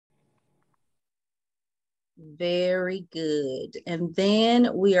Very good. And then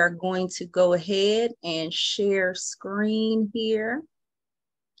we are going to go ahead and share screen here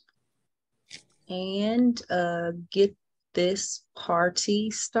and get this party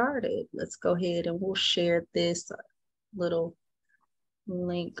started. Let's go ahead and we'll share this little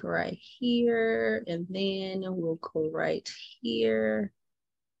link right here, and then we'll go right here.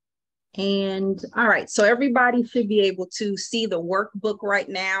 And all right, so everybody should be able to see the workbook right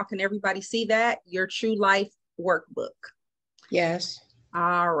now. Can everybody see that? Your True Life workbook. Yes.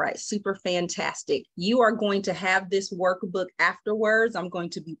 All right, super fantastic. You are going to have this workbook afterwards. I'm going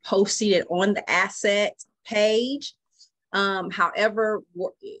to be posting it on the asset page. However,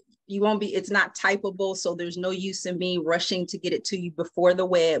 you won't be, it's not typable, so there's no use in me rushing to get it to you before the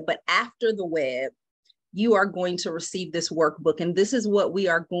web, but after the web, you are going to receive this workbook. And this is what we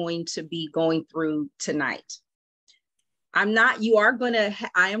are going to be going through tonight. I am going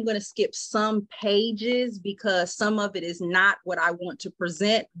to skip some pages because some of it is not what I want to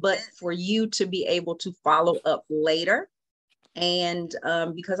present, but for you to be able to follow up later. And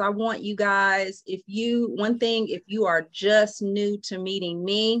because I want you guys, if you are just new to meeting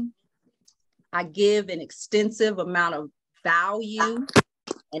me, I give an extensive amount of value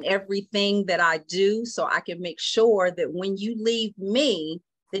in everything that I do, so I can make sure that when you leave me,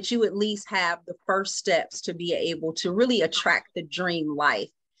 that you at least have the first steps to be able to really attract the dream life.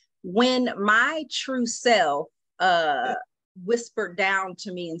 When my true self whispered down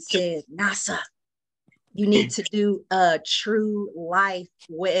to me and said, Nasa, you need to do a true life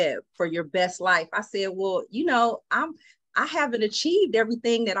web for your best life. I said, well, I haven't achieved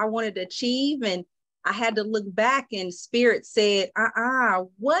everything that I wanted to achieve. And I had to look back, and Spirit said,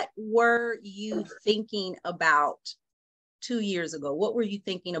 what were you thinking about 2 years ago? What were you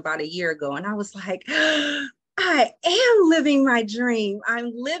thinking about a year ago? And I was like, I am living my dream.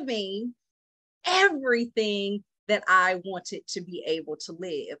 I'm living everything that I wanted to be able to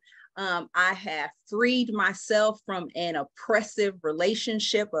live. I have freed myself from an oppressive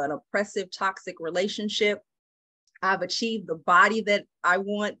relationship, an oppressive, toxic relationship. I've achieved the body that I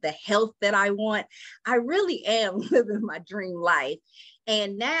want, the health that I want. I really am living my dream life.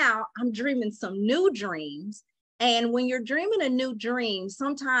 And now I'm dreaming some new dreams. And when you're dreaming a new dream,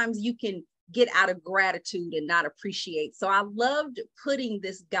 sometimes you can get out of gratitude and not appreciate. So I loved putting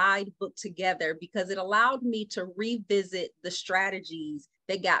this guidebook together because it allowed me to revisit the strategies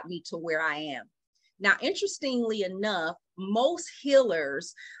that got me to where I am. Now, interestingly enough, most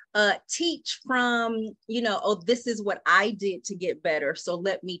healers teach from, this is what I did to get better, so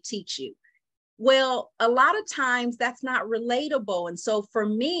let me teach you. Well, a lot of times that's not relatable. And so for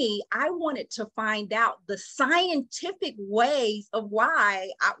me, I wanted to find out the scientific ways of what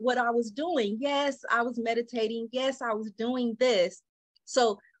I was doing. Yes, I was meditating. Yes, I was doing this.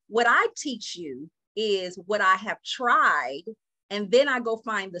 So what I teach you is what I have tried. And then I go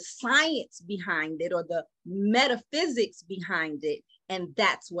find the science behind it or the metaphysics behind it. And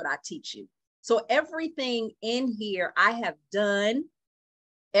that's what I teach you. So everything in here I have done.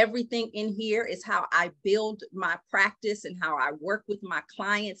 Everything in here is how I build my practice and how I work with my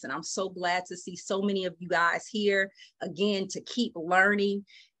clients. And I'm so glad to see so many of you guys here again to keep learning.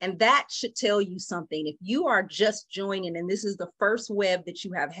 And that should tell you something. If you are just joining and this is the first web that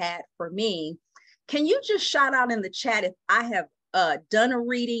you have had for me, can you just shout out in the chat if I have done a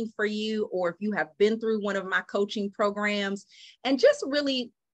reading for you, or if you have been through one of my coaching programs, and just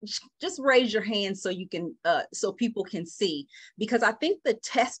raise your hand so you can, so people can see, because I think the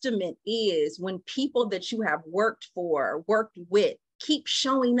testament is when people that you have worked with keep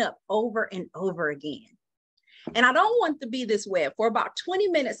showing up over and over again. And I don't want to be this way. For about 20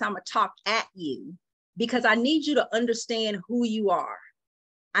 minutes, I'm gonna talk at you because I need you to understand who you are.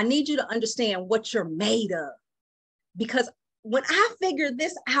 I need you to understand what you're made of, because when I figured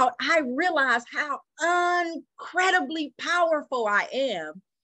this out, I realized how incredibly powerful I am.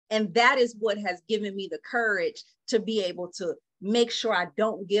 And that is what has given me the courage to be able to make sure I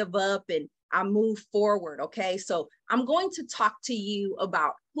don't give up and I move forward. Okay. So I'm going to talk to you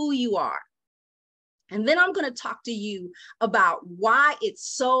about who you are. And then I'm going to talk to you about why it's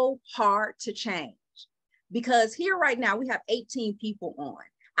so hard to change. Because here right now, we have 18 people on.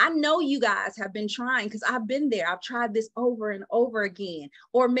 I know you guys have been trying because I've been there. I've tried this over and over again.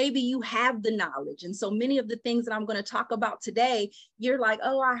 Or maybe you have the knowledge. And so many of the things that I'm going to talk about today, you're like,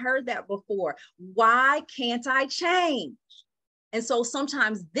 oh, I heard that before. Why can't I change? And so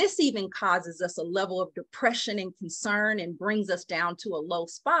sometimes this even causes us a level of depression and concern and brings us down to a low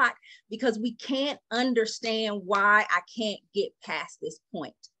spot because we can't understand why I can't get past this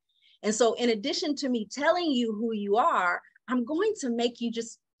point. And so in addition to me telling you who you are, I'm going to make you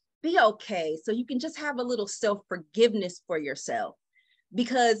just be okay. So you can just have a little self-forgiveness for yourself,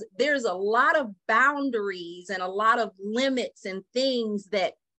 because there's a lot of boundaries and a lot of limits and things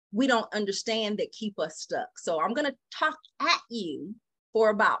that we don't understand that keep us stuck. So I'm going to talk at you for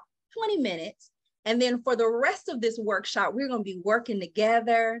about 20 minutes. And then for the rest of this workshop, we're going to be working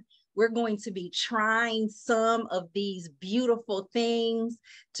together. We're going to be trying some of these beautiful things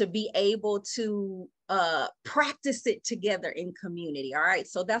to be able to practice it together in community. All right.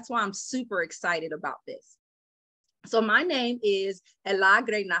 So that's why I'm super excited about this. So my name is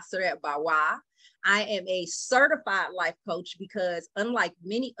Elagre Naseret Bawa. I am a certified life coach because unlike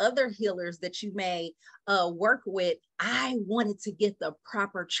many other healers that you may work with, I wanted to get the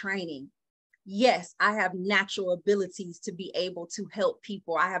proper training. Yes, I have natural abilities to be able to help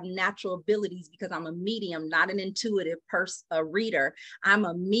people. I have natural abilities because I'm a medium, not an intuitive reader. I'm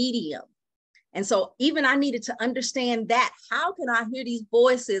a medium. And so even I needed to understand that. How can I hear these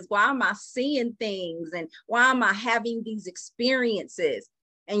voices? Why am I seeing things? And why am I having these experiences?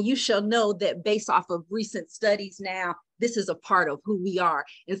 And you shall know that based off of recent studies now, this is a part of who we are.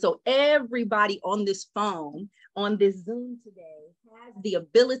 And so everybody on this phone, on this Zoom today, has the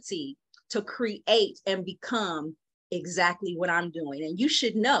ability to create and become exactly what I'm doing. And you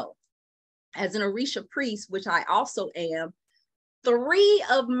should know, as an Orisha priest, which I also am, 3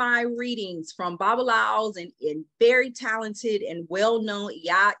 of my readings from Babalaos and very talented and well-known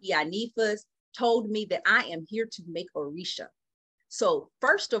Yanifas told me that I am here to make Orisha. So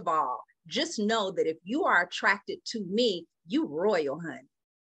first of all, just know that if you are attracted to me, you royal, honey.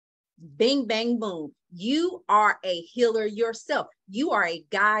 Bing, bang, boom. You are a healer yourself. You are a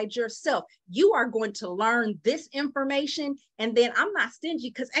guide yourself. You are going to learn this information. And then I'm not stingy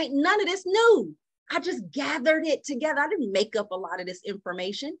because ain't none of this new. I just gathered it together. I didn't make up a lot of this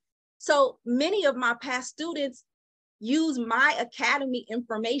information. So many of my past students use my academy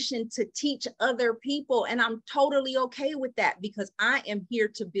information to teach other people. And I'm totally okay with that because I am here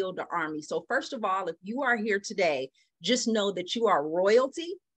to build an army. So first of all, if you are here today, just know that you are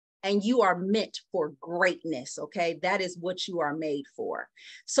royalty and you are meant for greatness, okay? That is what you are made for.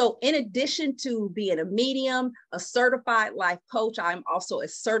 So in addition to being a medium, a certified life coach, I'm also a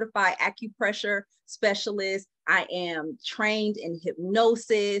certified acupressure specialist. I am trained in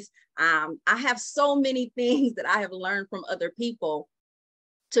hypnosis. I have so many things that I have learned from other people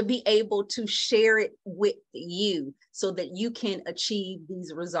to be able to share it with you so that you can achieve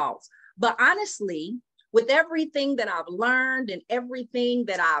these results. But honestly, with everything that I've learned and everything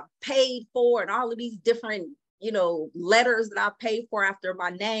that I've paid for and all of these different, letters that I paid for after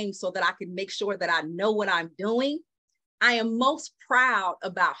my name so that I can make sure that I know what I'm doing, I am most proud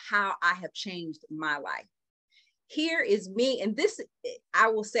about how I have changed my life. Here is me. And this, I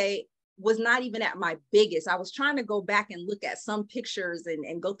will say, was not even at my biggest. I was trying to go back and look at some pictures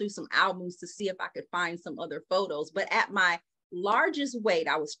and go through some albums to see if I could find some other photos. But at my largest weight,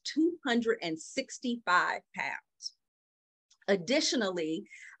 I was 265 pounds. Additionally,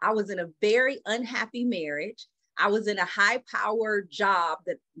 I was in a very unhappy marriage. I was in a high-powered job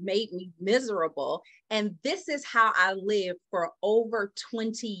that made me miserable. And this is how I lived for over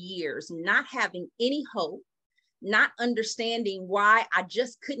 20 years, not having any hope, not understanding why I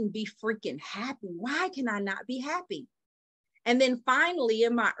just couldn't be freaking happy. Why can I not be happy? And then finally,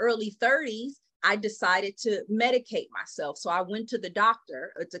 in my early 30s, I decided to medicate myself. So I went to the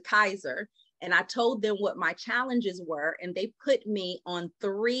doctor, to Kaiser, and I told them what my challenges were. And they put me on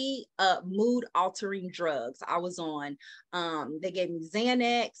 3 mood altering drugs. I was on, they gave me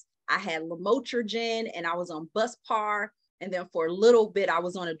Xanax, I had Lamotrigine, and I was on Buspar. And then for a little bit, I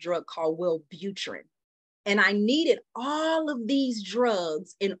was on a drug called Wellbutrin. And I needed all of these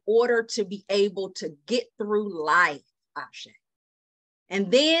drugs in order to be able to get through life, Ashe. And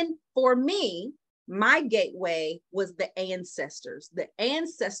then for me, my gateway was the ancestors. The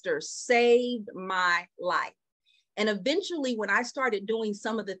ancestors saved my life. And eventually, when I started doing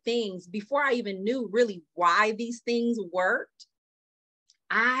some of the things, before I even knew really why these things worked,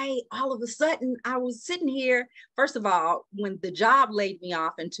 all of a sudden, I was sitting here. First of all, when the job laid me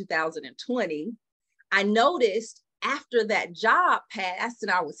off in 2020, I noticed after that job passed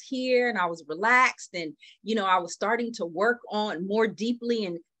and I was here and I was relaxed and, I was starting to work on more deeply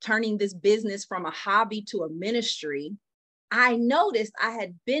and turning this business from a hobby to a ministry, I noticed I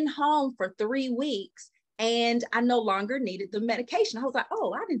had been home for 3 weeks and I no longer needed the medication. I was like,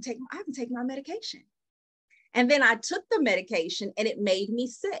 oh, I haven't taken my medication. And then I took the medication and it made me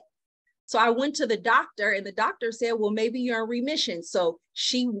sick. So I went to the doctor and the doctor said, well, maybe you're in remission. So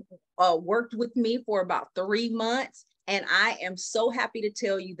she worked with me for about 3 months. And I am so happy to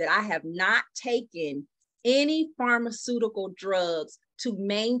tell you that I have not taken any pharmaceutical drugs to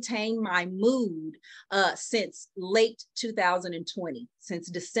maintain my mood since late 2020, since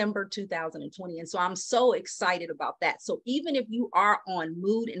December 2020. And so I'm so excited about that. So even if you are on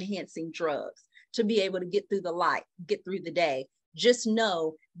mood enhancing drugs to be able to get through the day, just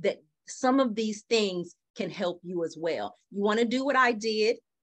know that some of these things can help you as well. You want to do what I did,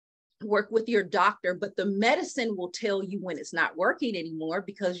 work with your doctor, but the medicine will tell you when it's not working anymore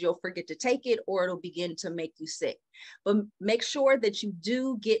because you'll forget to take it or it'll begin to make you sick. But make sure that you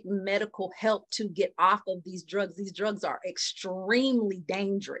do get medical help to get off of these drugs. These drugs are extremely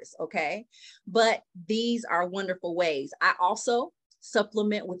dangerous, okay? But these are wonderful ways. I also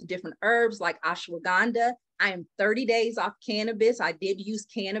supplement with different herbs like ashwagandha. I am 30 days off cannabis. I did use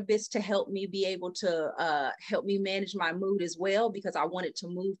cannabis to help me be able to help me manage my mood as well, because I wanted to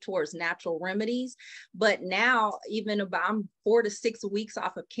move towards natural remedies. But now, even about I'm 4 to 6 weeks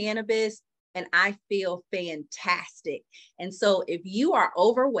off of cannabis, and I feel fantastic. And so if you are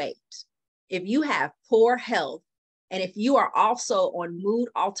overweight, if you have poor health, and if you are also on mood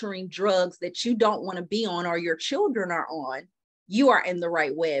altering drugs that you don't want to be on or your children are on, you are in the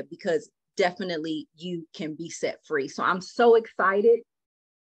right web, because definitely you can be set free. So I'm so excited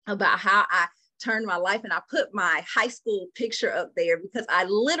about how I turned my life, and I put my high school picture up there because I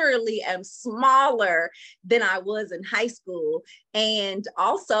literally am smaller than I was in high school. And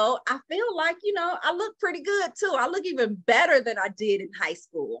also I feel like, I look pretty good too. I look even better than I did in high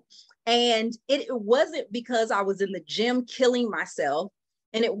school. And it wasn't because I was in the gym killing myself.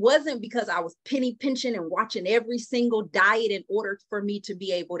 And it wasn't because I was penny pinching and watching every single diet in order for me to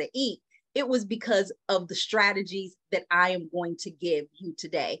be able to eat. It was because of the strategies that I am going to give you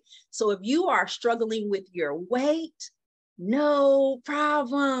today. So if you are struggling with your weight, no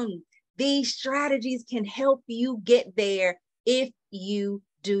problem. These strategies can help you get there if you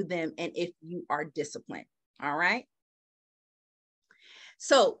do them and if you are disciplined. All right.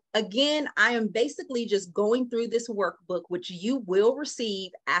 So again, I am basically just going through this workbook, which you will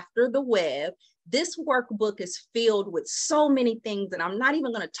receive after the web. This workbook is filled with so many things that I'm not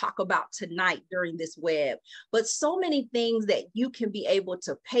even going to talk about tonight during this web, but so many things that you can be able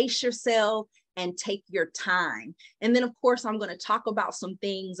to pace yourself and take your time. And then of course, I'm going to talk about some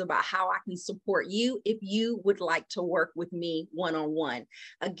things about how I can support you if you would like to work with me one-on-one.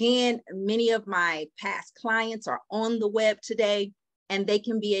 Again, many of my past clients are on the web today, and they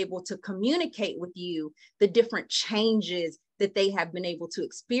can be able to communicate with you the different changes that they have been able to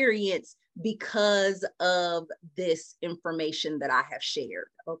experience because of this information that I have shared,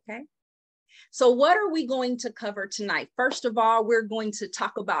 okay? So what are we going to cover tonight? First of all, we're going to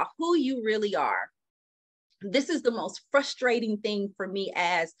talk about who you really are. This is the most frustrating thing for me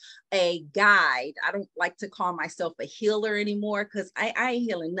as a guide. I don't like to call myself a healer anymore because I ain't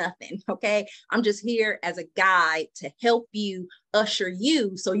healing nothing, okay? I'm just here as a guide to help you, usher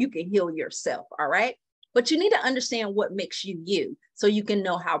you so you can heal yourself, all right? But you need to understand what makes you you so you can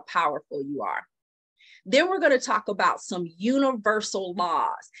know how powerful you are. Then we're going to talk about some universal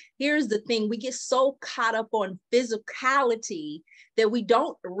laws. Here's the thing. We get so caught up on physicality that we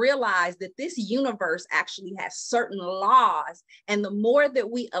don't realize that this universe actually has certain laws. And the more that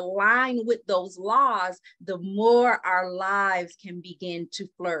we align with those laws, the more our lives can begin to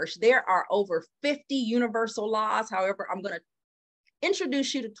flourish. There are over 50 universal laws. However, I'm going to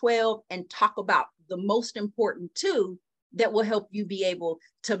introduce you to 12 and talk about the most important 2 that will help you be able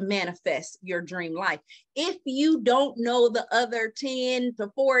to manifest your dream life. If you don't know the other 10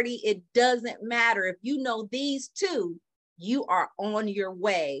 to 40, it doesn't matter. If you know these 2, you are on your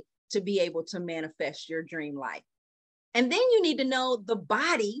way to be able to manifest your dream life. And then you need to know the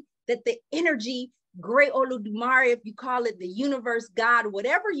body, that the energy, Great Olodumare, if you call it the universe, God,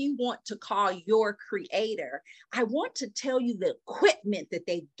 whatever you want to call your creator, I want to tell you the equipment that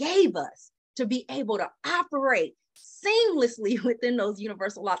they gave us to be able to operate seamlessly within those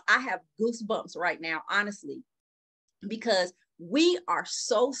universal laws. I have goosebumps right now, honestly, because we are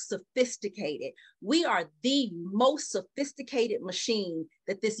so sophisticated. We are the most sophisticated machine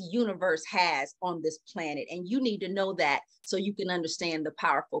that this universe has on this planet. And you need to know that so you can understand the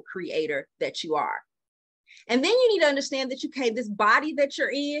powerful creator that you are. And then you need to understand that this body that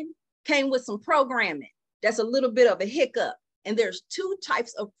you're in came with some programming. That's a little bit of a hiccup. And there's 2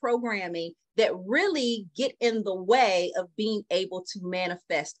 types of programming that really get in the way of being able to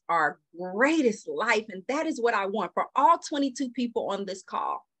manifest our greatest life. And that is what I want for all 22 people on this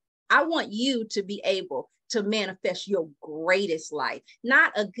call. I want you to be able to manifest your greatest life,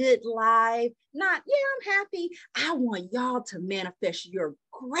 not a good life, not, I'm happy. I want y'all to manifest your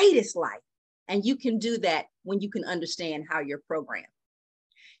greatest life. And you can do that when you can understand how you're programmed.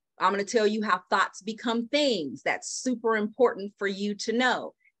 I'm going to tell you how thoughts become things. That's super important for you to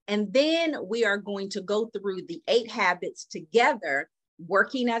know. And then we are going to go through the 8 habits together,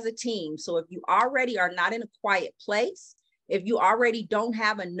 working as a team. So if you already are not in a quiet place, if you already don't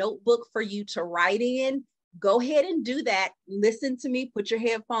have a notebook for you to write in, go ahead and do that. Listen to me, put your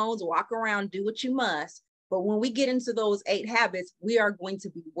headphones, walk around, do what you must. But when we get into those 8 habits, we are going to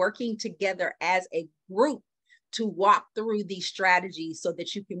be working together as a group to walk through these strategies so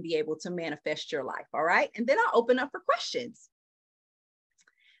that you can be able to manifest your life. All right. And then I'll open up for questions.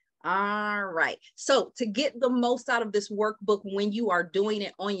 All right. So to get the most out of this workbook when you are doing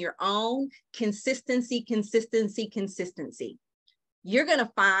it on your own, consistency, consistency, consistency. You're going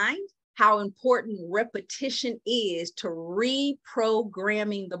to find how important repetition is to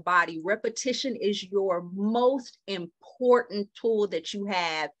reprogramming the body. Repetition is your most important tool that you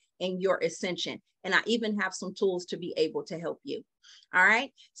have in your ascension. And I even have some tools to be able to help you. All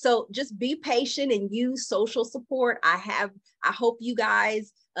right. So just be patient and use social support. I hope you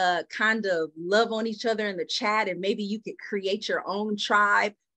guys kind of love on each other in the chat, and maybe you could create your own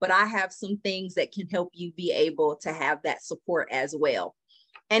tribe, but I have some things that can help you be able to have that support as well.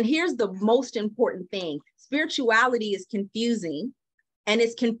 And here's the most important thing. Spirituality is confusing, and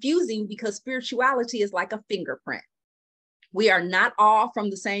it's confusing because spirituality is like a fingerprint. We are not all from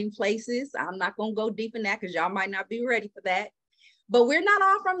the same places. I'm not going to go deep in that because y'all might not be ready for that. But we're not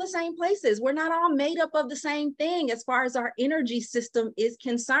all from the same places. We're not all made up of the same thing as far as our energy system is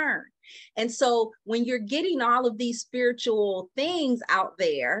concerned. And so when you're getting all of these spiritual things out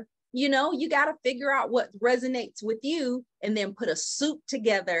there, you know, you got to figure out what resonates with you and then put a soup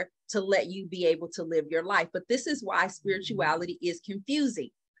together to let you be able to live your life. But this is why spirituality is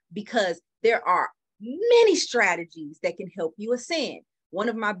confusing, because there are many strategies that can help you ascend. One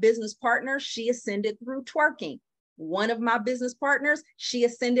of my business partners, she ascended through twerking. One of my business partners, she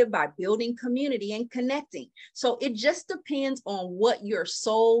ascended by building community and connecting. So it just depends on what your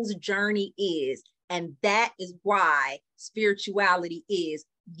soul's journey is. And that is why spirituality is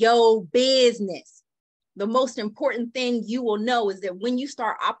your business. The most important thing you will know is that when you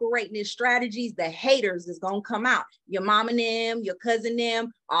start operating in strategies, the haters is going to come out. Your mom and them, your cousin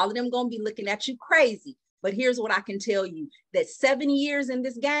them, all of them going to be looking at you crazy. But here's what I can tell you, that 7 years in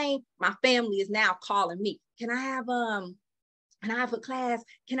this game, my family is now calling me. Can I have a class?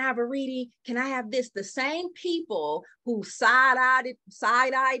 Can I have a reading? Can I have this? The same people who side-eyed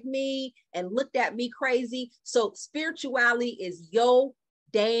me and looked at me crazy. So spirituality is your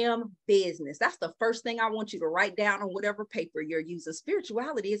damn business. That's the first thing I want you to write down on whatever paper you're using.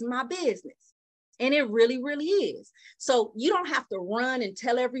 Spirituality is my business. And it really, really is. So you don't have to run and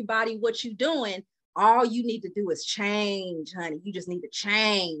tell everybody what you're doing. All you need to do is change, honey. You just need to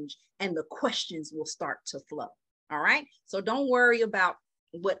change, and the questions will start to flow. All right. So don't worry about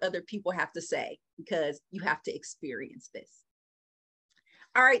what other people have to say, because you have to experience this.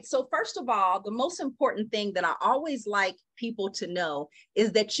 All right. So first of all, the most important thing that I always like people to know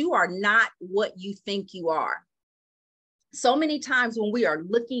is that you are not what you think you are. So many times when we are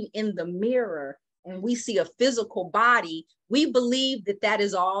looking in the mirror and we see a physical body, we believe that that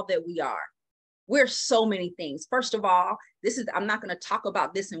is all that we are. We're so many things. First of all, I'm not going to talk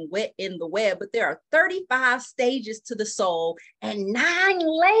about this in the web, but there are 35 stages to the soul and 9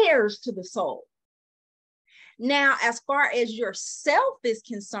 layers to the soul. Now, as far as your self is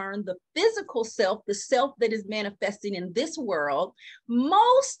concerned, the physical self, the self that is manifesting in this world,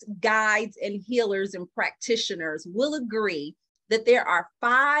 most guides and healers and practitioners will agree that there are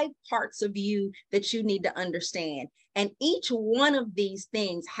 5 parts of you that you need to understand. And each one of these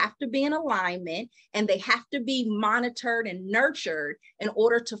things have to be in alignment, and they have to be monitored and nurtured in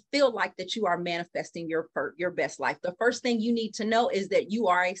order to feel like that you are manifesting your best life. The first thing you need to know is that you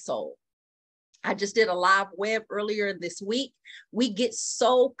are a soul. I just did a live web earlier this week. We get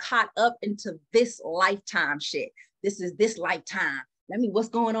so caught up into this lifetime shit. This is this lifetime. What's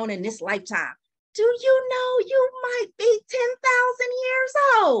going on in this lifetime? Do you know you might be 10,000 years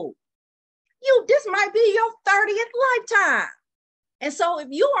old? This might be your 30th lifetime. And so if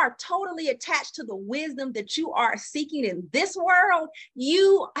you are totally attached to the wisdom that you are seeking in this world,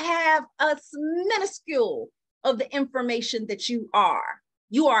 you have a minuscule of the information that you are.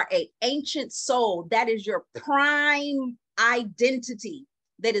 You are an ancient soul. That is your prime identity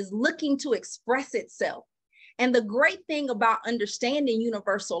that is looking to express itself. And the great thing about understanding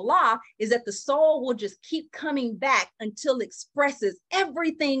universal law is that the soul will just keep coming back until it expresses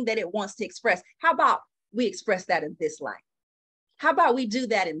everything that it wants to express. How about we express that in this life? How about we do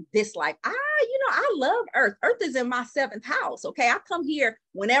that in this life? I love Earth. Earth is in my 7th house. Okay. I come here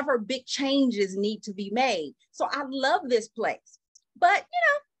whenever big changes need to be made. So I love this place. But,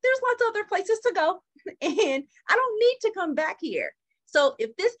 there's lots of other places to go. And I don't need to come back here. So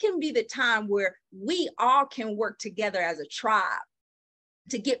if this can be the time where we all can work together as a tribe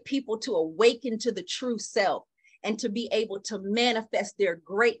to get people to awaken to the true self and to be able to manifest their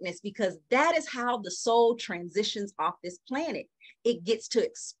greatness, because that is how the soul transitions off this planet. It gets to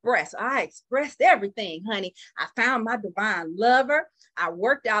express. I expressed everything, honey. I found my divine lover. I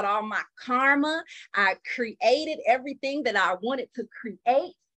worked out all my karma. I created everything that I wanted to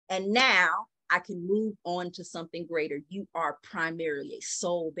create. And now I can move on to something greater. You are primarily a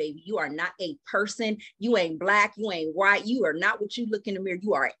soul, baby. You are not a person. You ain't black. You ain't white. You are not what you look in the mirror.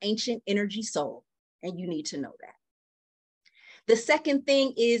 You are an ancient energy soul. And you need to know that. The second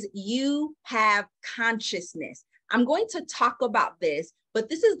thing is you have consciousness. I'm going to talk about this, but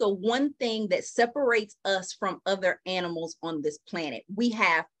this is the one thing that separates us from other animals on this planet. We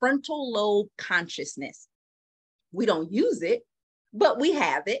have frontal lobe consciousness. We don't use it, but we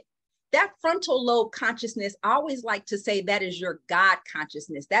have it. That frontal lobe consciousness, I always like to say that is your God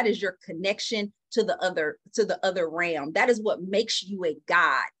consciousness. That is your connection to the other realm. That is what makes you a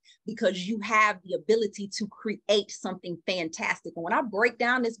God, because you have the ability to create something fantastic. And when I break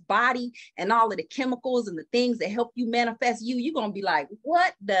down this body and all of the chemicals and the things that help you manifest you, you're going to be like,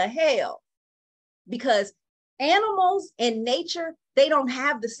 what the hell? Because animals in nature, they don't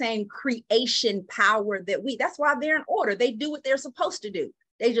have the same creation power that that's why they're in order. They do what they're supposed to do.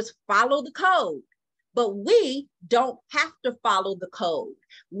 They just follow the code. But we don't have to follow the code.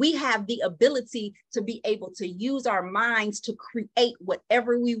 We have the ability to be able to use our minds to create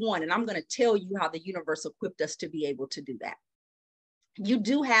whatever we want. And I'm going to tell you how the universe equipped us to be able to do that. You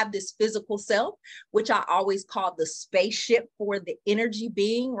do have this physical self, which I always call the spaceship for the energy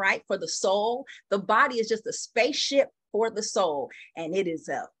being, right? For the soul. The body is just a spaceship for the soul. And it is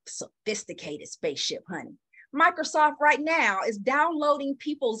a sophisticated spaceship, honey. Microsoft right now is downloading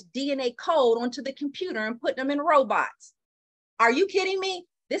people's DNA code onto the computer and putting them in robots. Are you kidding me?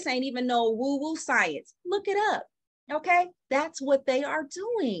 This ain't even no woo-woo science. Look it up, okay? That's what they are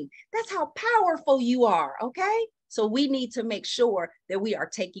doing. That's how powerful you are, okay? So we need to make sure that we are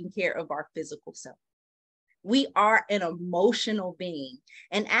taking care of our physical self. We are an emotional being.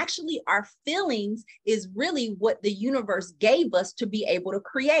 And actually, our feelings is really what the universe gave us to be able to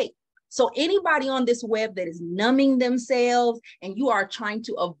create. So anybody on this web that is numbing themselves and you are trying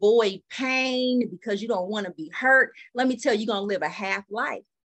to avoid pain because you don't want to be hurt, let me tell you, you're going to live a half life.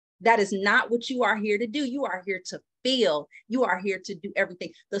 That is not what you are here to do. You are here to feel. You are here to do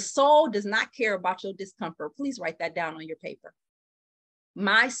everything. The soul does not care about your discomfort. Please write that down on your paper.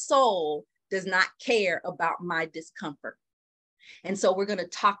 My soul does not care about my discomfort. And so we're going to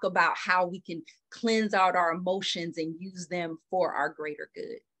talk about how we can cleanse out our emotions and use them for our greater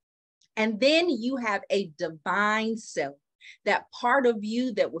good. And then you have a divine self, that part of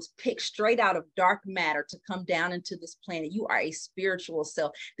you that was picked straight out of dark matter to come down into this planet. You are a spiritual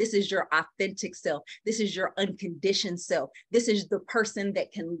self. This is your authentic self. This is your unconditioned self. This is the person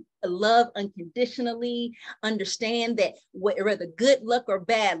that can love unconditionally, understand that whether good luck or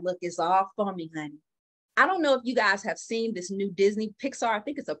bad luck is all for me, honey. I don't know if you guys have seen this new Disney Pixar. I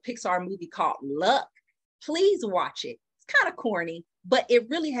think it's a Pixar movie called Luck. Please watch it. It's kind of corny, but it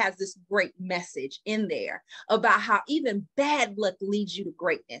really has this great message in there about how even bad luck leads you to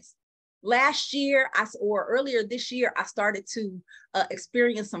greatness. Last year, or earlier this year, I started to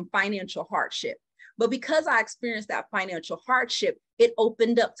experience some financial hardship. But because I experienced that financial hardship, it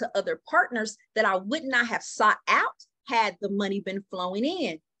opened up to other partners that I would not have sought out had the money been flowing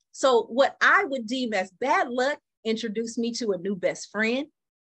in. So what I would deem as bad luck introduced me to a new best friend,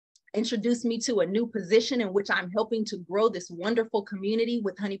 introduced me to a new position in which I'm helping to grow this wonderful community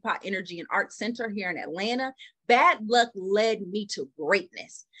with Honeypot Energy and Art Center here in Atlanta. Bad luck led me to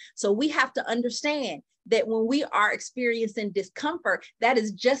greatness. So we have to understand that when we are experiencing discomfort, that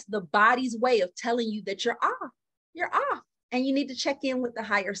is just the body's way of telling you that you're off. You're off. And you need to check in with the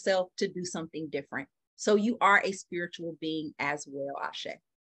higher self to do something different. So you are a spiritual being as well, Ashe.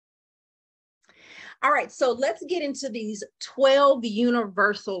 All right, so let's get into these 12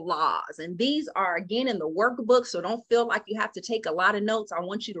 universal laws. And these are, again, in the workbook, so don't feel like you have to take a lot of notes. I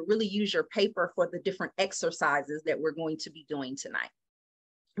want you to really use your paper for the different exercises that we're going to be doing tonight.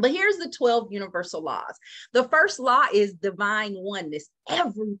 But here's the 12 universal laws. The first law is divine oneness.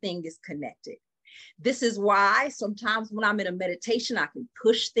 Everything is connected. This is why sometimes when I'm in a meditation, I can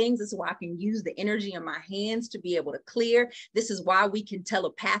push things. This is why I can use the energy in my hands to be able to clear. This is why we can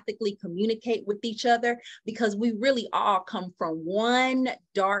telepathically communicate with each other, because we really all come from one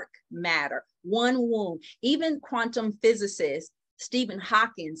dark matter, one womb. Even quantum physicist Stephen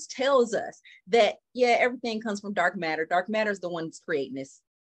Hawking tells us that, yeah, everything comes from dark matter. Dark matter is the one that's creating this.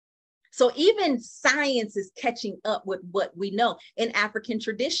 So even science is catching up with what we know. In African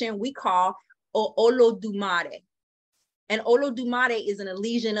tradition, we call Olodumare. And Olodumare is an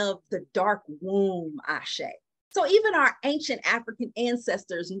illusion of the dark womb, Ashe. So even our ancient African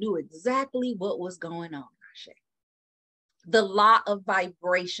ancestors knew exactly what was going on, Ashe. The law of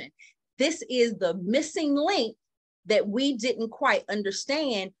vibration. This is the missing link that we didn't quite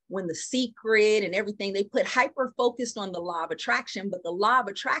understand when The Secret and everything, they put hyper focused on the law of attraction, but the law of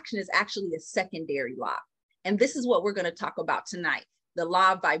attraction is actually a secondary law. And this is what we're going to talk about tonight, the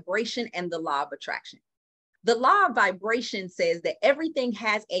law of vibration and the law of attraction. The law of vibration says that everything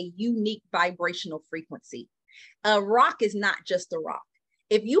has a unique vibrational frequency. A rock is not just a rock.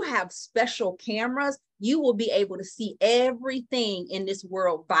 If you have special cameras, you will be able to see everything in this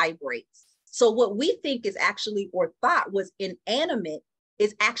world vibrates. So what we think is actually, or thought was inanimate,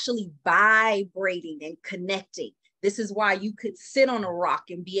 is actually vibrating and connecting. This is why you could sit on a rock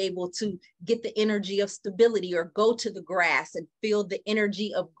and be able to get the energy of stability, or go to the grass and feel the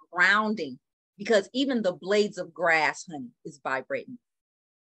energy of grounding, because even the blades of grass, honey, is vibrating.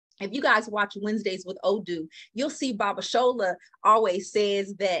 If you guys watch Wednesdays with Odu, you'll see Baba Shola always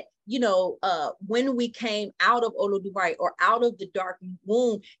says that, you know, when we came out of Olodumare, or out of the dark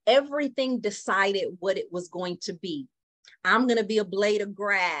womb, everything decided what it was going to be. I'm going to be a blade of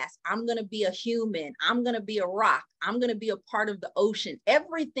grass. I'm going to be a human. I'm going to be a rock. I'm going to be a part of the ocean.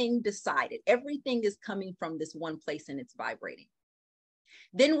 Everything decided. Everything is coming from this one place and it's vibrating.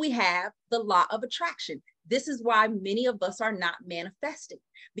 Then we have the law of attraction. This is why many of us are not manifesting,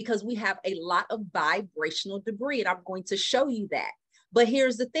 because we have a lot of vibrational debris. And I'm going to show you that. But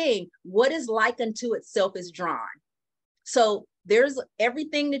here's the thing, what is like unto itself is drawn. So there's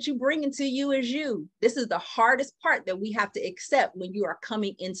everything that you bring into you is you. This is the hardest part that we have to accept when you are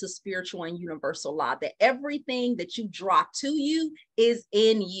coming into spiritual and universal law, that everything that you draw to you is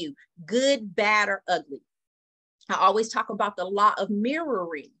in you, good, bad, or ugly. I always talk about the law of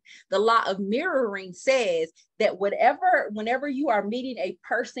mirroring. The law of mirroring says that whenever you are meeting a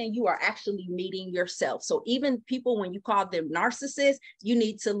person, you are actually meeting yourself. So even people, when you call them narcissists, you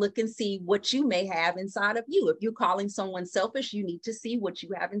need to look and see what you may have inside of you. If you're calling someone selfish, you need to see what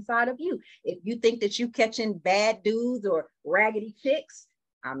you have inside of you. If you think that you catching bad dudes or raggedy chicks,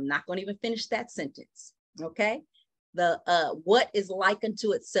 I'm not going to even finish that sentence. Okay. What is like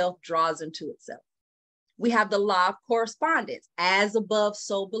unto itself draws into itself. We have the law of correspondence, as above,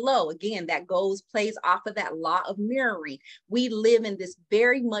 so below. Again, that plays off of that law of mirroring. We live in this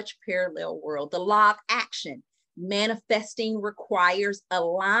very much parallel world. The law of action, manifesting requires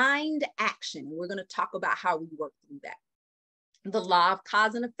aligned action. We're going to talk about how we work through that. The law of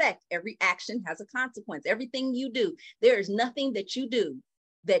cause and effect, every action has a consequence. Everything you do, there is nothing that you do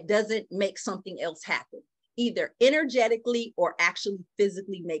that doesn't make something else happen, either energetically or actually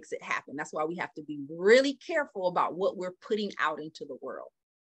physically makes it happen. That's why we have to be really careful about what we're putting out into the world.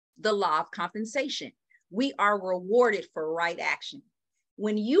 The law of compensation. We are rewarded for right action.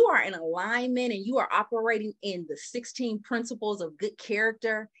 When you are in alignment and you are operating in the 16 principles of good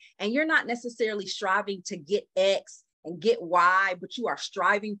character, and you're not necessarily striving to get X and get Y, but you are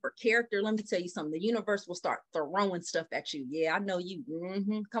striving for character, let me tell you something, the universe will start throwing stuff at you. Yeah, I know you.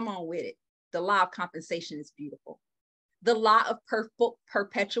 Come on with it. The law of compensation is beautiful. The law of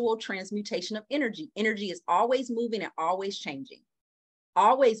perpetual transmutation of energy. Energy is always moving and always changing.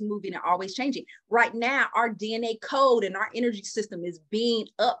 Always moving and always changing. Right now, our DNA code and our energy system is being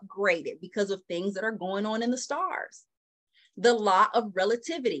upgraded because of things that are going on in the stars. The law of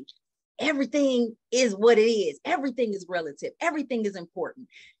relativity. Everything is what it is. Everything is relative. Everything is important.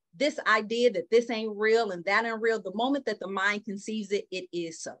 This idea that this ain't real and that ain't real, the moment that the mind conceives it, it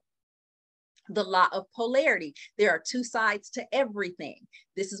is so. The law of polarity. There are two sides to everything.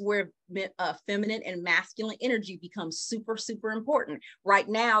 This is where feminine and masculine energy becomes super, super important. Right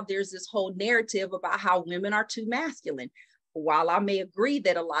now, there's this whole narrative about how women are too masculine. While I may agree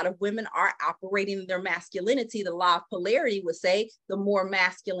that a lot of women are operating in their masculinity, the law of polarity would say the more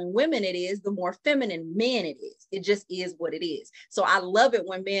masculine women it is, the more feminine men it is. It just is what it is. So I love it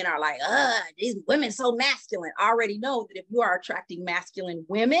when men are like, these women so masculine. I already know that if you are attracting masculine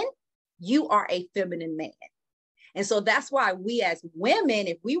women, you are a feminine man. And so that's why we as women,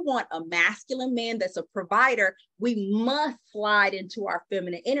 if we want a masculine man that's a provider, we must slide into our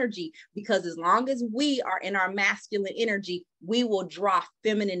feminine energy, because as long as we are in our masculine energy, we will draw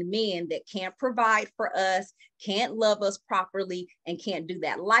feminine men that can't provide for us, can't love us properly, and can't do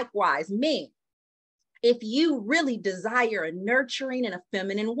that. Likewise, men, if you really desire a nurturing and a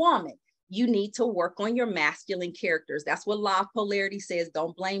feminine woman, you need to work on your masculine characters. That's what law of polarity says.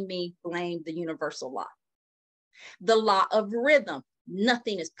 Don't blame me, blame the universal law. The law of rhythm.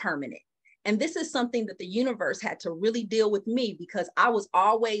 Nothing is permanent. And this is something that the universe had to really deal with me, because I was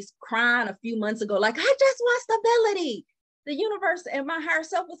always crying a few months ago, like, I just want stability. The universe and my higher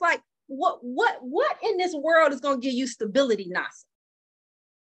self was like, what in this world is going to give you stability, Nasa?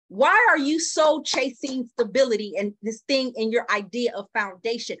 Why are you so chasing stability and this thing in your idea of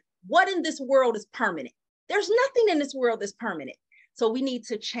foundation? What in this world is permanent? There's nothing in this world that's permanent. So we need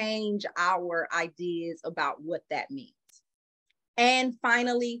to change our ideas about what that means. And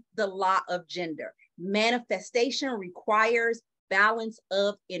finally, the law of gender. Manifestation requires balance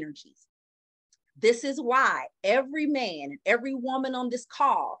of energies. This is why every man and every woman on this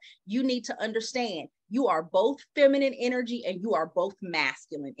call, you need to understand you are both feminine energy and you are both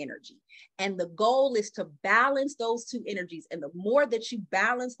masculine energy. And the goal is to balance those two energies. And the more that you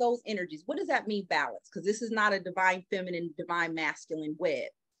balance those energies, what does that mean, balance? Because this is not a divine feminine, divine masculine web.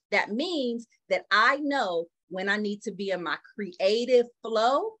 That means that I know when I need to be in my creative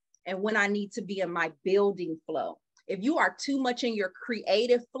flow and when I need to be in my building flow. If you are too much in your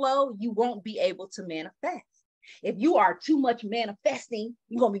creative flow, you won't be able to manifest. If you are too much manifesting,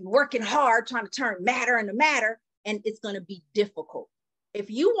 you're going to be working hard trying to turn matter into matter, and it's going to be difficult. If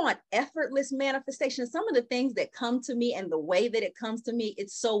you want effortless manifestation, some of the things that come to me and the way that it comes to me,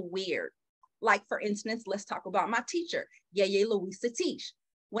 it's so weird. Like, for instance, let's talk about my teacher, Yeye Louisa Teach.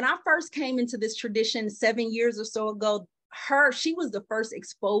 When I first came into this tradition 7 years or so ago, she was the first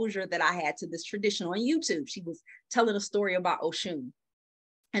exposure that I had to this tradition on YouTube. She was telling a story about Oshun.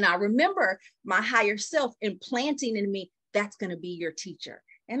 And I remember my higher self implanting in me, that's going to be your teacher.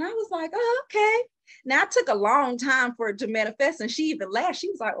 And I was like, oh, okay. Now, it took a long time for it to manifest. And she even laughed. She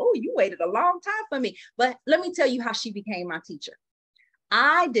was like, oh, you waited a long time for me. But let me tell you how she became my teacher.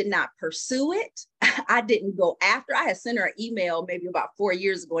 I did not pursue it. I didn't go after. I had sent her an email maybe about 4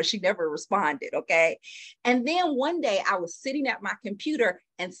 years ago and she never responded. Okay. And then one day I was sitting at my computer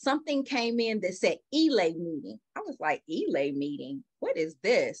and something came in that said Elay meeting. I was like, Elay meeting? What is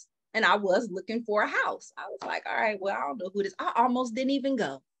this? And I was looking for a house. I was like, all right, well, I don't know who this is. I almost didn't even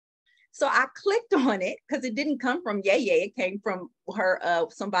go. So I clicked on it because it didn't come from Yeye. It came from her,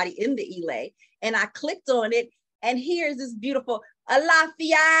 somebody in the Elay. And I clicked on it. And here's this beautiful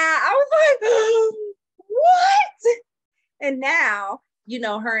Alafia. I was like, what? And now, you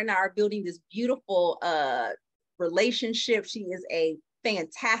know, her and I are building this beautiful relationship. She is a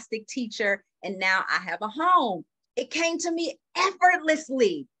fantastic teacher. And now I have a home. It came to me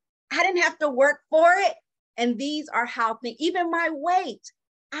effortlessly. I didn't have to work for it. And these are how things, even my weight,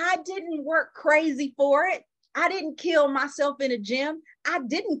 I didn't work crazy for it. I didn't kill myself in a gym. I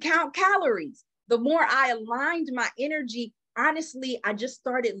didn't count calories. The more I aligned my energy, honestly, I just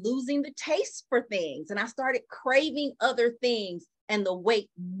started losing the taste for things and I started craving other things and the weight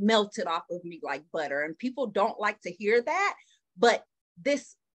melted off of me like butter. And people don't like to hear that, but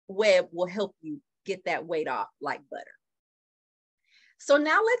this web will help you get that weight off like butter. So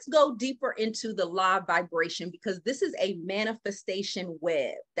now let's go deeper into the law of vibration, because this is a manifestation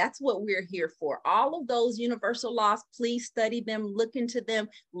web. That's what we're here for. All of those universal laws, please study them, look into them,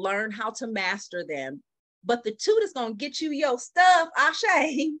 learn how to master them. But the two that's going to get you your stuff,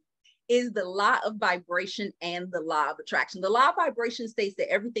 Ashe, is the law of vibration and the law of attraction. The law of vibration states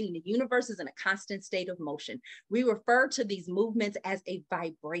that everything in the universe is in a constant state of motion. We refer to these movements as a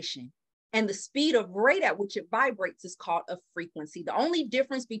vibration. And the speed of rate at which it vibrates is called a frequency. The only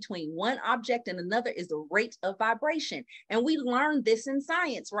difference between one object and another is the rate of vibration. And we learned this in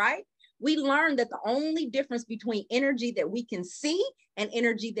science, right? We learned that the only difference between energy that we can see and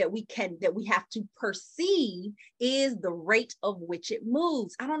energy that we have to perceive is the rate of which it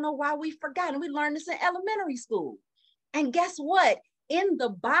moves. I don't know why we forgot. And we learned this in elementary school. And guess what? In the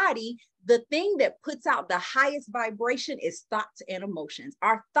body, the thing that puts out the highest vibration is thoughts and emotions.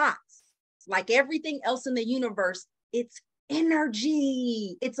 Our thoughts, like everything else in the universe, it's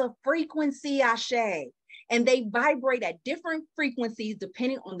energy. It's a frequency, Ashe. And they vibrate at different frequencies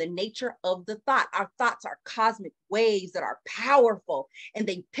depending on the nature of the thought. Our thoughts are cosmic waves that are powerful and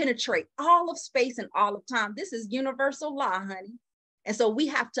they penetrate all of space and all of time. This is universal law, honey. And so we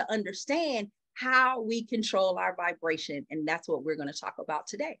have to understand how we control our vibration. And that's what we're going to talk about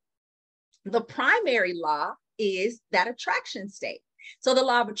today. The primary law is that attraction state. So the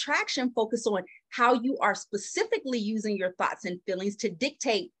law of attraction focuses on how you are specifically using your thoughts and feelings to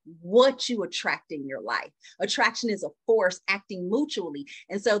dictate what you attract in your life. Attraction is a force acting mutually.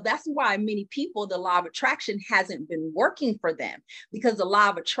 And so that's why many people, the law of attraction hasn't been working for them, because the law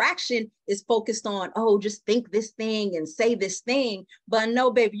of attraction is focused on, oh, just think this thing and say this thing. But no,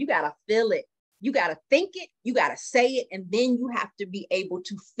 baby, you got to feel it. You got to think it, you got to say it, and then you have to be able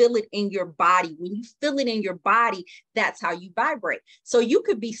to feel it in your body. When you feel it in your body, that's how you vibrate. So you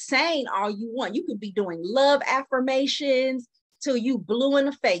could be saying all you want. You could be doing love affirmations till you blue in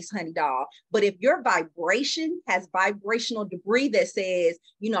the face, honey doll. But if your vibration has vibrational debris that says,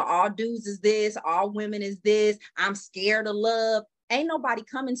 you know, all dudes is this, all women is this, I'm scared of love, ain't nobody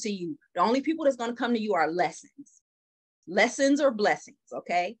coming to you. The only people that's going to come to you are lessons or blessings,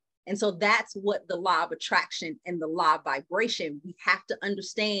 okay? And so that's what the law of attraction and the law of vibration, we have to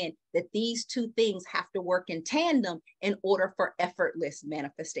understand that these two things have to work in tandem in order for effortless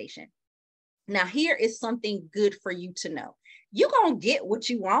manifestation. Now, here is something good for you to know. You're going to get what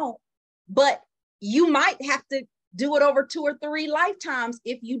you want, but you might have to do it over 2 or 3 lifetimes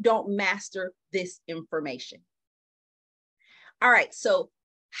if you don't master this information. All right, so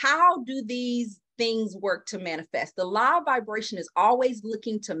how do these things work to manifest? The law of vibration is always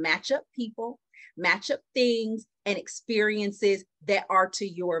looking to match up people, match up things and experiences that are to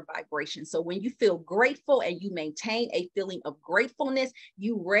your vibration. So when you feel grateful and you maintain a feeling of gratefulness,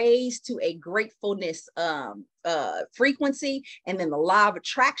 you raise to a gratefulness frequency, and then the law of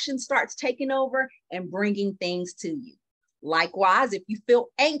attraction starts taking over and bringing things to you. Likewise, if you feel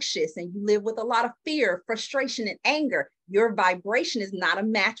anxious and you live with a lot of fear, frustration, and anger, your vibration is not a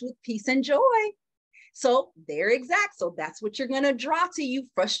match with peace and joy. So they're exact. So that's what you're going to draw to you: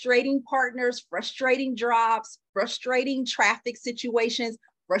 frustrating partners, frustrating jobs, frustrating traffic situations,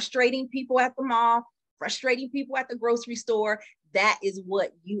 frustrating people at the mall, frustrating people at the grocery store. That is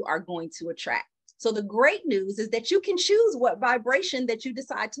what you are going to attract. So the great news is that you can choose what vibration that you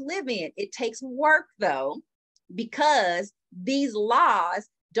decide to live in. It takes work, though, because these laws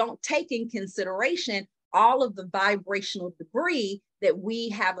don't take in consideration all of the vibrational debris that we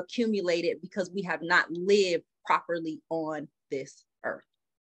have accumulated because we have not lived properly on this earth.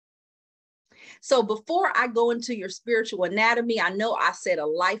 So before I go into your spiritual anatomy, I know I said a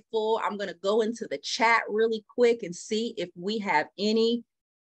life full. I'm going to go into the chat really quick and see if we have any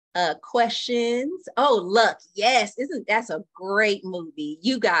questions. Oh, look, yes, that's a great movie.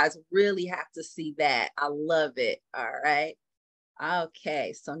 You guys really have to see that. I love it. All right.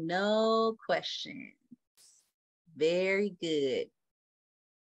 Okay, so no questions. Very good.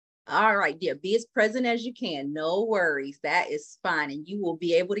 All right, dear, be as present as you can. No worries. That is fine. And you will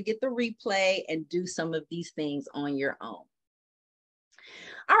be able to get the replay and do some of these things on your own.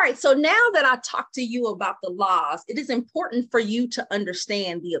 All right, so now that I talked to you about the laws, it is important for you to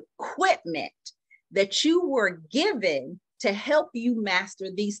understand the equipment that you were given to help you master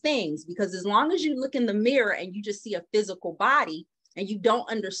these things. Because as long as you look in the mirror and you just see a physical body and you don't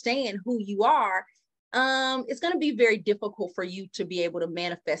understand who you are, it's going to be very difficult for you to be able to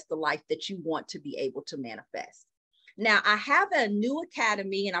manifest the life that you want to be able to manifest. Now, I have a new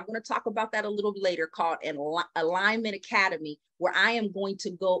academy, and I'm going to talk about that a little later, called an Alignment Academy, where I am going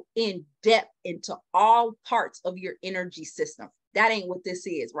to go in depth into all parts of your energy system. That ain't what this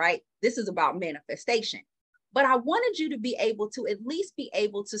is, right? This is about manifestation. But I wanted you to be able to at least be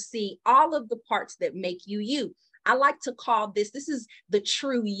able to see all of the parts that make you you. I like to call this is the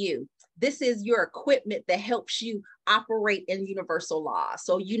true you. This is your equipment that helps you operate in universal laws.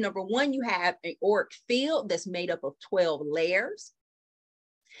 So number one, you have an auric field that's made up of 12 layers.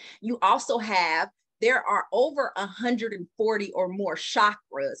 You also there are over 140 or more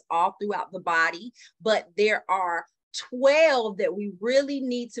chakras all throughout the body, but there are 12 that we really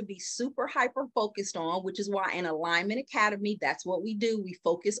need to be super hyper focused on, which is why in Alignment Academy, that's what we do. We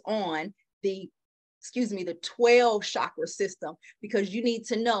focus on the 12 chakra system, because you need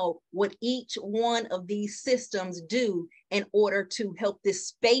to know what each one of these systems do in order to help this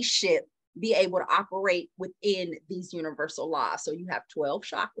spaceship be able to operate within these universal laws. So you have 12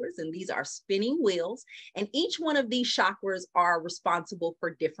 chakras, and these are spinning wheels, and each one of these chakras are responsible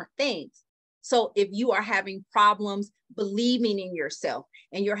for different things. So if you are having problems believing in yourself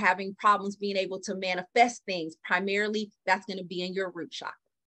and you're having problems being able to manifest things, primarily that's going to be in your root chakra.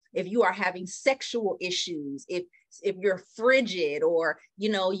 If you are having sexual issues, if you're frigid, or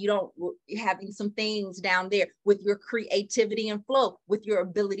you're having some things down there with your creativity and flow, with your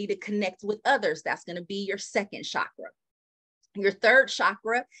ability to connect with others, that's going to be your second chakra. Your third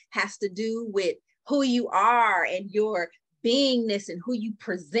chakra has to do with who you are and your beingness and who you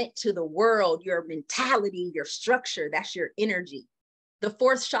present to the world, your mentality, your structure. That's your energy. The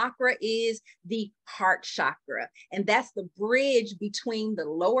fourth chakra is the heart chakra, and that's the bridge between the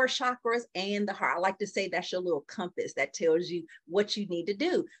lower chakras and the heart. I like to say that's your little compass that tells you what you need to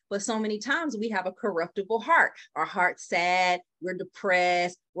do. But so many times we have a corruptible heart. Our heart's sad, we're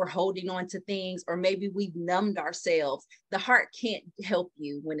depressed, we're holding on to things, or maybe we've numbed ourselves. The heart can't help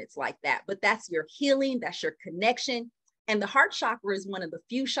you when it's like that, but that's your healing, that's your connection. And the heart chakra is one of the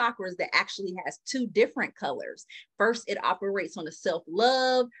few chakras that actually has two different colors. First, it operates on a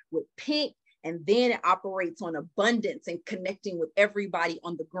self-love with pink, and then it operates on abundance and connecting with everybody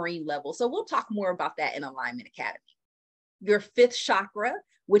on the green level. So we'll talk more about that in Alignment Academy. Your fifth chakra,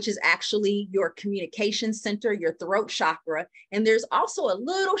 which is actually your communication center, your throat chakra. And there's also a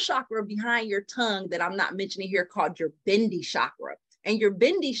little chakra behind your tongue that I'm not mentioning here called your Bindi chakra. And your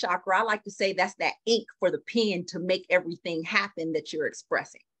Bindi chakra, I like to say that's that ink for the pen to make everything happen that you're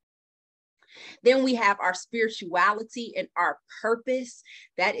expressing. Then we have our spirituality and our purpose.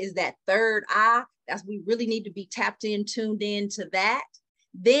 That is that third eye. That's, we really need to be tapped in, tuned in to that.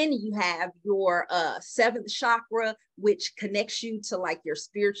 Then you have your seventh chakra, which connects you to like your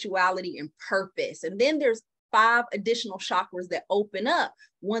spirituality and purpose. And then there's 5 additional chakras that open up.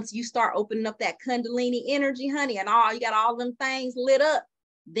 Once you start opening up that Kundalini energy, honey, and all, you got all them things lit up,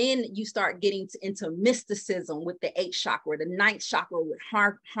 then you start getting into mysticism with the 8th chakra, the 9th chakra with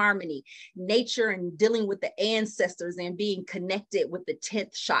harmony, nature and dealing with the ancestors and being connected with the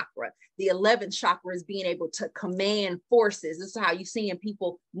 10th chakra. The 11th chakra is being able to command forces. This is how you're seeing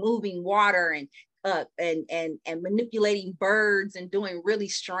people moving water and manipulating birds and doing really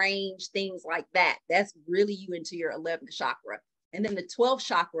strange things like that. That's really you into your 11th chakra. And then the 12th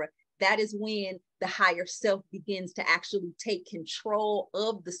chakra, that is when the higher self begins to actually take control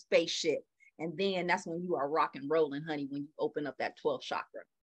of the spaceship. And then that's when you are rock and rolling, honey, when you open up that 12th chakra.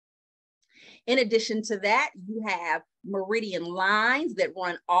 In addition to that, you have meridian lines that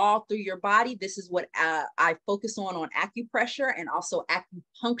run all through your body. This is what I focus on acupressure and also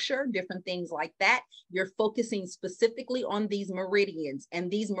acupuncture, different things like that. You're focusing specifically on these meridians,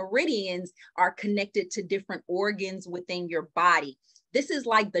 and these meridians are connected to different organs within your body. This is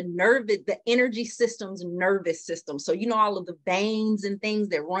like the energy system's nervous system. So, you know, all of the veins and things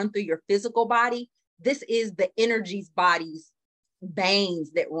that run through your physical body, this is the energy's body's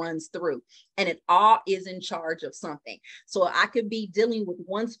veins that runs through, and it all is in charge of something. So I could be dealing with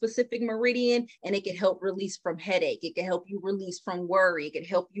one specific meridian and it could help release from headache. It can help you release from worry. It can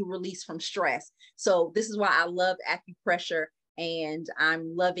help you release from stress. So this is why I love acupressure, and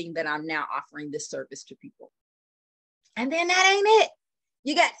I'm loving that I'm now offering this service to people. And then that ain't it.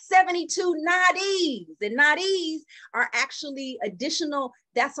 You got 72 nadis, and nadis are actually additional.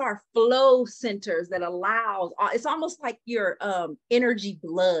 That's our flow centers that allows, it's almost like your energy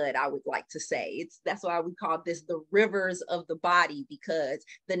blood, I would like to say. That's why we call this the rivers of the body, because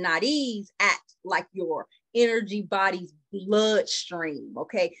the nadis act like your energy body's bloodstream,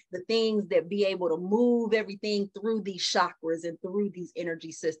 okay? The things that be able to move everything through these chakras and through these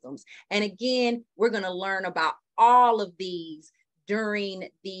energy systems. And again, we're gonna learn about all of these during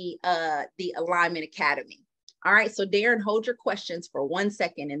the Alignment Academy. All right, so Darren, hold your questions for 1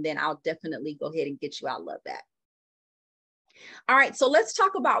 second, and then I'll definitely go ahead and get you. I love that. All right, so let's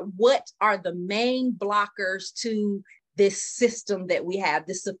talk about what are the main blockers to this system that we have,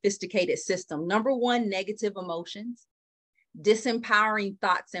 this sophisticated system. Number 1, negative emotions, disempowering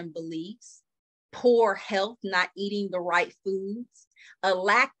thoughts and beliefs, poor health, not eating the right foods, a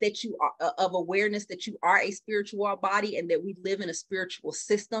lack that you are of awareness that you are a spiritual body and that we live in a spiritual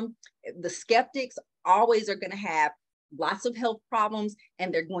system. The skeptics always are going to have lots of health problems,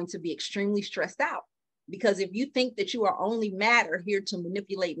 and they're going to be extremely stressed out, because if you think that you are only matter here to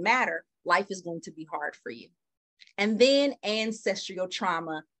manipulate matter, life is going to be hard for you. And then ancestral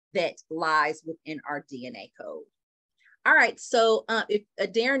trauma that lies within our DNA code. All right, so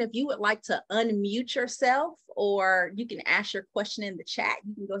Darren, if you would like to unmute yourself, or you can ask your question in the chat,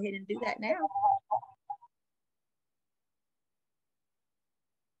 you can go ahead and do that now.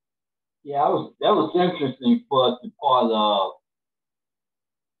 Yeah, that was interesting for the part of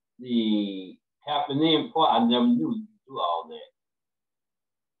the happening part. I never knew you do all that.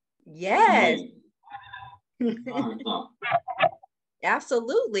 Yes.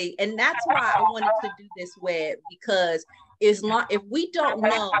 Absolutely. And that's why I wanted to do this web, because it's not, if we don't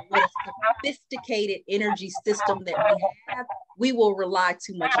know what a sophisticated energy system that we have, we will rely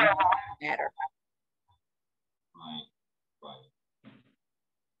too much on matter. Right.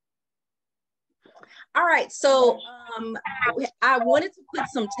 All right, so I wanted to put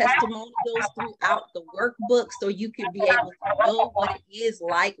some testimonials throughout the workbook so you could be able to know what it is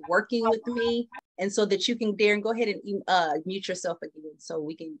like working with me, and so that you can, Darren, go ahead and mute yourself again so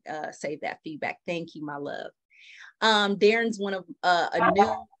we can save that feedback. Thank you, my love. Darren's one of a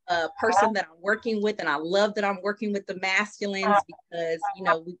new person that I'm working with, and I love that I'm working with the masculines because, you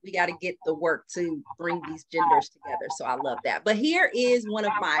know, we got to get the work to bring these genders together. So I love that. But here is one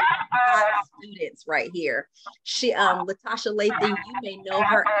of my students right here. She, Latasha Lathan, you may know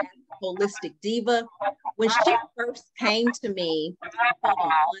her as Holistic Diva. When she first came to me, hold on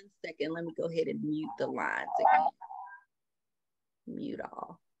 1 second. Let me go ahead and mute the lines again. Mute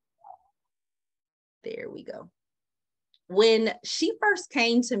all. There we go. When she first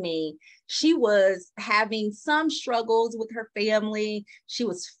came to me, she was having some struggles with her family. She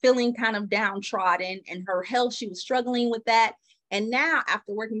was feeling kind of downtrodden, and her health, she was struggling with that. And now,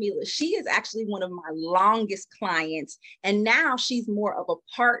 after working with me, she is actually one of my longest clients. And now she's more of a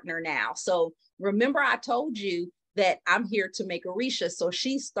partner now. So remember, I told you that I'm here to make Orisha. So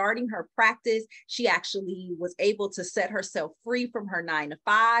she's starting her practice. She actually was able to set herself free from her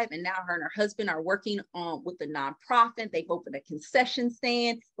 9-to-5. And now her and her husband are working with the nonprofit. They've opened a concession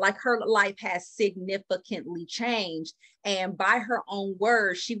stand. Like, her life has significantly changed. And by her own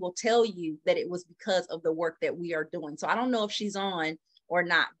words, she will tell you that it was because of the work that we are doing. So I don't know if she's on or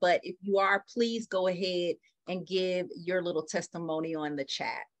not, but if you are, please go ahead and give your little testimony on the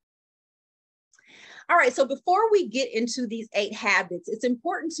chat. All right, so before we get into these 8 habits, it's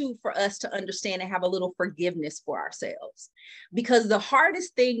important for us to understand and have a little forgiveness for ourselves, because the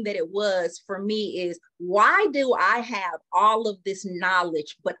hardest thing that it was for me is, why do I have all of this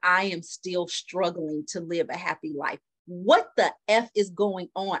knowledge, but I am still struggling to live a happy life? What the F is going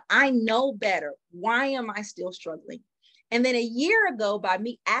on? I know better. Why am I still struggling? And then a year ago, by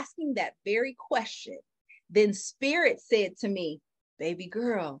me asking that very question, then Spirit said to me, baby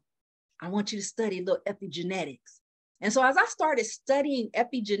girl, I want you to study a little epigenetics. And so as I started studying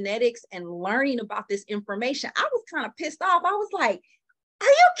epigenetics and learning about this information, I was kind of pissed off. I was like, are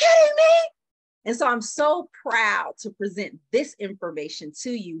you kidding me? And so I'm so proud to present this information to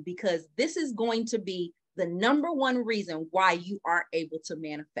you, because this is going to be the #1 reason why you aren't able to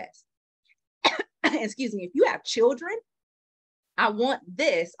manifest. Excuse me, if you have children, I want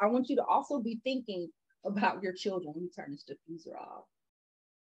you to also be thinking about your children. Let me turn this diffuser off.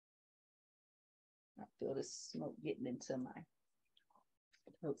 I feel the smoke getting into my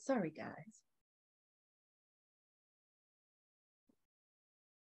throat. Sorry, guys.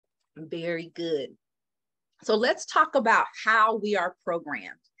 Very good. So let's talk about how we are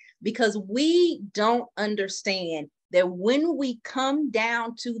programmed, because we don't understand that when we come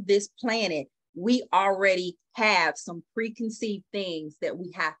down to this planet, we already have some preconceived things that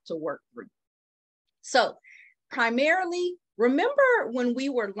we have to work through. So primarily, remember when we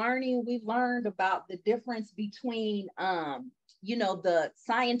were learning, we learned about the difference between, the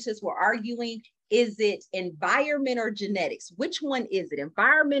scientists were arguing, is it environment or genetics? Which one is it,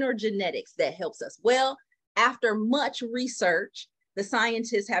 environment or genetics, that helps us? Well, after much research, the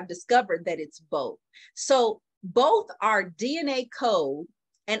scientists have discovered that it's both. So both our DNA code,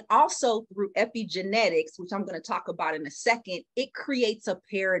 and also through epigenetics, which I'm going to talk about in a second, it creates a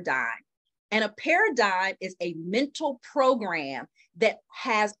paradigm. And a paradigm is a mental program that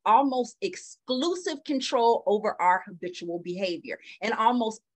has almost exclusive control over our habitual behavior. And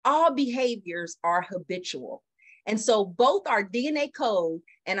almost all behaviors are habitual. And so both our DNA code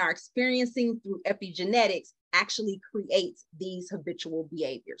and our experiencing through epigenetics actually creates these habitual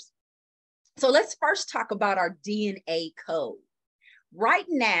behaviors. So let's first talk about our DNA code. Right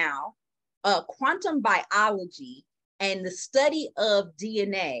now, quantum biology and the study of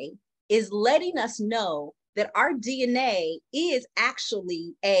DNA is letting us know that our DNA is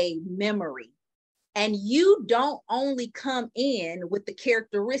actually a memory. And you don't only come in with the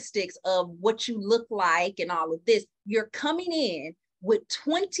characteristics of what you look like and all of this, you're coming in with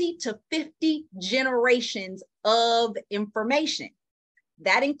 20 to 50 generations of information.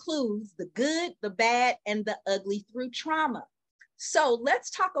 That includes the good, the bad, and the ugly through trauma. So let's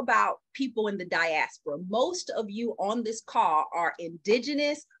talk about people in the diaspora. Most of you on this call are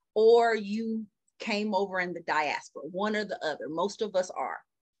indigenous, or you came over in the diaspora, one or the other. Most of us are.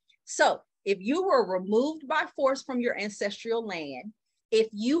 So if you were removed by force from your ancestral land, if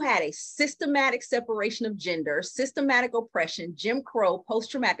you had a systematic separation of gender, systematic oppression, Jim Crow,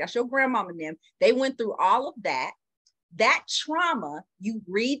 post-traumatic, that's your grandmama and them, they went through all of that. That trauma, you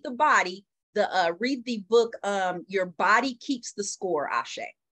read the body, read the book, Your Body Keeps the Score, Ashe.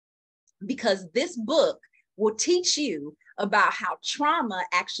 Because this book will teach you about how trauma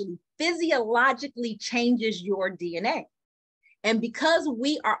actually physiologically changes your DNA. And because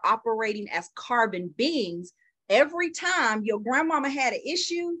we are operating as carbon beings, every time your grandmama had an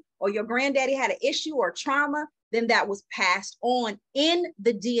issue or your granddaddy had an issue or trauma, then that was passed on in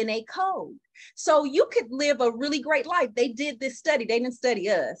the DNA code. So you could live a really great life. They did this study. They didn't study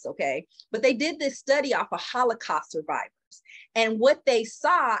us, okay? But they did this study off of Holocaust survivors. And what they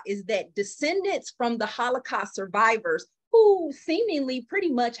saw is that descendants from the Holocaust survivors who seemingly pretty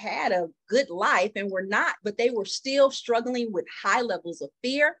much had a good life and were not, but they were still struggling with high levels of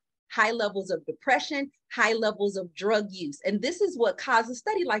fear, high levels of depression, high levels of drug use. And this is what caused a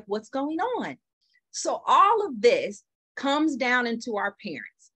study like what's going on. So all of this comes down into our parents.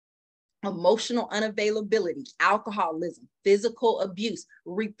 Emotional unavailability, alcoholism, physical abuse,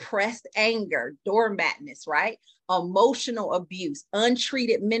 repressed anger, doormatness, right? Emotional abuse,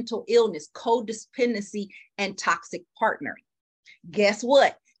 untreated mental illness, codependency, and toxic partnering. Guess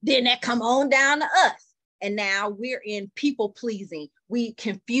what? Then that come on down to us. And now we're in people pleasing. We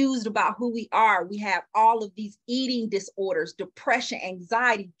confused about who we are. We have all of these eating disorders, depression,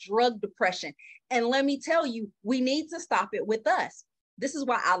 anxiety, drug depression. And let me tell you, we need to stop it with us. This is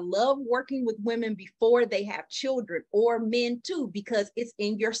why I love working with women before they have children, or men too, because it's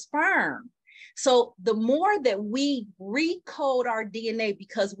in your sperm. So the more that we recode our DNA,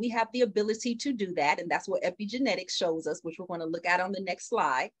 because we have the ability to do that, and that's what epigenetics shows us, which we're going to look at on the next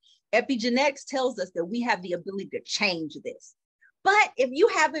slide. Epigenetics tells us that we have the ability to change this. But if you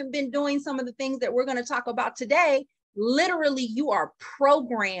haven't been doing some of the things that we're going to talk about today, literally you are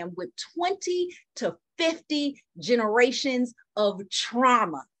programmed with 20 to 50 generations of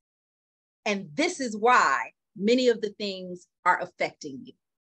trauma. And this is why many of the things are affecting you.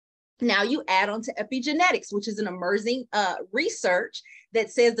 Now you add on to epigenetics, which is an emerging research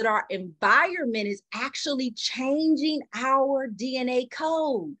that says that our environment is actually changing our DNA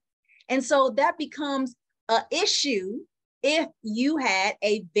code. And so that becomes an issue if you had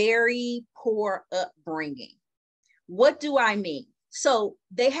a very poor upbringing. What do I mean? So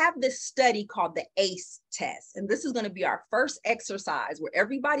they have this study called the ACE test. And this is going to be our first exercise where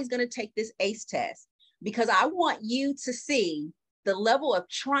everybody's going to take this ACE test, because I want you to see the level of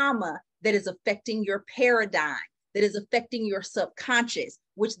trauma that is affecting your paradigm, that is affecting your subconscious,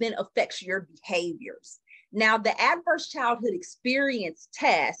 which then affects your behaviors. Now, the adverse childhood experience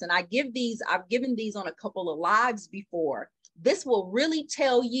test, and I've given these on a couple of lives before. This will really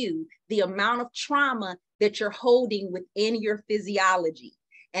tell you the amount of trauma that you're holding within your physiology.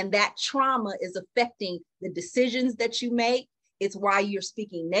 And that trauma is affecting the decisions that you make. It's why you're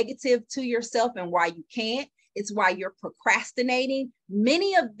speaking negative to yourself and why you can't. It's why you're procrastinating.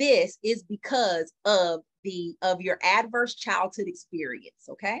 Many of this is because of your adverse childhood experience,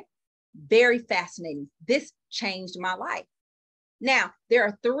 okay? Very fascinating. This changed my life. Now, there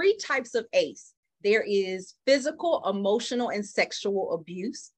are 3 types of ACE. There is physical, emotional, and sexual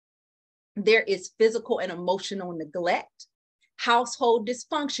abuse. There is physical and emotional neglect. Household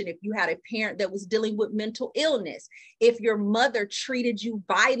dysfunction, if you had a parent that was dealing with mental illness, if your mother treated you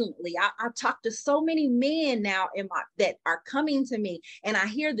violently. I talk to so many men now that are coming to me, and I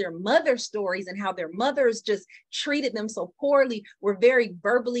hear their mother stories and how their mothers just treated them so poorly, were very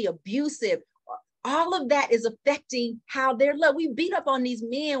verbally abusive. All of that is affecting how they're loved. We beat up on these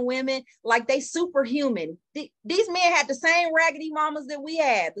men, women, like they superhuman. These men had the same raggedy mamas that we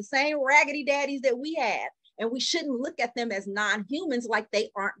had, the same raggedy daddies that we had. And we shouldn't look at them as non-humans, like they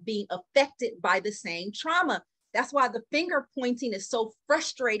aren't being affected by the same trauma. That's why the finger pointing is so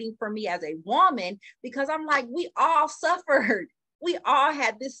frustrating for me as a woman, because I'm like, we all suffered. We all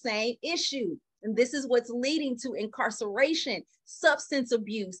had this same issue. And this is what's leading to incarceration, substance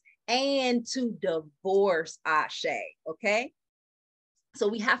abuse, and to divorce, Ashe, okay? So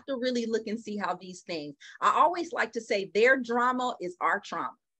we have to really look and see how these things, I always like to say their drama is our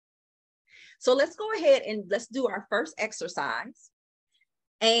trauma. So let's go ahead and let's do our first exercise.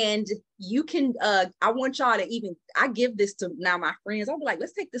 And you can, I want y'all to I give this to now my friends. I'll be like,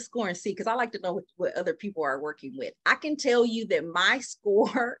 let's take the score and see, because I like to know what other people are working with. I can tell you that my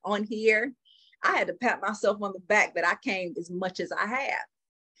score on here, I had to pat myself on the back that I came as much as I have.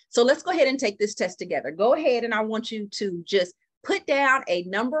 So let's go ahead and take this test together. Go ahead, and I want you to just put down a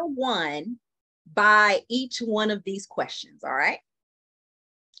number 1 by each one of these questions, all right?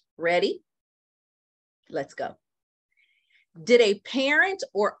 Ready? Let's go. Did a parent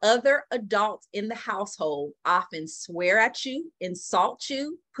or other adults in the household often swear at you, insult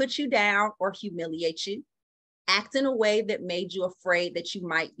you, put you down, or humiliate you? Act in a way that made you afraid that you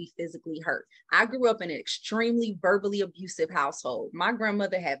might be physically hurt. I grew up in an extremely verbally abusive household. My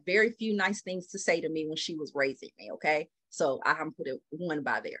grandmother had very few nice things to say to me when she was raising me, okay? So I'm put it 1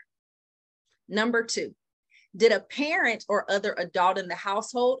 by there. Number 2, did a parent or other adult in the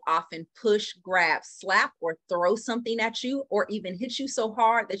household often push, grab, slap, or throw something at you, or even hit you so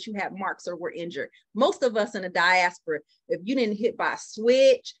hard that you had marks or were injured? Most of us in the diaspora, if you didn't hit by a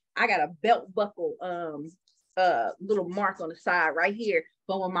switch, I got a belt buckle little mark on the side right here,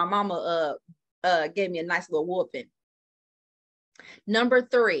 but when my mama gave me a nice little whooping. Number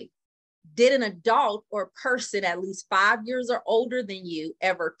 3, did an adult or person at least 5 years or older than you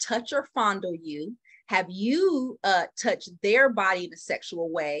ever touch or fondle you? Have you touched their body in a sexual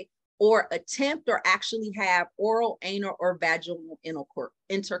way, or attempt or actually have oral, anal, or vaginal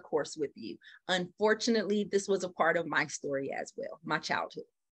intercourse with you? Unfortunately, this was a part of my story as well, my childhood.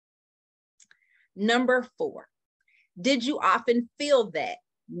 Number 4, did you often feel that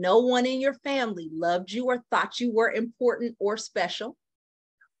no one in your family loved you or thought you were important or special?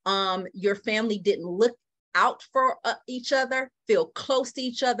 Your family didn't look out for each other, feel close to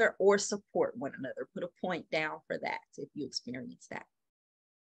each other, or support one another? Put a point down for that if you experience that.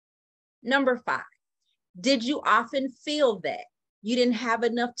 Number 5, did you often feel that you didn't have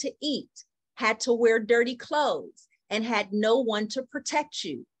enough to eat, had to wear dirty clothes, and had no one to protect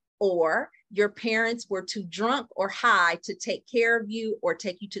you? Or your parents were too drunk or high to take care of you or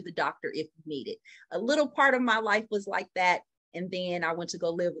take you to the doctor if you needed? A little part of my life was like that. And then I went to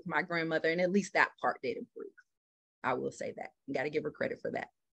go live with my grandmother, and at least that part did improve. I will say that. You got to give her credit for that.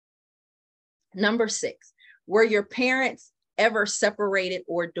 Number 6, were your parents ever separated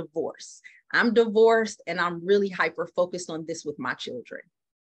or divorced? I'm divorced, and I'm really hyper focused on this with my children.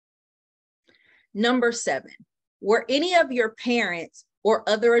 Number 7, were any of your parents or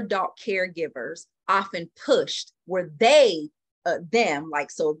other adult caregivers often pushed? Were they them? Like,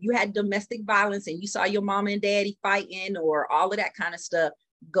 so if you had domestic violence and you saw your mom and daddy fighting or all of that kind of stuff,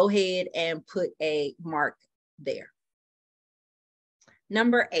 go ahead and put a mark there.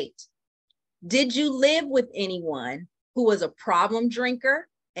 Number 8, did you live with anyone who was a problem drinker,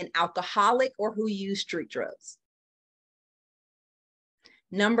 an alcoholic, or who used street drugs?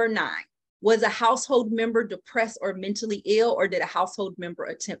 Number 9, was a household member depressed or mentally ill, or did a household member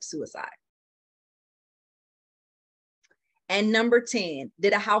attempt suicide? And number 10,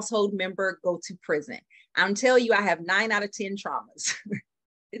 did a household member go to prison? I'm telling you, I have 9 out of 10 traumas.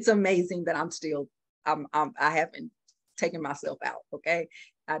 It's amazing that I haven't taken myself out. Okay.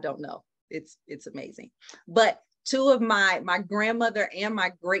 I don't know. It's amazing. But 2 of my grandmother and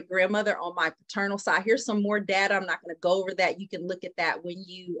my great grandmother on my paternal side, here's some more data. I'm not going to go over that. You can look at that when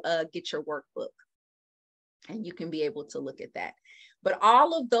you get your workbook, and you can be able to look at that. But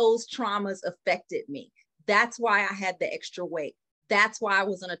all of those traumas affected me. That's why I had the extra weight. That's why I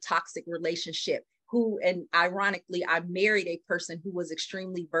was in a toxic relationship and ironically, I married a person who was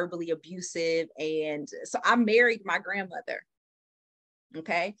extremely verbally abusive. And so I married my grandmother.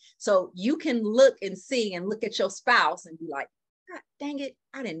 Okay. So you can look and see and look at your spouse and be like, God dang it,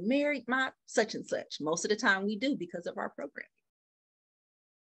 I didn't marry my such and such. Most of the time we do because of our program.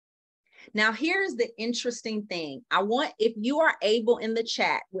 Now, here's the interesting thing. I want, if you are able in the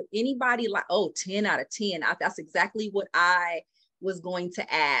chat, would anybody like, 10 out of 10. That's exactly what I was going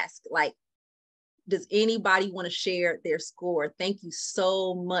to ask. Like, does anybody want to share their score? Thank you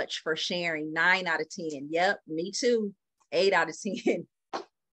so much for sharing. 9 out of 10. Yep, me too. 8 out of 10.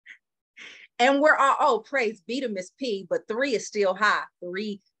 And we're all, praise be to Miss P, but 3 is still high.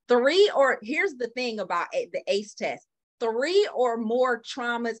 Three, or here's the thing about the ACE test. 3 or more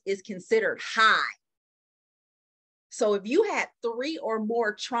traumas is considered high. So if you had 3 or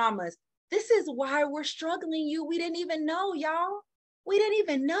more traumas, this is why we're struggling. We didn't even know, y'all. We didn't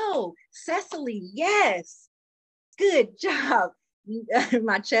even know. Cecily, yes. Good job.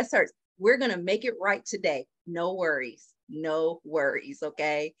 My chest hurts. We're going to make it right today. No worries. No worries.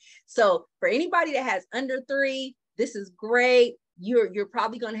 Okay. So for anybody that has under 3, this is great. You're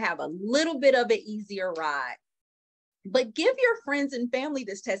probably going to have a little bit of an easier ride. But give your friends and family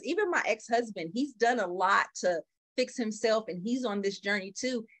this test. Even my ex-husband, he's done a lot to fix himself, and he's on this journey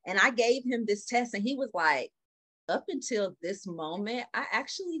too. And I gave him this test, and he was like, up until this moment, I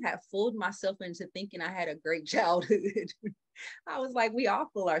actually have fooled myself into thinking I had a great childhood. I was like, we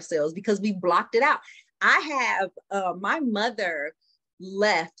all fool ourselves because we blocked it out. I have, my mother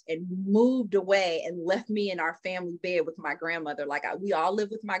left and moved away and left me in our family bed with my grandmother. Like we all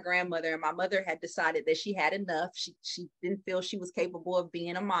lived with my grandmother, and my mother had decided that she had enough. She didn't feel she was capable of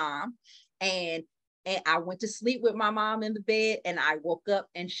being a mom. And I went to sleep with my mom in the bed, and I woke up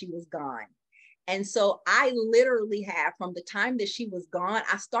and she was gone. And so I literally have, from the time that she was gone,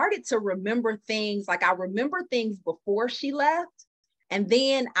 I started to remember things. Like I remember things before she left. And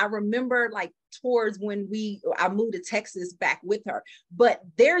then I remember like towards when I moved to Texas back with her. But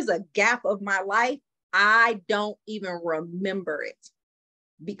there's a gap of my life, I don't even remember it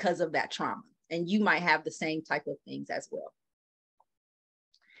because of that trauma. And you might have the same type of things as well.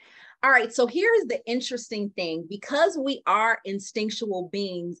 All right, so here's the interesting thing. Because we are instinctual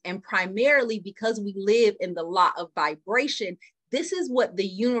beings, and primarily because we live in the law of vibration, this is what the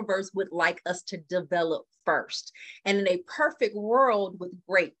universe would like us to develop first. And in a perfect world with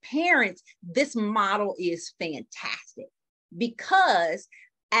great parents, this model is fantastic, because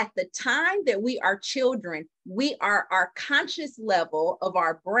at the time that we are children, our conscious level of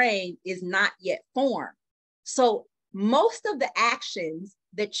our brain is not yet formed. So most of the actions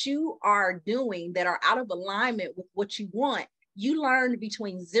that you are doing that are out of alignment with what you want, you learned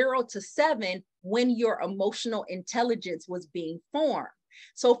between 0 to 7 when your emotional intelligence was being formed.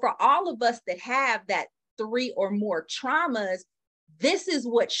 So for all of us that have that 3 or more traumas, this is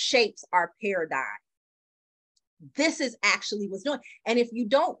what shapes our paradigm. This is actually what's doing. And if you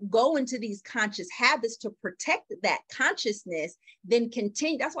don't go into these conscious habits to protect that consciousness, then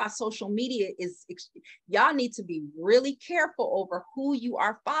continue. That's why social media is, y'all need to be really careful over who you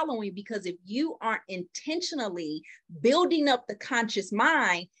are following, because if you aren't intentionally building up the conscious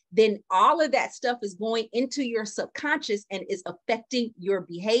mind, then all of that stuff is going into your subconscious and is affecting your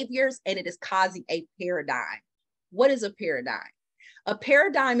behaviors, and it is causing a paradigm. What is a paradigm? A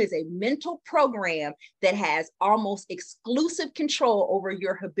paradigm is a mental program that has almost exclusive control over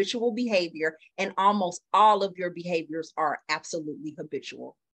your habitual behavior, and almost all of your behaviors are absolutely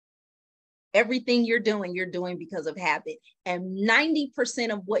habitual. Everything you're doing because of habit. And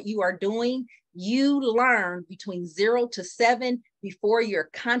 90% of what you are doing, you learned between 0 to 7 before your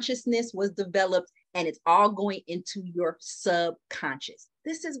consciousness was developed, and it's all going into your subconscious.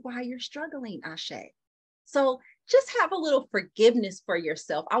 This is why you're struggling, Ashe. So just have a little forgiveness for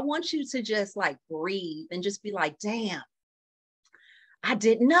yourself. I want you to just like breathe and just be like, damn, I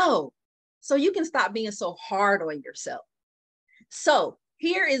didn't know. So you can stop being so hard on yourself. So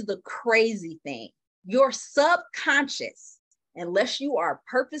here is the crazy thing. Your subconscious, unless you are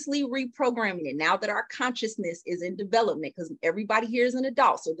purposely reprogramming it, now that our consciousness is in development, because everybody here is an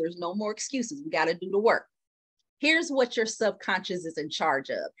adult, so there's no more excuses. We got to do the work. Here's what your subconscious is in charge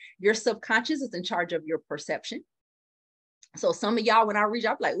of. Your subconscious is in charge of your perception. So some of y'all, when I read you,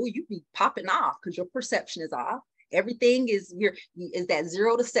 I'm like, oh, you be popping off because your perception is off. Everything is that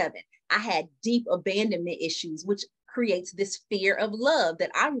 0 to 7. I had deep abandonment issues, which creates this fear of love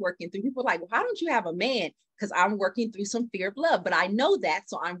that I'm working through. People are like, well, how don't you have a man? Because I'm working through some fear of love, but I know that.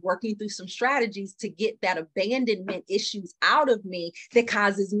 So I'm working through some strategies to get that abandonment issues out of me that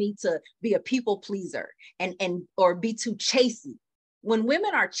causes me to be a people pleaser or be too chasey. When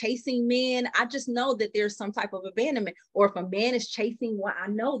women are chasing men, I just know that there's some type of abandonment. Or if a man is chasing one, I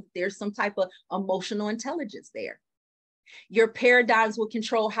know that there's some type of emotional intelligence there. Your paradigms will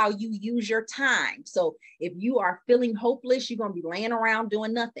control how you use your time. So if you are feeling hopeless, you're going to be laying around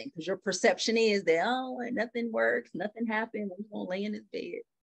doing nothing because your perception is that, oh, nothing works, nothing happened, I'm going to lay in this bed.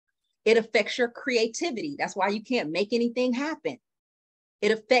 It affects your creativity. That's why you can't make anything happen.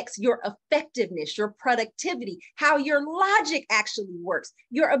 It affects your effectiveness, your productivity, how your logic actually works,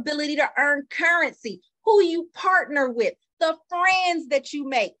 your ability to earn currency, who you partner with, the friends that you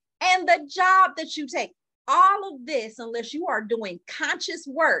make, and the job that you take. All of this, unless you are doing conscious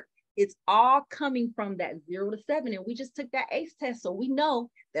work, it's all coming from that 0 to 7. And we just took that ACE test. So we know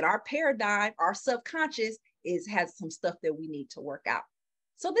that our paradigm, our subconscious has some stuff that we need to work out.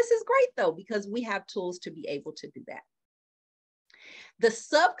 So this is great though, because we have tools to be able to do that. The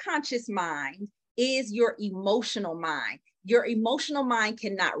subconscious mind is your emotional mind. Your emotional mind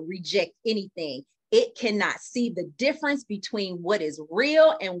cannot reject anything. It cannot see the difference between what is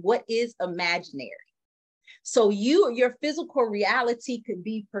real and what is imaginary. So your physical reality could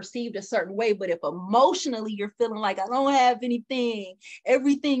be perceived a certain way, but if emotionally you're feeling like I don't have anything,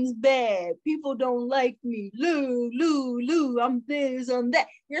 everything's bad, people don't like me, Lou, I'm this, I'm that.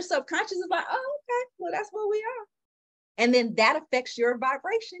 Your subconscious is like, oh, okay, well, that's what we are. And then that affects your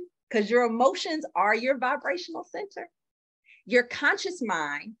vibration because your emotions are your vibrational center. Your conscious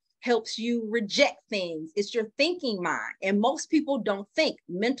mind helps you reject things. It's your thinking mind. And most people don't think.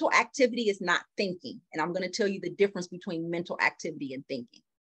 Mental activity is not thinking. And I'm going to tell you the difference between mental activity and thinking.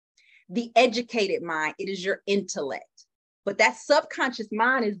 The educated mind, it is your intellect. But that subconscious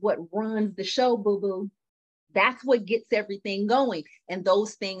mind is what runs the show, boo-boo. That's what gets everything going. And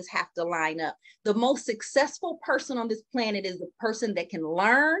those things have to line up. The most successful person on this planet is the person that can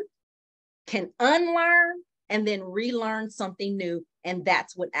learn, can unlearn, and then relearn something new. And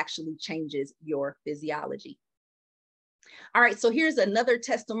that's what actually changes your physiology. All right, so here's another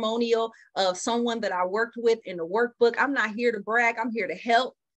testimonial of someone that I worked with in the workbook. I'm not here to brag, I'm here to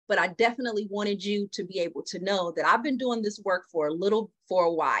help, but I definitely wanted you to be able to know that I've been doing this work for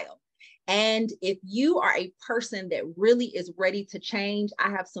a while. And if you are a person that really is ready to change, I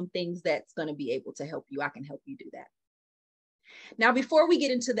have some things that's going to be able to help you. I can help you do that. Now, before we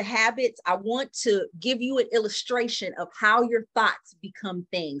get into the habits, I want to give you an illustration of how your thoughts become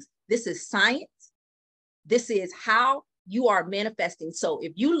things. This is science. This is how you are manifesting. So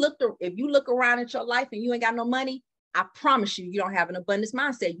if you look around at your life and you ain't got no money, I promise you, you don't have an abundance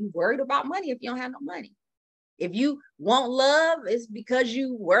mindset. You worried about money if you don't have no money. If you want love, it's because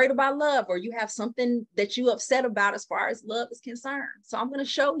you worried about love, or you have something that you upset about as far as love is concerned. So I'm going to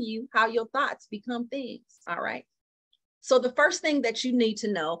show you how your thoughts become things. All right. So the first thing that you need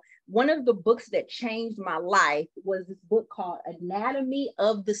to know, one of the books that changed my life was this book called Anatomy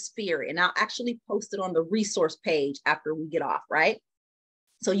of the Spirit. And I'll actually post it on the resource page after we get off, right?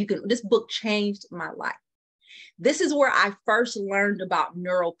 So this book changed my life. This is where I first learned about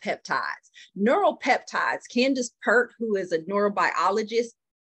neuropeptides. Neuropeptides, Candace Pert, who is a neurobiologist,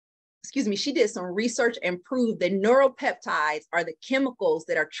 she did some research and proved that neuropeptides are the chemicals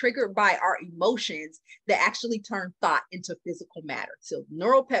that are triggered by our emotions that actually turn thought into physical matter. So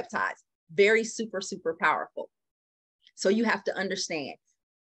neuropeptides, very super, super powerful. So you have to understand,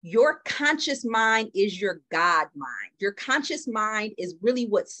 your conscious mind is your God mind. Your conscious mind is really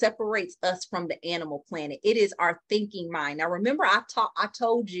what separates us from the animal planet. It is our thinking mind. Now, remember, I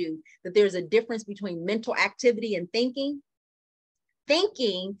told you that there's a difference between mental activity and thinking.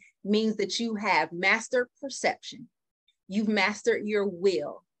 Thinking means that you have mastered perception. You've mastered your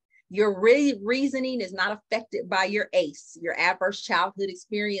will. Your reasoning is not affected by your ACE, your adverse childhood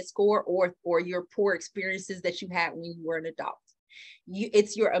experience score, or your poor experiences that you had when you were an adult.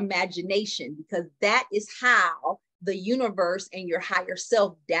 It's your imagination, because that is how the universe and your higher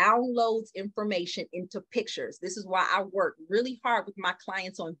self downloads information into pictures. This is why I work really hard with my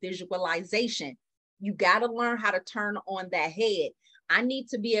clients on visualization. You got to learn how to turn on that head. I need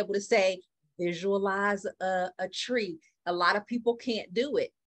to be able to say, visualize a tree. A lot of people can't do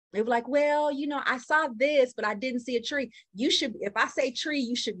it. They're like, well, I saw this, but I didn't see a tree. You should, if I say tree,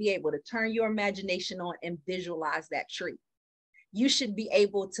 you should be able to turn your imagination on and visualize that tree. You should be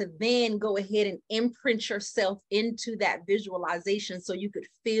able to then go ahead and imprint yourself into that visualization so you could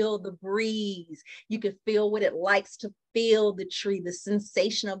feel the breeze. You could feel what it likes to feel the tree, the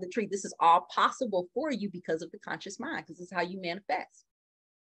sensation of the tree. This is all possible for you because of the conscious mind, because this is how you manifest.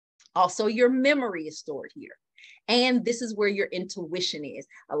 Also, your memory is stored here. And this is where your intuition is.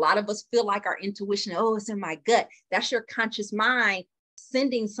 A lot of us feel like our intuition, oh, it's in my gut. That's your conscious mind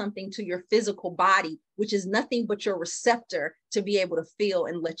sending something to your physical body, which is nothing but your receptor to be able to feel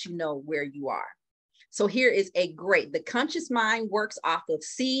and let you know where you are. So here is the conscious mind works off of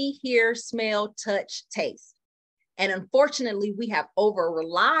see, hear, smell, touch, taste. And unfortunately, we have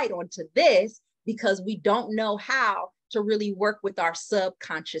over-relied onto this because we don't know how to really work with our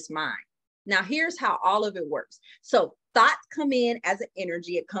subconscious mind. Now, here's how all of it works. So thoughts come in as an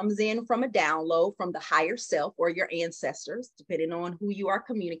energy. It comes in from a download from the higher self or your ancestors, depending on who you are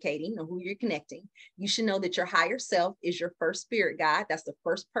communicating or who you're connecting. You should know that your higher self is your first spirit guide. That's the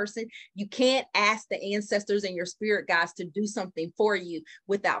first person. You can't ask the ancestors and your spirit guides to do something for you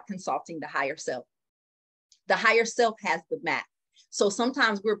without consulting the higher self. The higher self has the map. So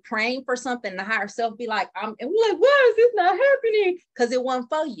sometimes we're praying for something, and the higher self be like, and we're like, why is this not happening? Because it wasn't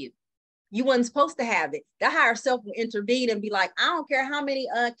for you. You wasn't supposed to have it. The higher self will intervene and be like, I don't care how many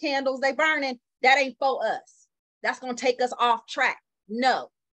candles they burning, that ain't for us. That's going to take us off track. No.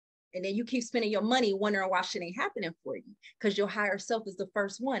 And then you keep spending your money wondering why shit ain't happening for you, because your higher self is the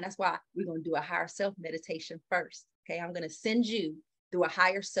first one. That's why we're going to do a higher self meditation first. Okay. I'm going to send you through a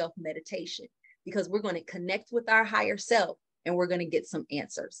higher self meditation, because we're going to connect with our higher self and we're going to get some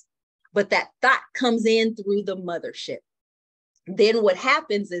answers. But that thought comes in through the mothership. Then what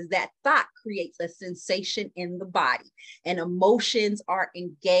happens is that thought creates a sensation in the body, and emotions are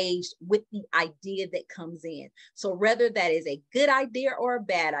engaged with the idea that comes in. So whether that is a good idea or a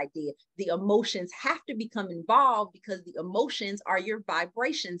bad idea, the emotions have to become involved, because the emotions are your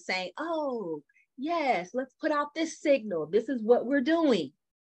vibration saying, oh, yes, let's put out this signal. This is what we're doing.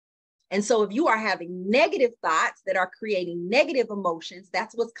 And so if you are having negative thoughts that are creating negative emotions,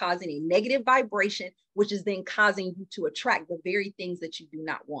 that's what's causing a negative vibration, which is then causing you to attract the very things that you do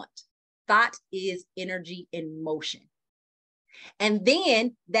not want. Thought is energy in motion. And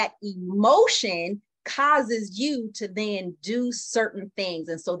then that emotion causes you to then do certain things.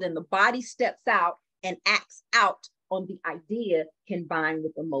 And so then the body steps out and acts out on the idea combined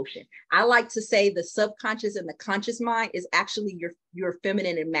with emotion. I like to say the subconscious and the conscious mind is actually your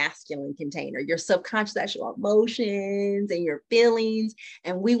feminine and masculine container. Your subconscious, that's your emotions and your feelings.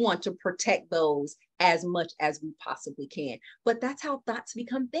 And we want to protect those as much as we possibly can. But that's how thoughts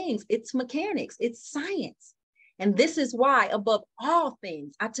become things. It's mechanics, it's science. And this is why, above all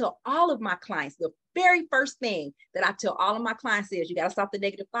things, I tell all of my clients, the very first thing that I tell all of my clients is you got to stop the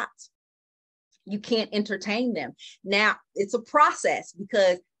negative thoughts. You can't entertain them. Now, it's a process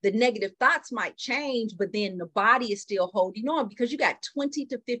because the negative thoughts might change, but then the body is still holding on because you got 20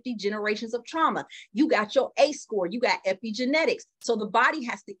 to 50 generations of trauma. You got your ACE score, you got epigenetics. So the body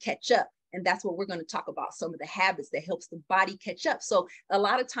has to catch up. And that's what we're going to talk about, some of the habits that helps the body catch up. So a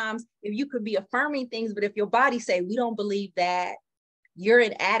lot of times, if you could be affirming things, but if your body say, we don't believe that, you're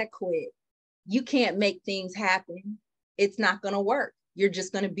inadequate, you can't make things happen, it's not going to work. You're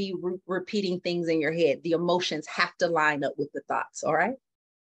just going to be repeating things in your head. The emotions have to line up with the thoughts. All right.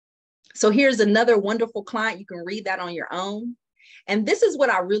 So here's another wonderful client. You can read that on your own. And this is what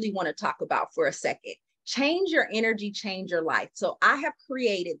I really want to talk about for a second. Change your energy, change your life. So I have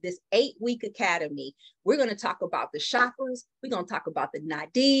created this 8-week academy. We're going to talk about the chakras. We're going to talk about the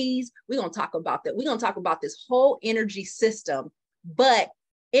nadis. We're going to talk about that. We're going to talk about this whole energy system. But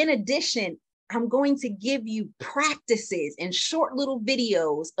in addition, I'm going to give you practices and short little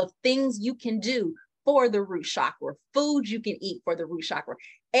videos of things you can do for the root chakra, foods you can eat for the root chakra.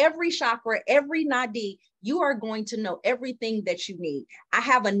 Every chakra, every nadi, you are going to know everything that you need. I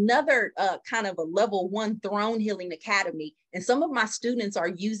have another kind of a level 1 Throne Healing Academy, and some of my students are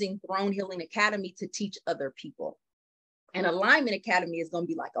using Throne Healing Academy to teach other people. And Alignment Academy is going to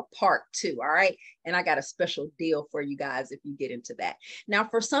be like a part 2. All right. And I got a special deal for you guys if you get into that. Now,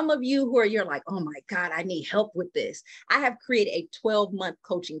 for some of you who are, you're like, oh my God, I need help with this. I have created a 12-month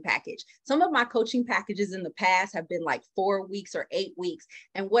coaching package. Some of my coaching packages in the past have been like 4 weeks or 8 weeks.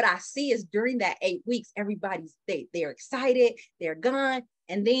 And what I see is during that 8 weeks, everybody's, they're excited, they're gone.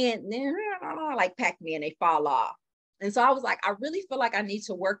 And then they're like Pac-Man, they fall off. And so I was like, I really feel like I need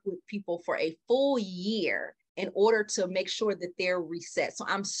to work with people for a full year in order to make sure that they're reset. So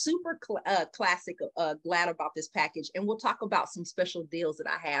I'm super glad about this package. And we'll talk about some special deals that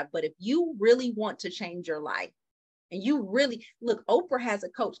I have. But if you really want to change your life and you really, look, Oprah has a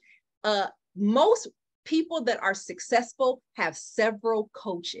coach. Most people that are successful have several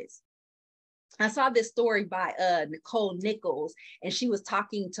coaches. I saw this story by Nicole Nichols, and she was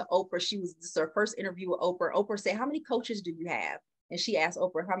talking to Oprah. This is her first interview with Oprah. Oprah said, how many coaches do you have? And she asked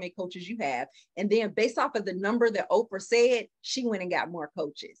Oprah, how many coaches you have? And then based off of the number that Oprah said, she went and got more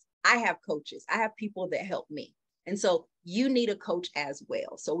coaches. I have coaches. I have people that help me. And so you need a coach as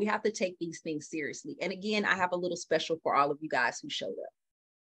well. So we have to take these things seriously. And again, I have a little special for all of you guys who showed up.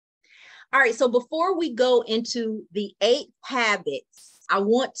 All right. So before we go into the 8 habits, I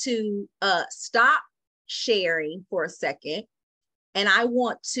want to stop sharing for a second. And I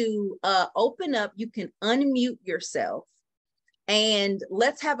want to open up. You can unmute yourself. And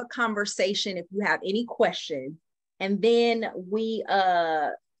let's have a conversation if you have any questions. And then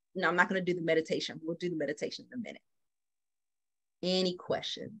no, I'm not going to do the meditation. We'll do the meditation in a minute. Any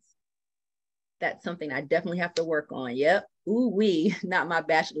questions? That's something I definitely have to work on. Yep. Ooh, not my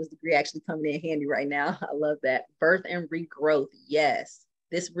bachelor's degree actually coming in handy right now. I love that. Birth and regrowth. Yes.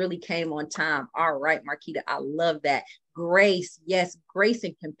 This really came on time. All right, Marquita, I love that. Grace. Yes. Grace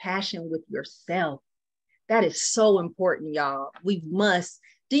and compassion with yourself. That is so important, y'all. We must.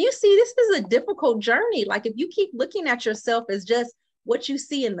 Do you see, this is a difficult journey. Like if you keep looking at yourself as just what you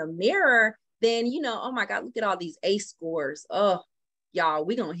see in the mirror, then, you know, oh my God, look at all these ACE scores. Oh, y'all,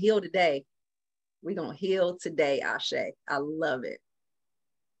 we're going to heal today. We're going to heal today, Ashe. I love it.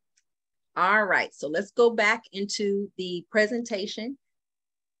 All right. So let's go back into the presentation.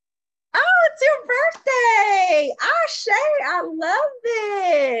 Oh, it's your birthday. Ashe, I love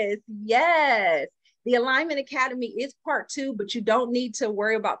this. Yes. The Alignment Academy is part 2, but you don't need to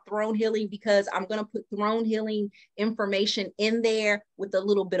worry about throne healing because I'm going to put throne healing information in there with a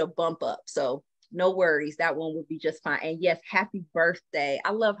little bit of bump up. So no worries. That one would be just fine. And yes, happy birthday.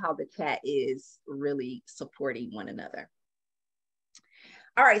 I love how the chat is really supporting one another.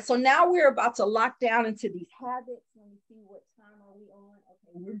 All right. So now we're about to lock down into these habits. Let me see, what time are we on?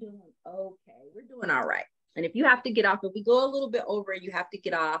 Okay. We're doing all right. And if you have to get off, if we go a little bit over, you have to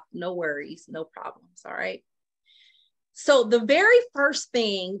get off, no worries, no problems, all right? So the very first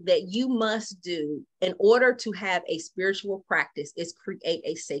thing that you must do in order to have a spiritual practice is create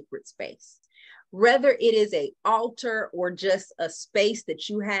a sacred space. Whether it is an altar or just a space that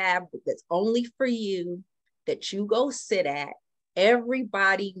you have that's only for you, that you go sit at,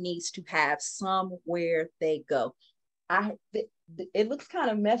 everybody needs to have somewhere they go. it looks kind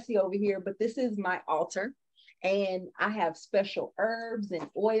of messy over here, but this is my altar. And I have special herbs and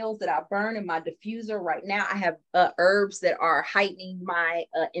oils that I burn in my diffuser. Right now, I have herbs that are heightening my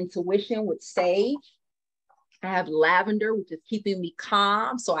intuition with sage. I have lavender, which is keeping me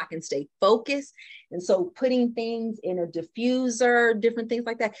calm so I can stay focused. And so putting things in a diffuser, different things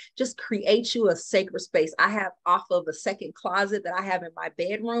like that, just create you a sacred space. I have off of a second closet that I have in my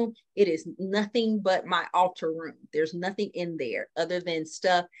bedroom. It is nothing but my altar room. There's nothing in there other than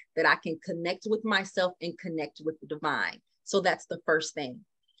stuff that I can connect with myself and connect with the divine. So that's the first thing.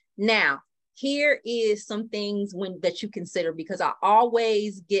 Now, here is some things that you consider, because I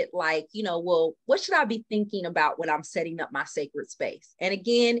always get like, well, what should I be thinking about when I'm setting up my sacred space? And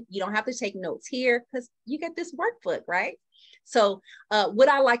again, you don't have to take notes here because you get this workbook, right? So would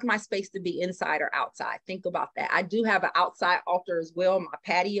I like my space to be inside or outside? Think about that. I do have an outside altar as well, my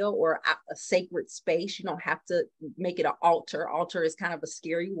patio, or a sacred space. You don't have to make it an altar. Altar is kind of a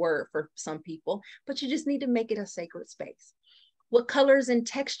scary word for some people, but you just need to make it a sacred space. What colors and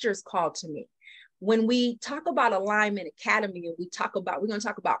textures call to me? When we talk about Alignment Academy, and we're going to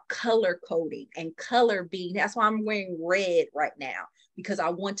talk about color coding and color being, that's why I'm wearing red right now, because I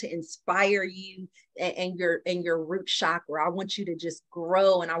want to inspire you and your root chakra. I want you to just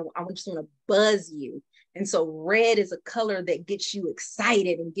grow, and I just want to buzz you. And so red is a color that gets you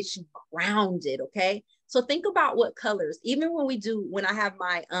excited and gets you grounded. Okay. So think about what colors, even when I have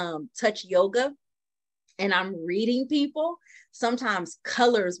my touch yoga, and I'm reading people, sometimes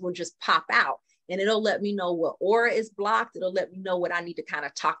colors will just pop out and it'll let me know what aura is blocked. It'll let me know what I need to kind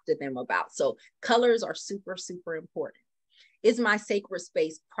of talk to them about. So colors are super, super important. Is my sacred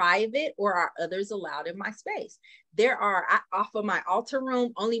space private, or are others allowed in my space? Off of my altar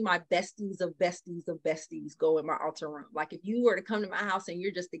room, only my besties of besties of besties go in my altar room. Like if you were to come to my house and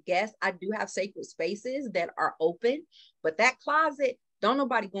you're just a guest, I do have sacred spaces that are open, but that closet, don't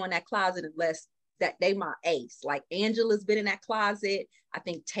nobody go in that closet unless that they my ace. Like Angela's been in that closet. I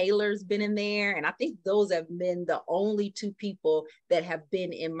think Taylor's been in there. And I think those have been the only two people that have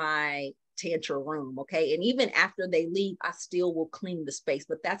been in my tantra room. Okay. And even after they leave, I still will clean the space,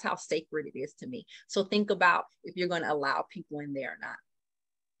 but that's how sacred it is to me. So think about if you're going to allow people in there or not.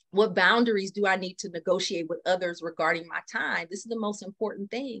 What boundaries do I need to negotiate with others regarding my time? This is the most important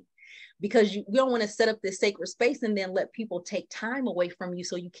thing, because you don't want to set up this sacred space and then let people take time away from you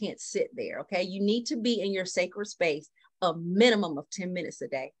so you can't sit there. Okay. You need to be in your sacred space a minimum of 10 minutes a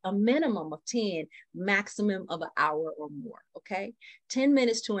day, a minimum of 10, maximum of an hour or more. Okay. 10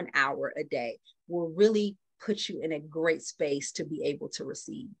 minutes to an hour a day will really put you in a great space to be able to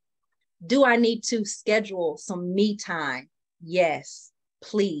receive. Do I need to schedule some me time? Yes,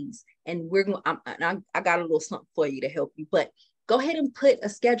 please. And I got a little something for you to help you, but go ahead and put a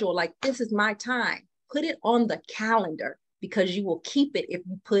schedule like, this is my time. Put it on the calendar, because you will keep it if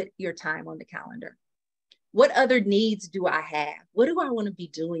you put your time on the calendar. What other needs do I have? What do I want to be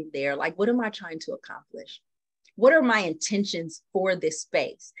doing there? Like, what am I trying to accomplish? What are my intentions for this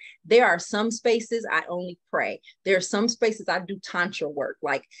space? There are some spaces I only pray. There are some spaces I do tantra work.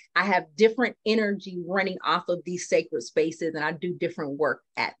 Like I have different energy running off of these sacred spaces, and I do different work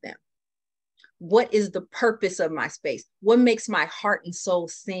at them. What is the purpose of my space? What makes my heart and soul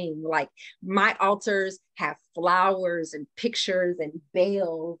sing? Like my altars have flowers and pictures and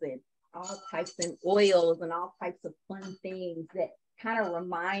bells and all types of oils and all types of fun things that kind of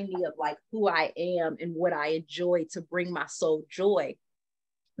remind me of like who I am and what I enjoy to bring my soul joy.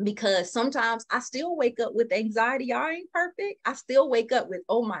 Because sometimes I still wake up with anxiety. I ain't perfect. I still wake up with,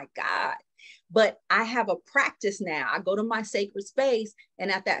 oh my God. But I have a practice now. I go to my sacred space,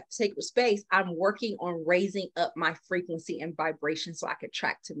 and at that sacred space, I'm working on raising up my frequency and vibration so I can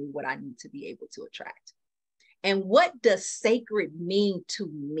attract to me what I need to be able to attract. And what does sacred mean to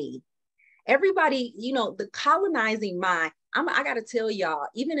me? Everybody, the colonizing mind, I got to tell y'all,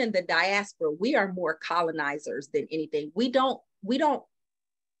 even in the diaspora, we are more colonizers than anything. We don't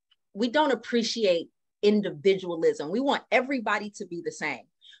appreciate individualism. We want everybody to be the same.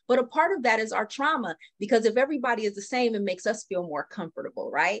 But a part of that is our trauma, because if everybody is the same, it makes us feel more comfortable,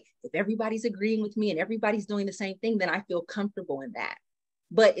 right? If everybody's agreeing with me and everybody's doing the same thing, then I feel comfortable in that.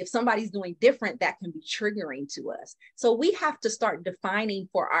 But if somebody's doing different, that can be triggering to us. So we have to start defining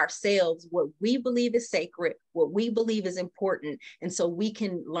for ourselves what we believe is sacred, what we believe is important. And so we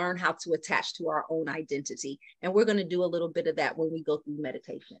can learn how to attach to our own identity. And we're going to do a little bit of that when we go through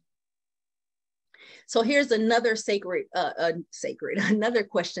meditation. So here's another another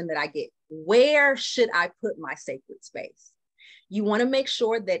question that I get. Where should I put my sacred space? You want to make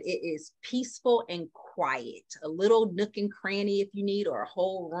sure that it is peaceful and quiet, a little nook and cranny if you need, or a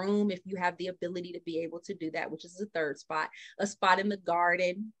whole room if you have the ability to be able to do that, which is the third spot, a spot in the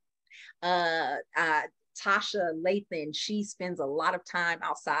garden. Tasha Lathan, she spends a lot of time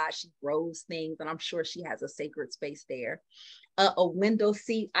outside. She grows things, and I'm sure she has a sacred space there. A window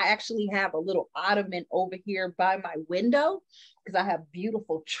seat. I actually have a little ottoman over here by my window because I have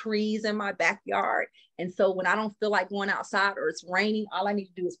beautiful trees in my backyard. And so when I don't feel like going outside or it's raining, all I need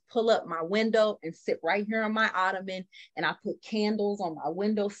to do is pull up my window and sit right here on my ottoman, and I put candles on my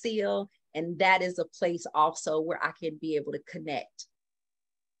window sill. And that is a place also where I can be able to connect.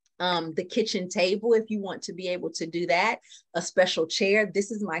 The kitchen table, if you want to be able to do that, a special chair. This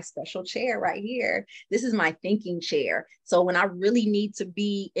is my special chair right here. This is my thinking chair. So when I really need to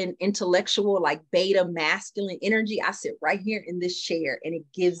be in intellectual, like beta masculine energy, I sit right here in this chair, and it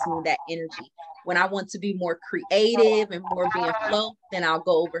gives me that energy. When I want to be more creative and more being flow, then I'll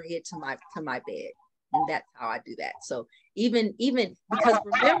go overhead to my bed. And that's how I do that. So even because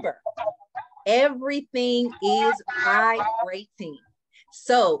remember, everything is vibrating.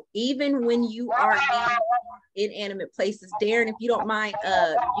 So even when you are in inanimate places, Darren, if you don't mind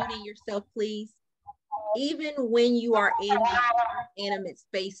muting yourself, please. Even when you are in inanimate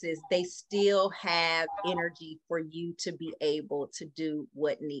spaces, they still have energy for you to be able to do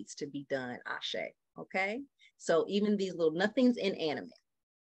what needs to be done, Ashe. Okay. So even these little, nothing's inanimate.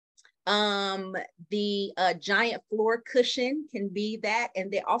 The giant floor cushion can be that.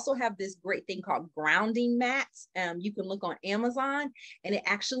 And they also have this great thing called grounding mats. You can look on Amazon, and it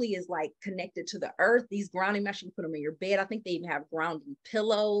actually is like connected to the earth. These grounding mats, you can put them in your bed. I think they even have grounding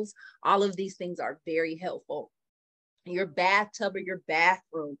pillows. All of these things are very helpful. Your bathtub or your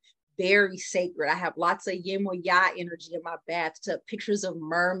bathroom, very sacred. I have lots of yin or ya energy in my bathtub, pictures of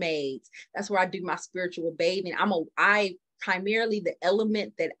mermaids. That's where I do my spiritual bathing. Primarily the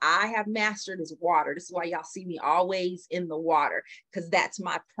element that I have mastered is water. This is why y'all see me always in the water, because that's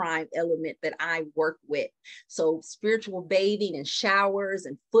my prime element that I work with. So spiritual bathing and showers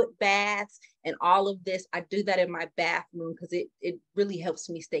and foot baths and all of this, I do that in my bathroom because it really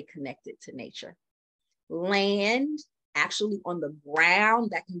helps me stay connected to nature. Land, actually on the ground,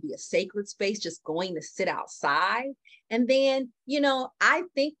 that can be a sacred space, just going to sit outside. And then, I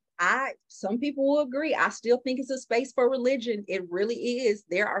think some people will agree. I still think it's a space for religion. It really is.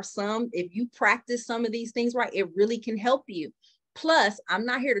 There are some, if you practice some of these things right, it really can help you. Plus, I'm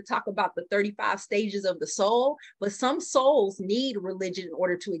not here to talk about the 35 stages of the soul, but some souls need religion in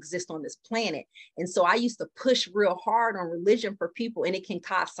order to exist on this planet. And so I used to push real hard on religion for people, and it can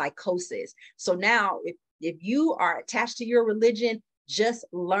cause psychosis. So now if you are attached to your religion, just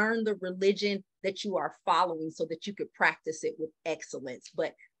learn the that you are following so that you could practice it with excellence.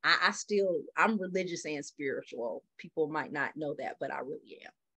 But I'm religious and spiritual. People might not know that, but I really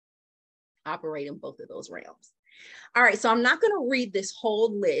am. Operate in both of those realms. All right, so I'm not going to read this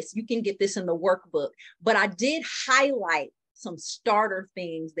whole list. You can get this in the workbook, but I did highlight some starter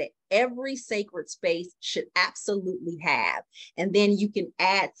things that every sacred space should absolutely have. And then you can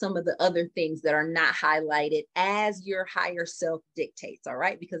add some of the other things that are not highlighted as your higher self dictates, all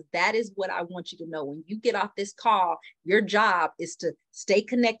right? Because that is what I want you to know. When you get off this call, your job is to stay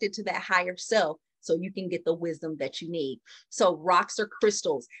connected to that higher self so you can get the wisdom that you need. So rocks or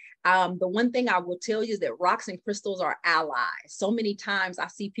crystals. The one thing I will tell you is that rocks and crystals are allies. So many times I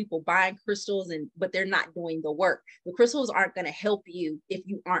see people buying crystals, but they're not doing the work. The crystals aren't going to help you if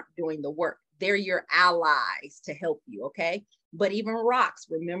you aren't doing the work. They're your allies to help you, okay? But even rocks,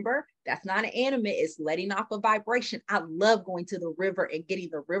 remember, that's not an animate, it's letting off a vibration. I love going to the river and getting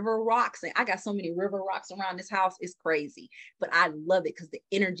the river rocks. And I got so many river rocks around this house, it's crazy. But I love it because the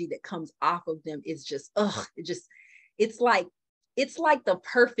energy that comes off of them is just, it's like the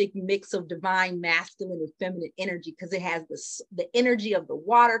perfect mix of divine masculine and feminine energy, because it has the energy of the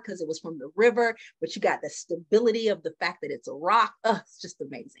water because it was from the river, but you got the stability of the fact that it's a rock. It's just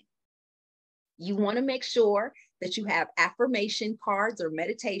amazing. You want to make sure that you have affirmation cards or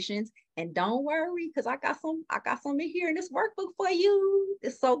meditations. And don't worry, because I got some in here in this workbook for you.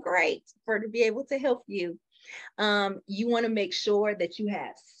 It's so great to be able to help you. You want to make sure that you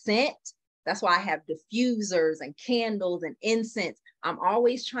have scent. That's why I have diffusers and candles and incense. I'm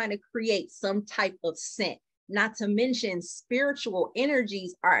always trying to create some type of scent, not to mention spiritual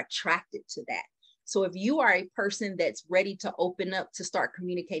energies are attracted to that. So if you are a person that's ready to open up to start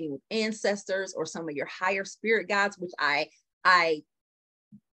communicating with ancestors or some of your higher spirit guides, which I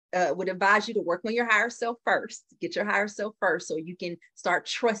would advise you to work on your higher self first. Get your higher self first so you can start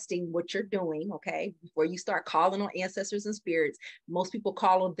trusting what you're doing, okay? Before you start calling on ancestors and spirits. Most people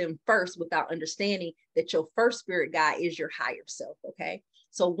call on them first without understanding that your first spirit guide is your higher self, okay?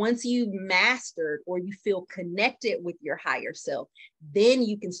 So once you've mastered or you feel connected with your higher self, then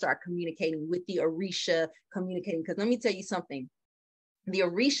you can start communicating with the Orisha, communicating. Because let me tell you something. The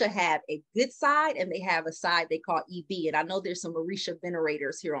Orisha have a good side and they have a side they call EB. And I know there's some Orisha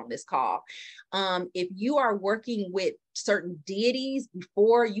venerators here on this call. If you are working with certain deities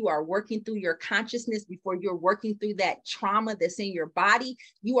before you are working through your consciousness, before you're working through that trauma that's in your body,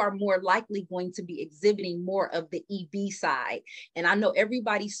 you are more likely going to be exhibiting more of the EB side. And I know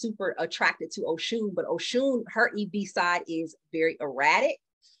everybody's super attracted to Oshun, but Oshun, her EB side is very erratic.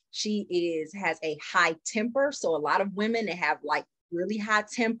 She has a high temper. So a lot of women that have like really high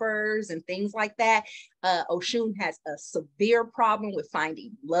tempers and things like that. Oshun has a severe problem with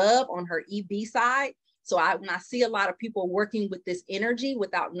finding love on her EB side. So when I see a lot of people working with this energy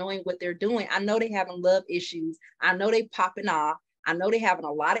without knowing what they're doing, I know they're having love issues. I know they popping off. I know they're having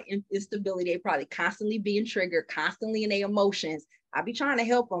a lot of instability. They probably constantly being triggered, constantly in their emotions. I be trying to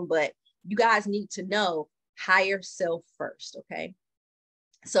help them, but you guys need to know higher self first, okay?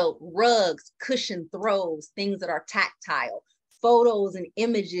 So rugs, cushion throws, things that are tactile, photos and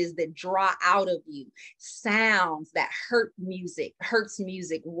images that draw out of you, sounds that hurts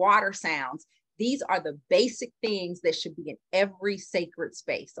music, water sounds. These are the basic things that should be in every sacred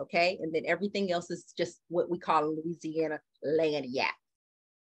space, okay? And then everything else is just what we call in Louisiana, lagniappe.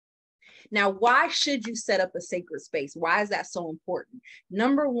 Now, why should you set up a sacred space? Why is that so important?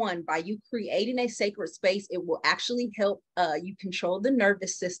 Number one, by you creating a sacred space, it will actually help you control the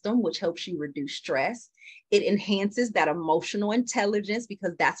nervous system, which helps you reduce stress. It enhances that emotional intelligence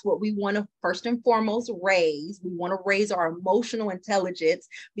because that's what we want to first and foremost raise. We want to raise our emotional intelligence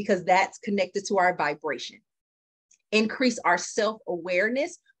because that's connected to our vibration. Increase our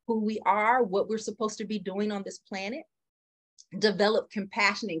self-awareness, who we are, what we're supposed to be doing on this planet. Develop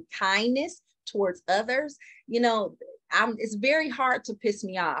compassion and kindness towards others. You know, it's very hard to piss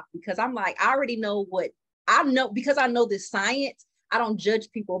me off because I'm like, I already know what I know because I know this science. I don't judge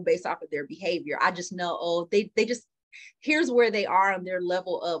people based off of their behavior. I just know, oh, they just, here's where they are on their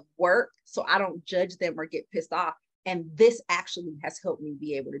level of work. So I don't judge them or get pissed off. And this actually has helped me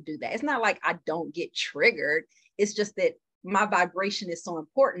be able to do that. It's not like I don't get triggered. It's just that my vibration is so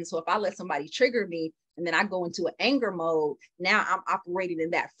important. So if I let somebody trigger me, and then I go into an anger mode, now I'm operating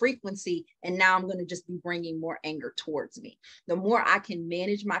in that frequency, and now I'm going to just be bringing more anger towards me. The more I can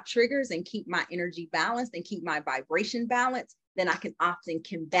manage my triggers and keep my energy balanced and keep my vibration balanced, then I can often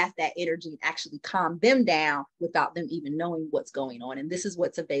combat that energy and actually calm them down without them even knowing what's going on. And this is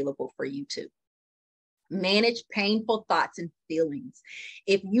what's available for you too. Manage painful thoughts and feelings.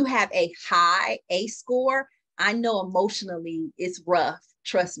 If you have a high A score, I know emotionally it's rough.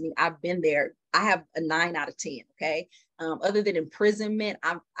 Trust me, I've been there. I have a 9 out of 10, okay? Other than imprisonment,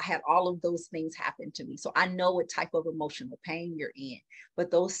 I had all of those things happen to me. So I know what type of emotional pain you're in, but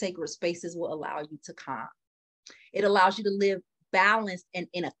those sacred spaces will allow you to calm. It allows you to live balanced and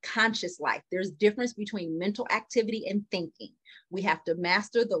in a conscious life. There's difference between mental activity and thinking. We have to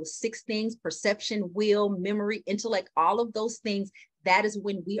master those 6 things: perception, will, memory, intellect, all of those things. That is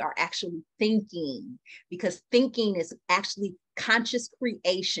when we are actually thinking, because thinking is actually conscious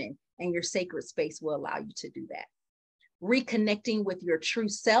creation, and your sacred space will allow you to do that. Reconnecting with your true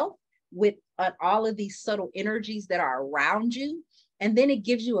self, with all of these subtle energies that are around you. And then it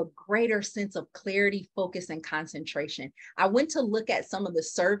gives you a greater sense of clarity, focus, and concentration. I went to look at some of the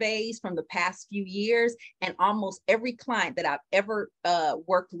surveys from the past few years, and almost every client that I've ever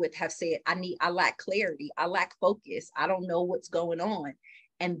worked with have said, I lack clarity, I lack focus, I don't know what's going on.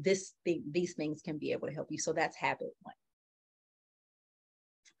 And these things can be able to help you. So that's habit 1.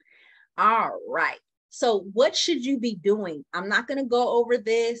 All right. So what should you be doing? I'm not going to go over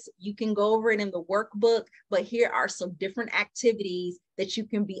this. You can go over it in the workbook, but here are some different activities that you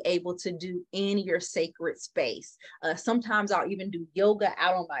can be able to do in your sacred space. Sometimes I'll even do yoga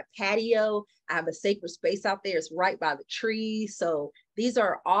out on my patio. I have a sacred space out there. It's right by the trees. So these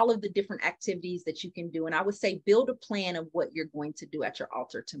are all of the different activities that you can do. And I would say build a plan of what you're going to do at your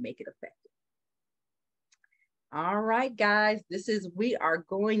altar to make it effective. All right, guys, this is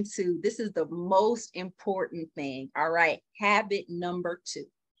the most important thing. All right, habit number 2,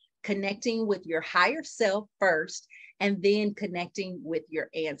 connecting with your higher self first, and then connecting with your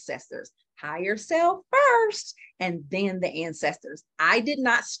ancestors. Higher self first, and then the ancestors. I did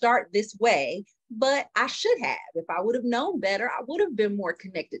not start this way. but I should have. If I would have known better, I would have been more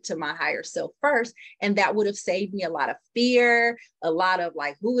connected to my higher self first. And that would have saved me a lot of fear, a lot of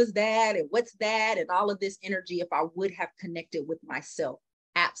like, who is that? And what's that? And all of this energy if I would have connected with myself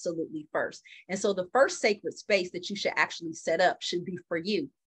absolutely first. And so the first sacred space that you should actually set up should be for you.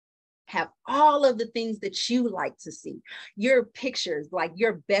 Have all of the things that you like to see, your pictures, like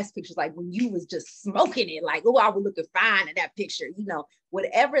your best pictures, like when you was just smoking it, like, oh, I was looking fine in that picture, you know,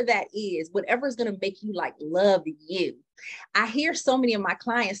 whatever that is, whatever is going to make you like love you. I hear so many of my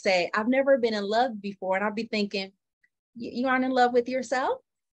clients say, I've never been in love before. And I'll be thinking, you aren't in love with yourself?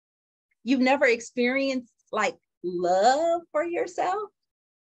 You've never experienced like love for yourself?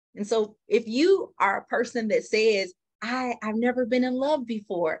 And so if you are a person that says, I've never been in love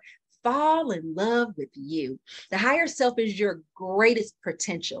before, fall in love with you. The higher self is your greatest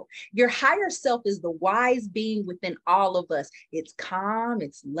potential. Your higher self is the wise being within all of us. It's calm,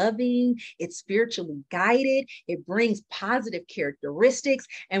 it's loving, it's spiritually guided, it brings positive characteristics.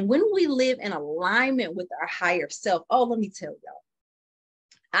 And when we live in alignment with our higher self, oh, let me tell y'all,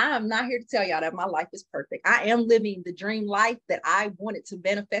 I am not here to tell y'all that my life is perfect. I am living the dream life that I wanted to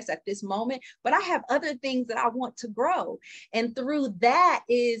manifest at this moment, but I have other things that I want to grow. And through that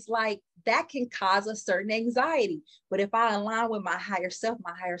is like, that can cause a certain anxiety. But if I align with my higher self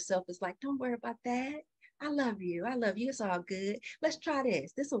is like, don't worry about that. I love you. I love you. It's all good. Let's try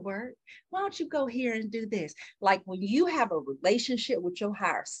this. This will work. Why don't you go here and do this? Like when you have a relationship with your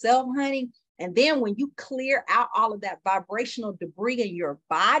higher self, honey, and then when you clear out all of that vibrational debris in your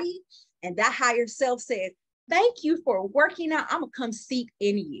body, and that higher self says, thank you for working out. I'm going to come seat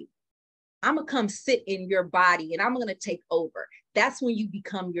in you. I'm going to come sit in your body and I'm going to take over. That's when you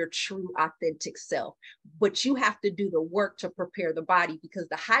become your true authentic self. But you have to do the work to prepare the body because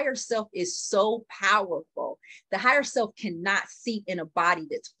the higher self is so powerful. The higher self cannot seat in a body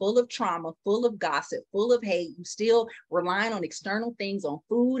that's full of trauma, full of gossip, full of hate. You still relying on external things, on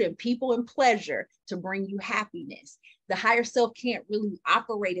food and people and pleasure to bring you happiness. The higher self can't really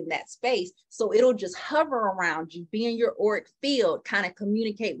operate in that space. So it'll just hover around you, be in your auric field, kind of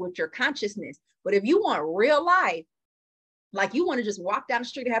communicate with your consciousness. But if you want real life, like you want to just walk down the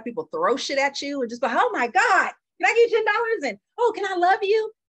street and have people throw shit at you and just be, oh my God, can I get $10? And oh, can I love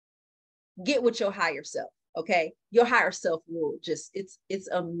you? Get with your higher self. Okay. Your higher self will just, it's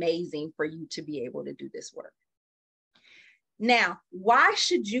amazing for you to be able to do this work. Now, why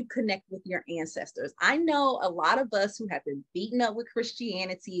should you connect with your ancestors? I know a lot of us who have been beaten up with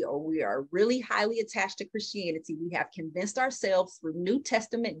Christianity, or we are really highly attached to Christianity. We have convinced ourselves through New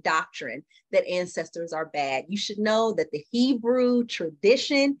Testament doctrine that ancestors are bad. You should know that the Hebrew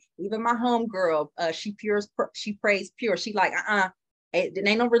tradition, even my homegirl, she prays pure. She like, it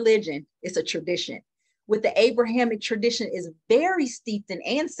ain't no religion. It's a tradition. With the Abrahamic tradition is very steeped in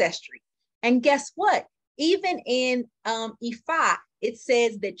ancestry. And guess what? Even in Ifa, it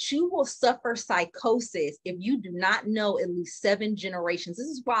says that you will suffer psychosis if you do not know at least 7 generations. This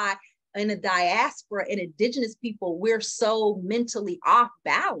is why in the diaspora and indigenous people, we're so mentally off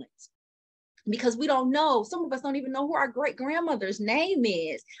balance because we don't know. Some of us don't even know who our great-grandmother's name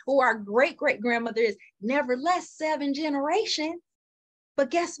is, who our great-great-grandmother is. Nevertheless, 7 generations.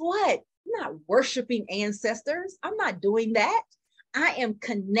 But guess what? I'm not worshiping ancestors. I'm not doing that. I am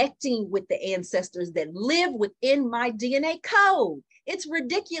connecting with the ancestors that live within my DNA code. It's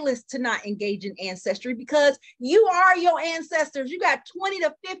ridiculous to not engage in ancestry because you are your ancestors. You got 20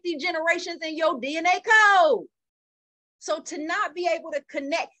 to 50 generations in your DNA code. So to not be able to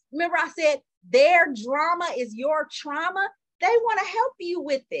connect, remember I said their drama is your trauma. They want to help you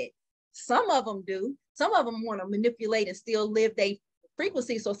with it. Some of them do. Some of them want to manipulate and still live their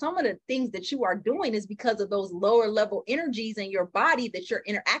frequency. So some of the things that you are doing is because of those lower level energies in your body that you're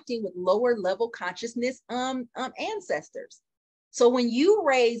interacting with lower level consciousness ancestors. So when you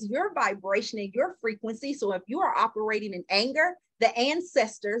raise your vibration and your frequency, so if you are operating in anger, the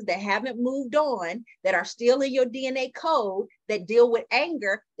ancestors that haven't moved on, that are still in your DNA code, that deal with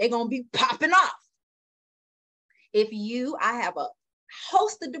anger, they're going to be popping off. I have a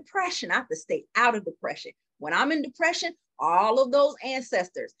host of depression. I have to stay out of depression. When I'm in depression, all of those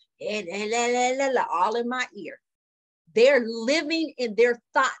ancestors, all in my ear. They're living in their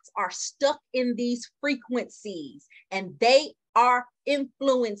thoughts, are stuck in these frequencies, and they are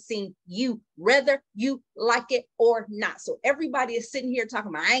influencing you, whether you like it or not. So everybody is sitting here talking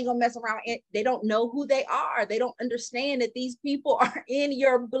about, I ain't gonna mess around. They don't know who they are. They don't understand that these people are in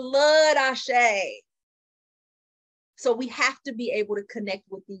your blood, Ashe. So we have to be able to connect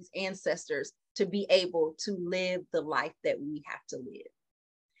with these ancestors to be able to live the life that we have to live.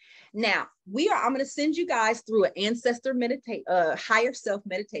 Now I'm going to send you guys through an ancestor meditation, higher self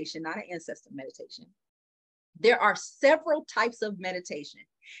meditation, not an ancestor meditation. There are several types of meditation.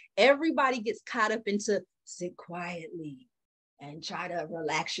 Everybody gets caught up into sit quietly and try to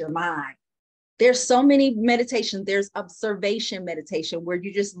relax your mind. There's so many meditations. There's observation meditation where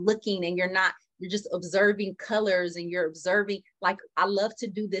you're just looking and you're just observing colors and you're observing. Like, I love to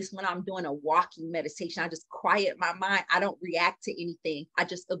do this when I'm doing a walking meditation. I just quiet my mind. I don't react to anything. I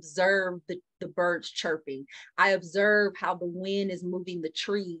just observe the birds chirping. I observe how the wind is moving the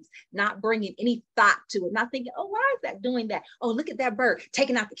trees, not bringing any thought to it, not thinking, oh, why is that doing that? Oh, look at that bird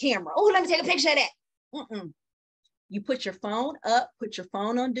taking out the camera. Oh, let me take a picture of that. You put your phone up, put your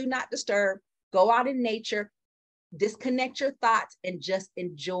phone on Do Not Disturb, go out in nature, disconnect your thoughts, and just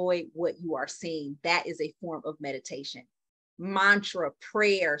enjoy what you are seeing. That is a form of meditation. Mantra,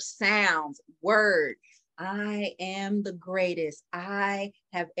 prayer, sounds, word. I am the greatest. I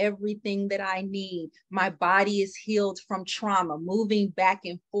have everything that I need. My body is healed from trauma. Moving back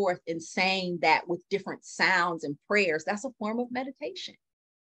and forth and saying that with different sounds and prayers. That's a form of meditation.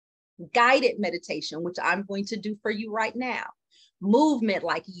 Guided meditation, which I'm going to do for you right now. Movement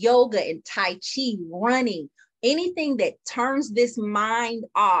like yoga and Tai Chi, running, anything that turns this mind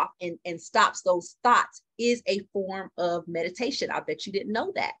off and stops those thoughts is a form of meditation. I bet you didn't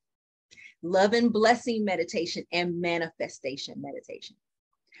know that. Love and blessing meditation and manifestation meditation.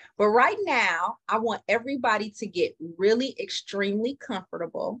 But right now, I want everybody to get really extremely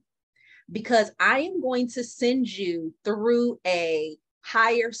comfortable because I am going to send you through a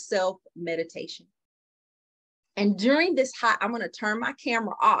higher self meditation. And during this I'm going to turn my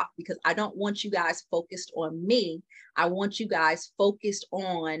camera off because I don't want you guys focused on me. I want you guys focused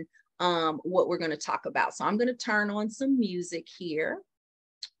on what we're going to talk about. So I'm going to turn on some music here.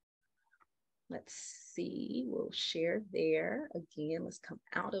 Let's see. We'll share there. Again, let's come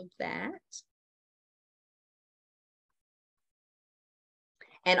out of that.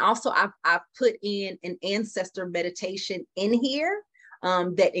 And also I've put in an ancestor meditation in here.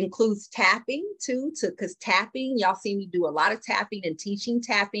 That includes tapping too, because tapping, y'all see me do a lot of tapping and teaching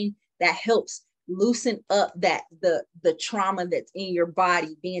tapping that helps loosen up the trauma that's in your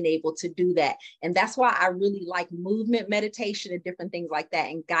body, being able to do that. And that's why I really like movement meditation and different things like that,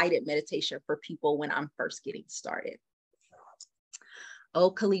 and guided meditation for people when I'm first getting started.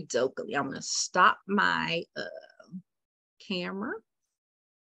 Oakley dokley. I'm going to stop my camera,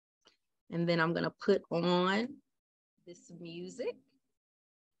 and then I'm going to put on this music.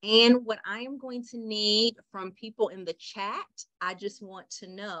 And what I am going to need from people in the chat, I just want to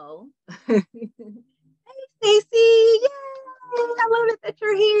know. Hey, Stacey, yay! I love it that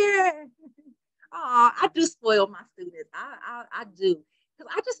you're here. Oh, I do spoil my students. I do.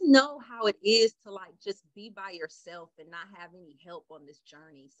 Because I just know how it is to like just be by yourself and not have any help on this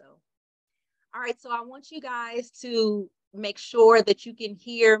journey. So, all right. So I want you guys to make sure that you can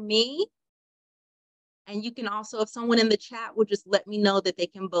hear me. And you can also, if someone in the chat will just let me know that they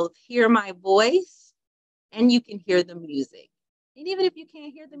can both hear my voice and you can hear the music. And even if you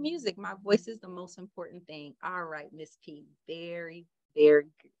can't hear the music, my voice is the most important thing. All right, Miss P, very, very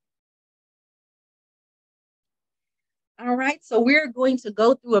good. All right, so we're going to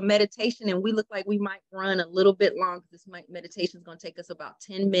go through a meditation, and we look like we might run a little bit long. This meditation is going to take us about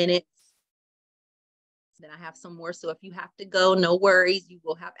 10 minutes. Then I have some more. So if you have to go, no worries. You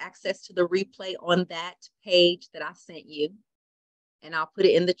will have access to the replay on that page that I sent you. And I'll put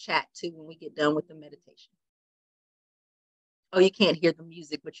it in the chat too when we get done with the meditation. Oh, you can't hear the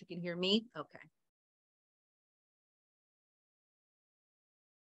music, but you can hear me? Okay.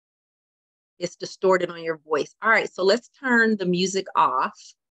 It's distorted on your voice. All right, so let's turn the music off,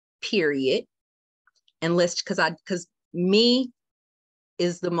 period. And let's, because me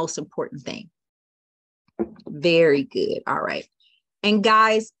is the most important thing. Very good. All right. And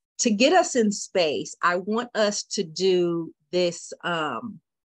guys, to get us in space, I want us to do this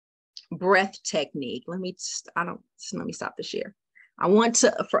breath technique. Let me stop the share. I want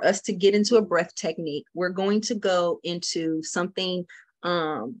for us to get into a breath technique. We're going to go into something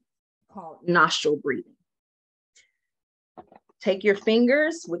called nostril breathing. Take your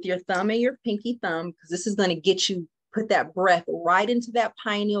fingers with your thumb and your pinky thumb, because this is going to get you, put that breath right into that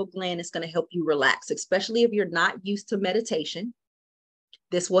pineal gland. It's going to help you relax, especially if you're not used to meditation.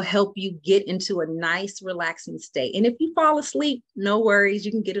 This will help you get into a nice, relaxing state. And if you fall asleep, no worries.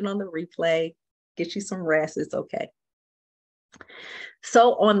 You can get it on the replay, get you some rest. It's okay.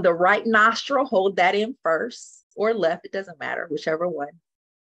 So on the right nostril, hold that in first, or left. It doesn't matter, whichever one.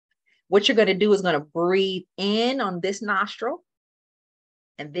 What you're going to do is going to breathe in on this nostril.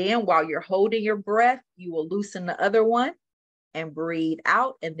 And then while you're holding your breath, you will loosen the other one. and breathe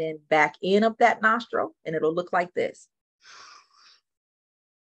out, and then back in up that nostril, and it'll look like this.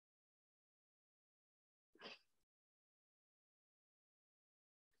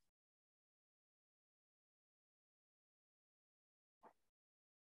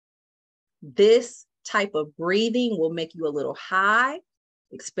 This type of breathing will make you a little high,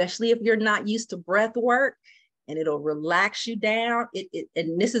 especially if you're not used to breath work, and it'll relax you down.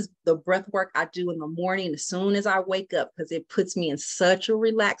 And this is the breath work I do in the morning as soon as I wake up, because it puts me in such a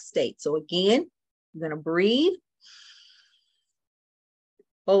relaxed state. So again, I'm going to breathe.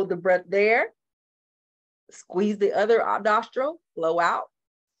 Hold the breath there. Squeeze the other nostril, blow out.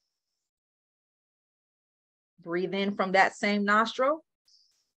 Breathe in from that same nostril.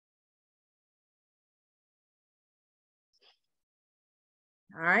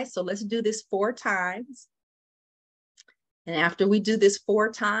 All right, so let's do this 4 times. And after we do this 4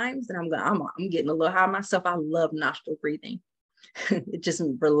 times, then I'm getting a little high myself. I love nostril breathing. It just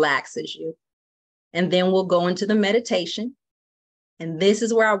relaxes you. And then we'll go into the meditation. And this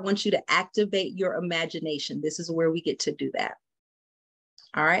is where I want you to activate your imagination. This is where we get to do that.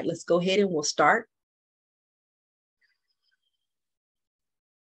 All right, let's go ahead and we'll start.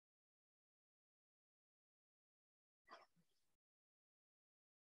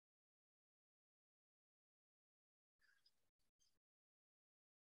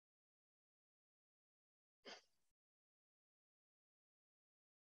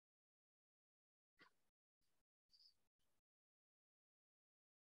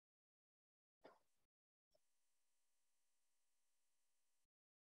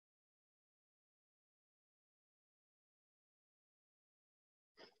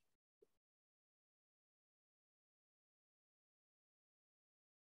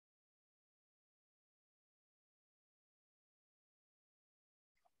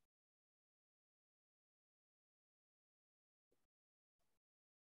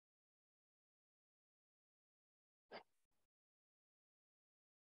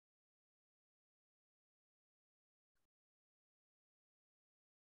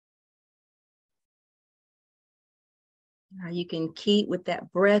 Now you can keep with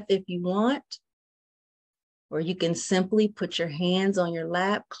that breath if you want, or you can simply put your hands on your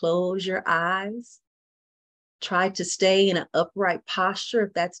lap, close your eyes. Try to stay in an upright posture.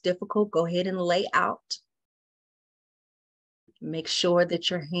 If that's difficult, go ahead and lay out. Make sure that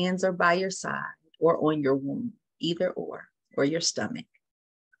your hands are by your side or on your womb, either or your stomach.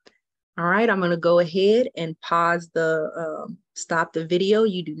 All right, I'm going to go ahead and pause stop the video.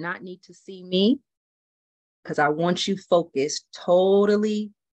 You do not need to see me, because I want you focused totally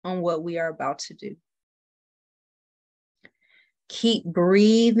on what we are about to do. Keep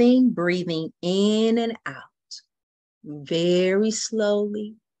breathing in and out, very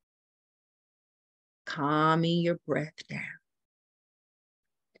slowly, calming your breath down.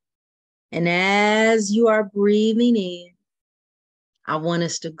 And as you are breathing in, I want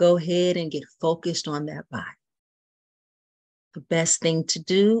us to go ahead and get focused on that body. The best thing to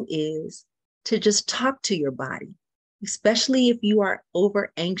do is to just talk to your body, especially if you are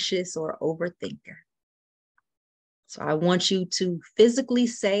over anxious or overthinker. So I want you to physically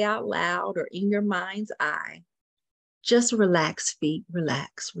say out loud or in your mind's eye, just relax, feet,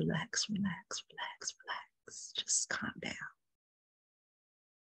 relax, relax, relax, relax, relax. Just calm down.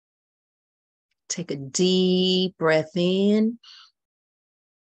 Take a deep breath in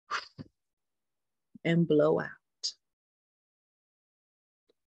and blow out.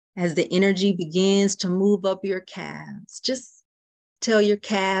 As the energy begins to move up your calves, just tell your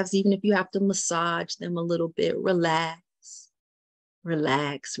calves, even if you have to massage them a little bit, relax,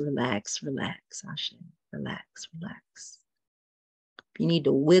 relax, relax, relax, Ashe. Relax, relax. If you need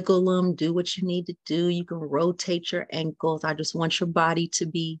to wiggle them, do what you need to do. You can rotate your ankles. I just want your body to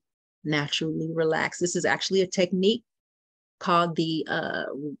be naturally relaxed. This is actually a technique called the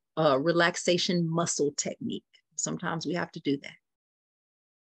relaxation muscle technique. Sometimes we have to do that.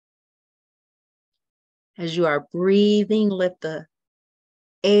 As you are breathing, let the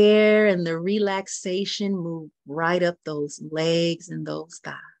air and the relaxation move right up those legs and those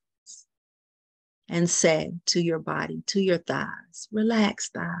thighs. And say to your body, to your thighs, relax,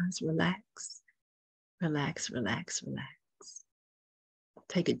 thighs, relax, relax, relax, relax.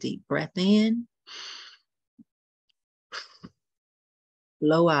 Take a deep breath in.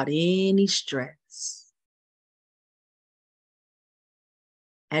 Blow out any stress.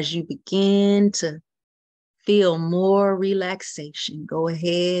 As you begin to feel more relaxation, go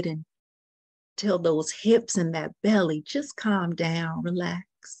ahead and tell those hips and that belly, just calm down, relax,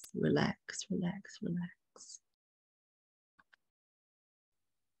 relax, relax, relax.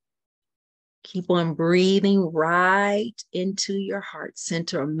 Keep on breathing right into your heart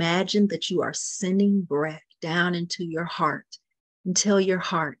center. Imagine that you are sending breath down into your heart and tell your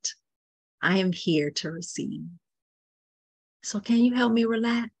heart, I am here to receive. So can you help me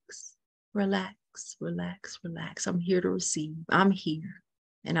relax? Relax, relax, relax. I'm here to receive. I'm here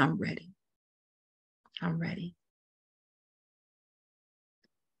and I'm ready. I'm ready.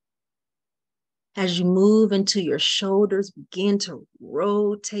 As you move into your shoulders, begin to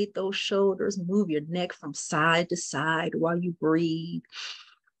rotate those shoulders, move your neck from side to side while you breathe.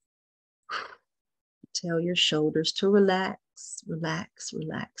 Tell your shoulders to relax, relax,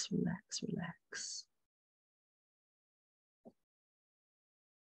 relax, relax, relax.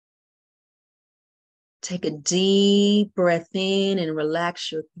 Take a deep breath in and relax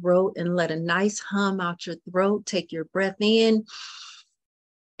your throat and let a nice hum out your throat. Take your breath in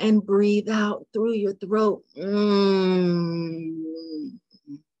and breathe out through your throat. It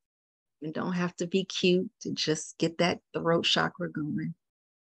don't have to be cute to just get that throat chakra going.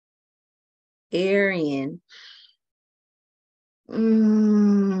 Air in.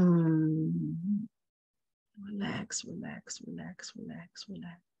 Relax, relax, relax, relax,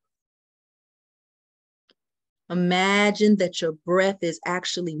 relax. Imagine that your breath is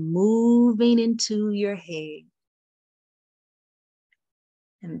actually moving into your head.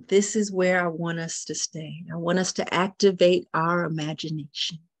 And this is where I want us to stay. I want us to activate our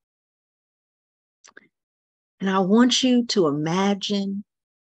imagination. And I want you to imagine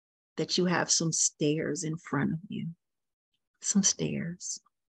that you have some stairs in front of you. Some stairs.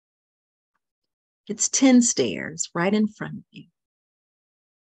 It's 10 stairs right in front of you.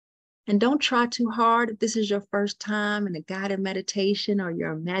 And don't try too hard if this is your first time in a guided meditation or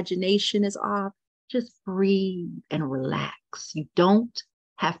your imagination is off. Just breathe and relax. You don't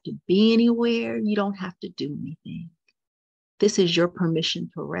have to be anywhere. You don't have to do anything. This is your permission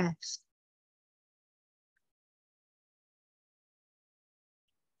to rest.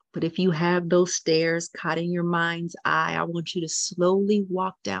 But if you have those stairs caught in your mind's eye, I want you to slowly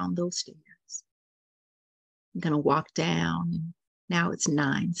walk down those stairs. I'm going to walk down, and now it's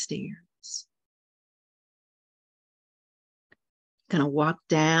 9 stairs. I'm going to walk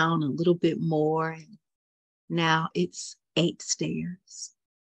down a little bit more, and now it's 8 stairs.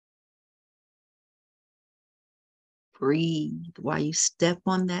 Breathe while you step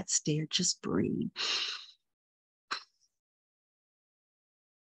on that stair. Just breathe.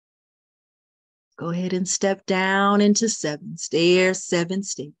 Go ahead and step down into 7 stairs, 7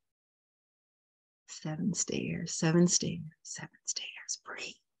 stairs. 7 stairs, 7 stairs, 7 stairs.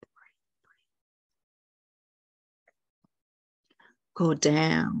 Breathe. Go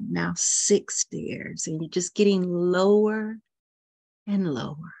down. Now 6 stairs, and you're just getting lower and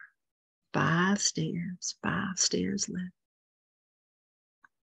lower. 5 stairs, 5 stairs left.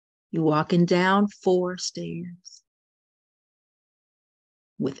 You're walking down 4 stairs.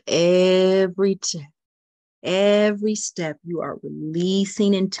 With every step, you are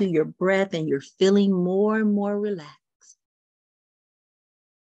releasing into your breath and you're feeling more and more relaxed.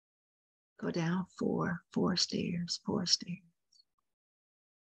 Go down 4 stairs, 4 stairs.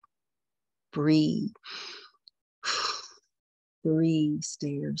 Breathe. 3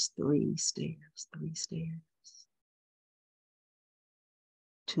 stairs, 3 stairs, 3 stairs.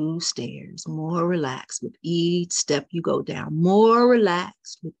 2 stairs, more relaxed with each step you go down. More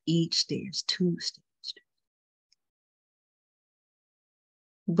relaxed with each stairs, 2 stairs.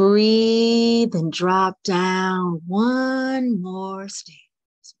 Breathe and drop down 1 more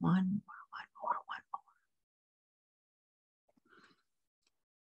stairs. 1 more.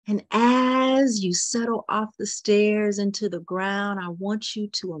 And as you settle off the stairs into the ground, I want you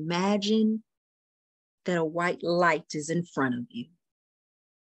to imagine that a white light is in front of you.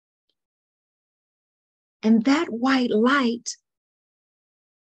 And that white light,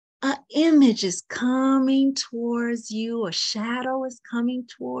 an image is coming towards you, a shadow is coming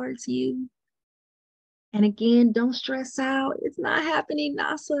towards you. And again, don't stress out. It's not happening,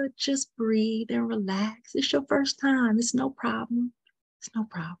 Nasa. Just breathe and relax. It's your first time. It's no problem. It's no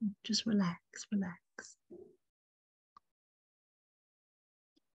problem. Just relax, relax.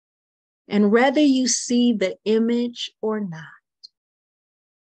 And whether you see the image or not,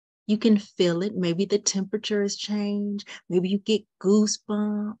 you can feel it. Maybe the temperature has changed. Maybe you get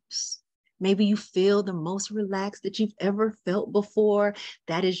goosebumps. Maybe you feel the most relaxed that you've ever felt before.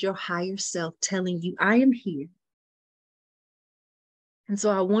 That is your higher self telling you, I am here. And so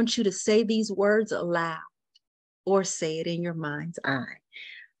I want you to say these words aloud or say it in your mind's eye.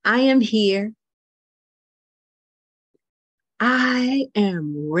 I am here. I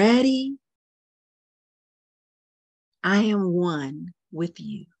am ready. I am one with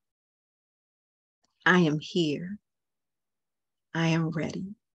you. I am here. I am ready.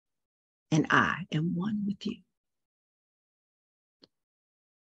 And I am one with you.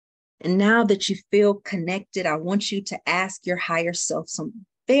 And now that you feel connected, I want you to ask your higher self some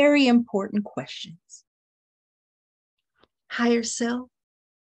very important questions. Higher self,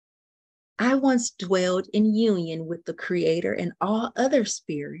 I once dwelled in union with the Creator and all other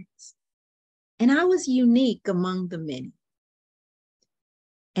spirits, and I was unique among the many.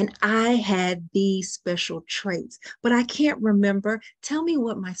 And I had these special traits, but I can't remember. Tell me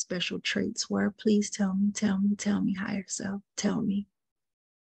what my special traits were. Please tell me, higher self. Tell me.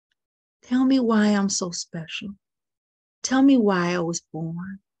 Tell me why I'm so special. Tell me why I was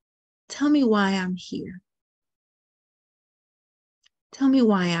born. Tell me why I'm here. Tell me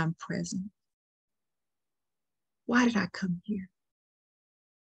why I'm present. Why did I come here?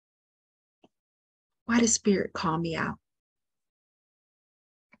 Why did Spirit call me out?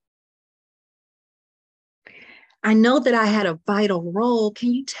 I know that I had a vital role.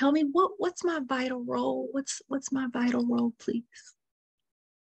 Can you tell me what's my vital role? What's my vital role, please?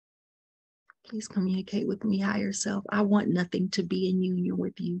 Please communicate with me, higher self. I want nothing to be in union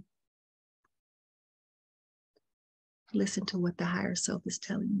with you. Listen to what the higher self is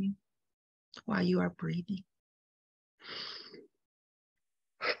telling you while you are breathing.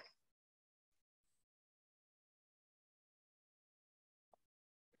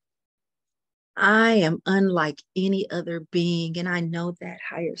 I am unlike any other being, and I know that,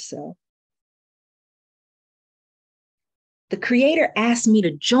 higher self. The Creator asked me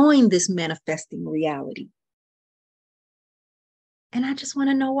to join this manifesting reality. And I just want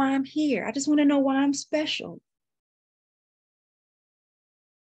to know why I'm here. I just want to know why I'm special.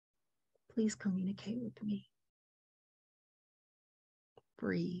 Please communicate with me.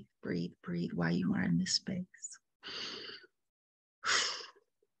 Breathe, breathe, breathe while you are in this space.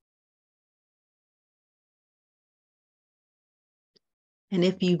 And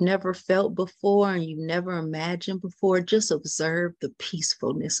if you've never felt before and you've never imagined before, just observe the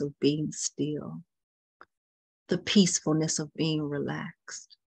peacefulness of being still, the peacefulness of being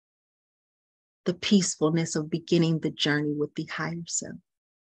relaxed, the peacefulness of beginning the journey with the higher self,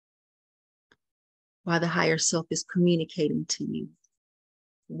 while the higher self is communicating to you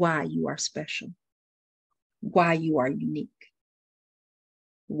why you are special, why you are unique,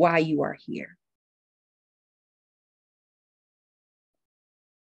 why you are here.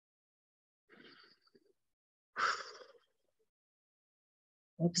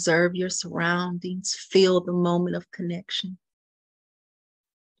 Observe your surroundings, feel the moment of connection.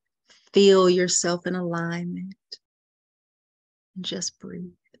 Feel yourself in alignment and just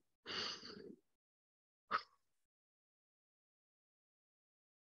breathe.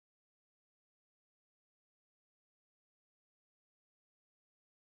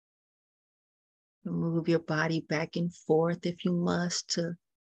 Move your body back and forth if you must to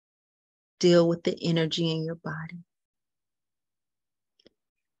deal with the energy in your body.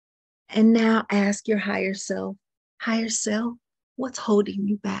 And now ask your higher self, what's holding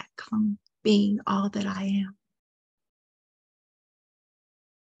you back from being all that I am?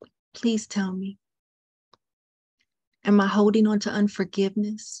 Please tell me. Am I holding on to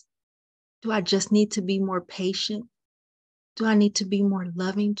unforgiveness? Do I just need to be more patient? Do I need to be more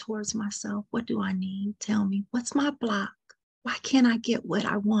loving towards myself? What do I need? Tell me. What's my block? Why can't I get what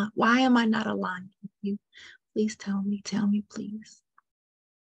I want? Why am I not aligned with you? Please tell me, please.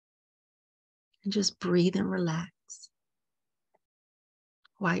 And just breathe and relax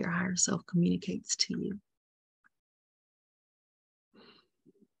while your higher self communicates to you.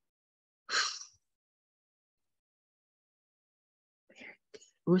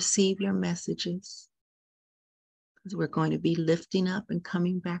 Receive your messages, because we're going to be lifting up and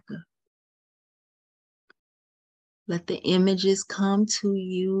coming back up. Let the images come to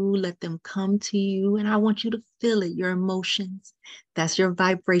you. Let them come to you. And I want you to feel it, your emotions. That's your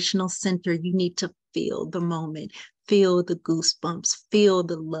vibrational center. You need to feel the moment. Feel the goosebumps. Feel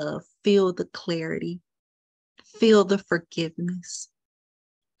the love. Feel the clarity. Feel the forgiveness.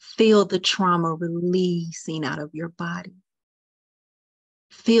 Feel the trauma releasing out of your body.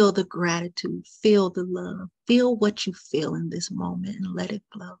 Feel the gratitude. Feel the love. Feel what you feel in this moment and let it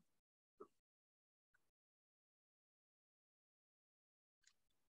flow.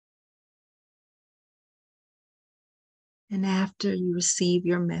 And after you receive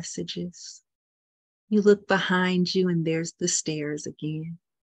your messages, you look behind you and there's the stairs again.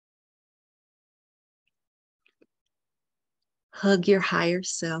 Hug your higher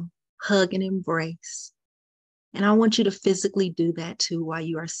self, hug and embrace. And I want you to physically do that too while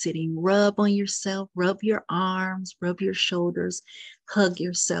you are sitting. Rub on yourself, rub your arms, rub your shoulders, hug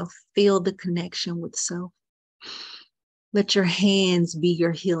yourself, feel the connection with self. Let your hands be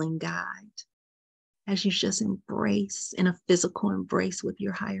your healing guide as you just embrace in a physical embrace with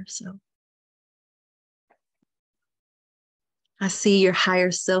your higher self. I see your higher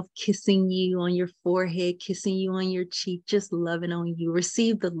self kissing you on your forehead, kissing you on your cheek, just loving on you.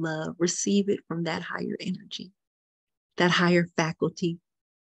 Receive the love, receive it from that higher energy, that higher faculty.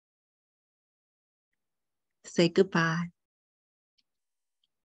 Say goodbye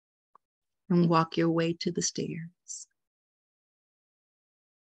and walk your way to the stairs.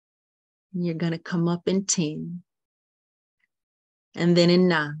 And you're going to come up in 10, and then in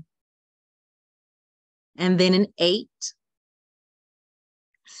 9, and then in 8,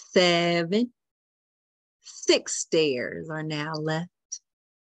 7, 6 stairs are now left.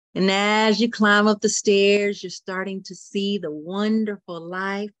 And as you climb up the stairs, you're starting to see the wonderful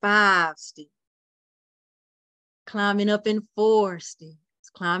light. 5 stairs. Climbing up in 4 stairs.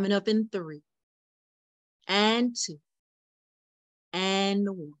 Climbing up in 3. And 2. And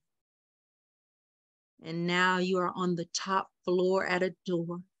 1. And now you are on the top floor at a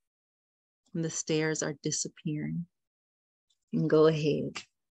door. And the stairs are disappearing. And go ahead.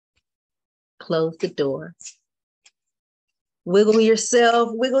 Close the door. Wiggle yourself,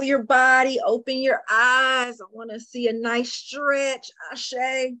 wiggle your body, open your eyes. I want to see a nice stretch,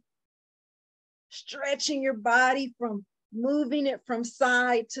 Ashe. Stretching your body from moving it from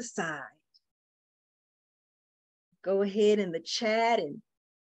side to side. Go ahead in the chat and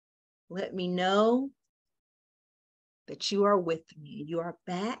let me know that you are with me. You are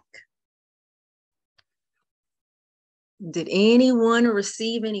back. Did anyone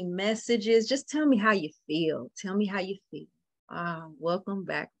receive any messages? Just tell me how you feel. Tell me how you feel. Welcome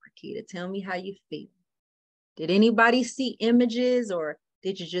back, Marquita. Tell me how you feel. Did anybody see images, or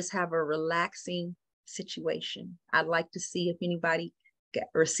did you just have a relaxing situation? I'd like to see if anybody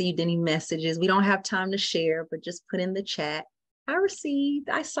received any messages. We don't have time to share, but just put in the chat. I received,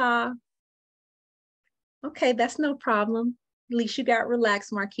 I saw. Okay, that's no problem. At least you got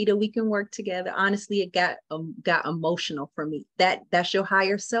relaxed, Marquita. We can work together. Honestly, it got emotional for me. That's your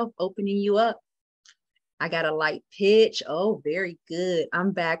higher self opening you up. I got a light pitch. Oh, very good.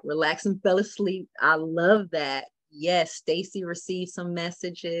 I'm back, relaxed and fell asleep. I love that. Yes, Stacy received some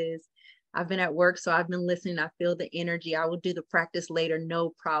messages. I've been at work, so I've been listening. I feel the energy. I will do the practice later.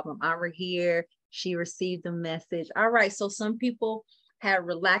 No problem. I'm here. She received the message. All right. So some people had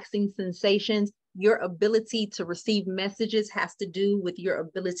relaxing sensations. Your ability to receive messages has to do with your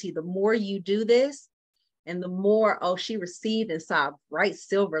ability. The more you do this, and the more, oh, she received and saw a bright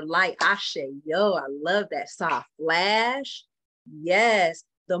silver light. Ashe, yo, I love that. Saw a flash. Yes.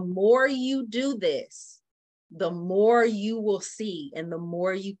 The more you do this, the more you will see and the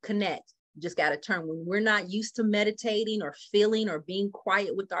more you connect. You just got to turn. When we're not used to meditating or feeling or being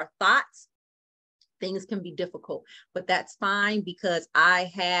quiet with our thoughts, things can be difficult, but that's fine because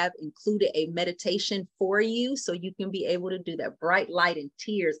I have included a meditation for you so you can be able to do that. Bright light and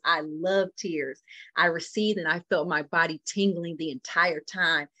tears. I love tears. I received and I felt my body tingling the entire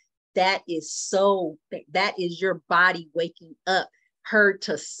time. That is your body waking up, her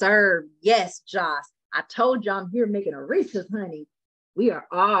to serve. Yes, Joss. I told you I'm here making a research, honey. We are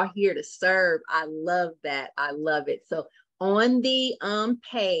all here to serve. I love that. I love it. So on the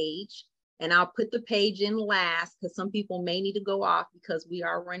page, and I'll put the page in last because some people may need to go off because we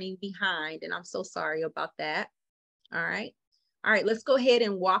are running behind, and I'm so sorry about that. All right. All right, let's go ahead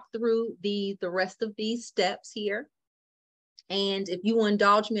and walk through the rest of these steps here. And if you will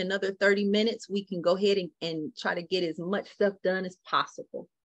indulge me another 30 minutes, we can go ahead and try to get as much stuff done as possible.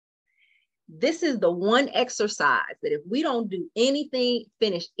 This is the one exercise that if we don't do anything,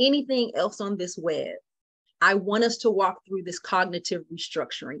 finish anything else on this web, I want us to walk through this cognitive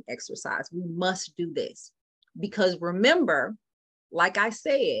restructuring exercise. We must do this because remember, like I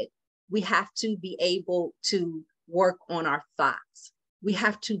said, we have to be able to work on our thoughts. We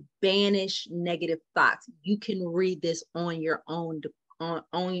have to banish negative thoughts. You can read this on your own,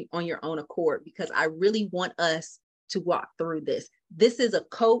 on your own accord, because I really want us to walk through this. This is a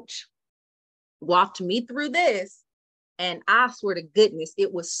coach walked me through this, and I swear to goodness,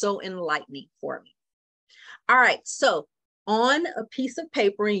 it was so enlightening for me. All right, so on a piece of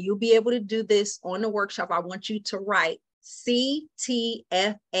paper, and you'll be able to do this on the workshop, I want you to write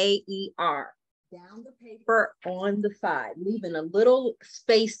CTFAER down the paper on the side, leaving a little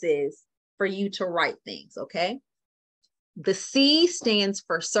spaces for you to write things, okay? The C stands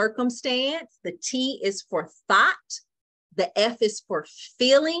for circumstance, the T is for thought, the F is for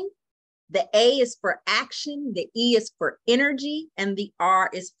feeling, The A is for action, the E is for energy, and the R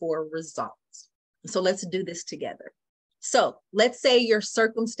is for results. So let's do this together. So let's say your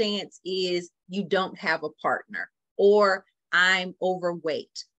circumstance is you don't have a partner, or I'm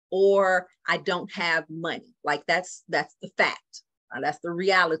overweight, or I don't have money. Like that's the fact. That's the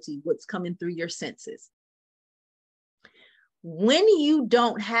reality, what's coming through your senses. When you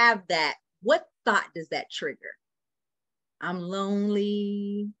don't have that, what thought does that trigger? I'm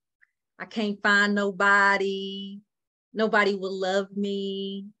lonely. I can't find nobody. Nobody will love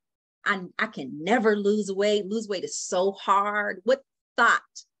me. I can never lose weight. Lose weight is so hard. What thought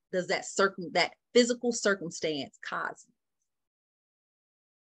does that physical circumstance cause you?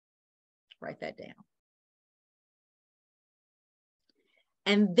 Write that down.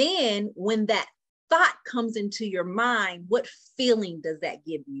 And then when that thought comes into your mind, what feeling does that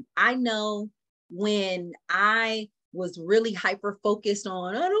give you? I know when I was really hyper focused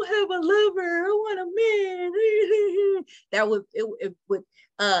on, I don't have a lover, I want a man. It would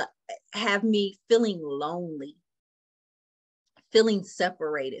have me feeling lonely, feeling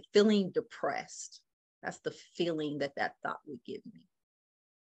separated, feeling depressed. That's the feeling that thought would give me.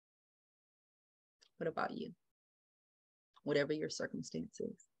 What about you? Whatever your circumstance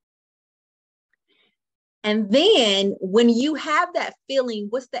is. And then when you have that feeling,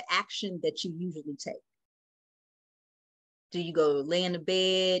 what's the action that you usually take? Do you go lay in the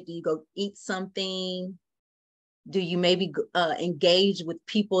bed? Do you go eat something? Do you maybe engage with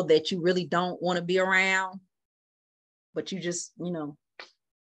people that you really don't want to be around? But you just,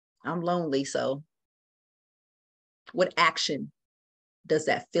 I'm lonely. So what action does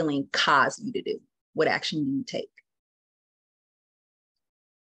that feeling cause you to do? What action do you take?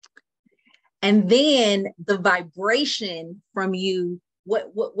 And then the vibration from you,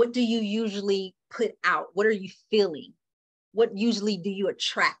 what do you usually put out? What are you feeling? What usually do you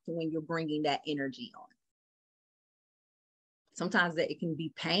attract when you're bringing that energy on? Sometimes it can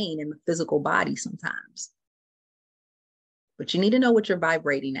be pain in the physical body sometimes. But you need to know what you're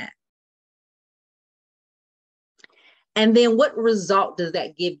vibrating at. And then what result does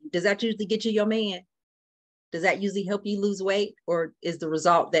that give you? Does that usually get you your man? Does that usually help you lose weight? Or is the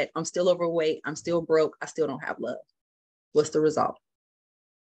result that I'm still overweight, I'm still broke, I still don't have love? What's the result?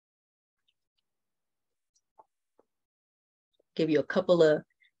 Give you a couple of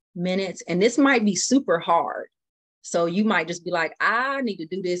minutes. And this might be super hard. So you might just be like, I need to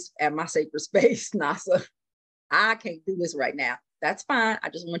do this at my sacred space, NASA. I can't do this right now. That's fine. I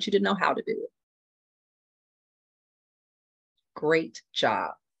just want you to know how to do it. Great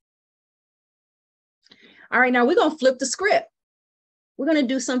job. All right, now we're going to flip the script. We're going to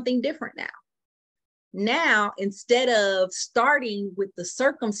do something different now. Now, instead of starting with the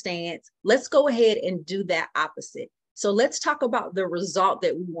circumstance, let's go ahead and do that opposite. So let's talk about the result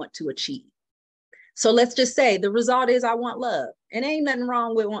that we want to achieve. So let's just say the result is I want love. And ain't nothing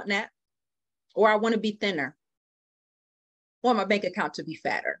wrong with wanting that. Or I want to be thinner. Or my bank account to be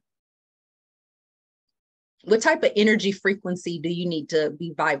fatter. What type of energy frequency do you need to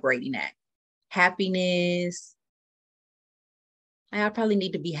be vibrating at? Happiness. I probably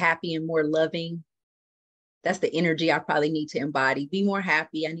need to be happy and more loving. That's the energy I probably need to embody. Be more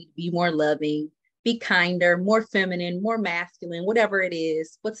happy. I need to be more loving. Be kinder, more feminine, more masculine, whatever it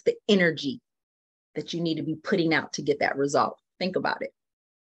is. What's the energy that you need to be putting out to get that result? Think about it.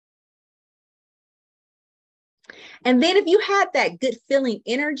 And then if you had that good feeling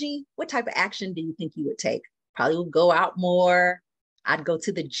energy, what type of action do you think you would take? Probably would go out more. I'd go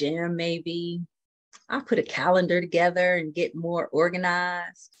to the gym maybe. I'd put a calendar together and get more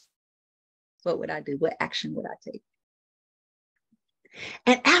organized. What would I do? What action would I take?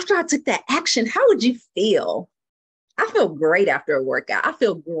 And after I took that action, how would you feel? I feel great after a workout. I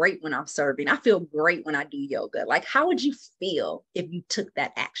feel great when I'm serving. I feel great when I do yoga. Like, how would you feel if you took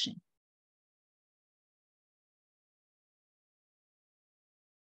that action?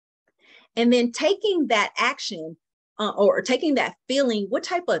 And then taking that action or taking that feeling, what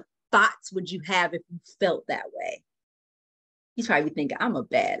type of thoughts would you have if you felt that way? You'd probably be thinking, I'm a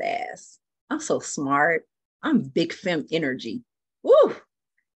badass. I'm so smart. I'm big femme energy. Woo!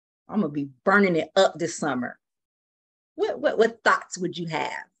 I'm going to be burning it up this summer. What thoughts would you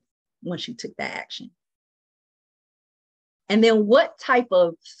have once you took that action? And then what type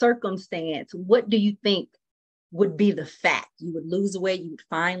of circumstance, what do you think would be the fact? You would lose weight, you would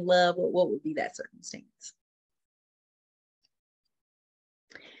find love. What would be that circumstance?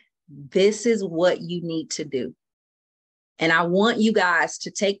 This is what you need to do. And I want you guys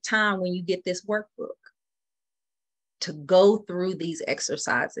to take time when you get this workbook to go through these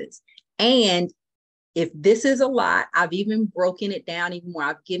exercises. And If this is a lot, I've even broken it down even more.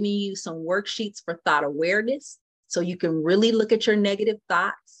 I've given you some worksheets for thought awareness, so you can really look at your negative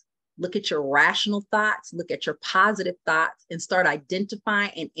thoughts, look at your rational thoughts, look at your positive thoughts, and start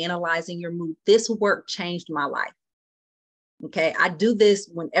identifying and analyzing your mood. This work changed my life. Okay, I do this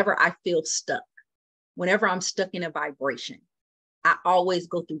whenever I feel stuck, whenever I'm stuck in a vibration. I always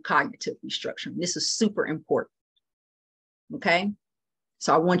go through cognitive restructuring. This is super important. Okay.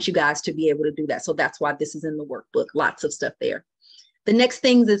 So I want you guys to be able to do that. So that's why this is in the workbook. Lots of stuff there. The next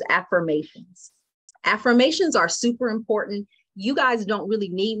thing is affirmations. Affirmations are super important. You guys don't really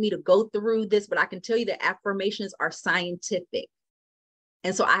need me to go through this, but I can tell you that affirmations are scientific.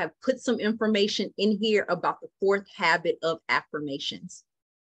 And so I have put some information in here about the 4th habit of affirmations.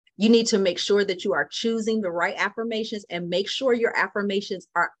 You need to make sure that you are choosing the right affirmations, and make sure your affirmations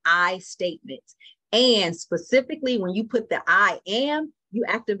are I statements. And specifically, when you put the I am, you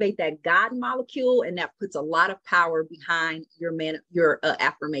activate that God molecule, and that puts a lot of power behind your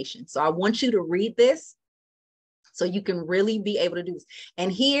affirmation. So I want you to read this so you can really be able to do this.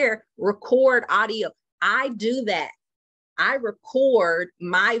 And here, record audio. I do that. I record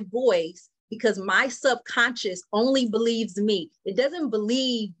my voice because my subconscious only believes me. It doesn't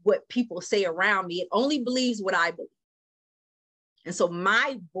believe what people say around me. It only believes what I believe. And so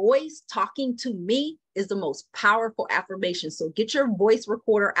my voice talking to me is the most powerful affirmation. So get your voice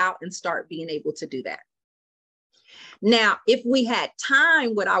recorder out and start being able to do that. Now, if we had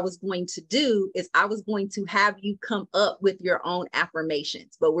time, what I was going to do is I was going to have you come up with your own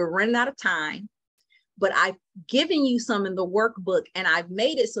affirmations, but we're running out of time. But I've given you some in the workbook, and I've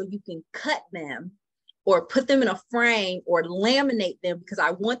made it so you can cut them or put them in a frame or laminate them, because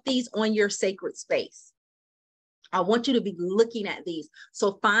I want these on your sacred space. I want you to be looking at these.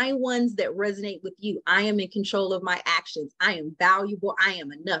 So find ones that resonate with you. I am in control of my actions. I am valuable. I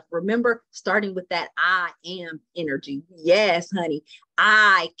am enough. Remember, starting with that I am energy. Yes, honey,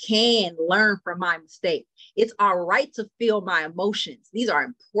 I can learn from my mistake. It's all right to feel my emotions. These are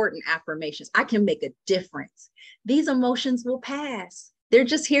important affirmations. I can make a difference. These emotions will pass. They're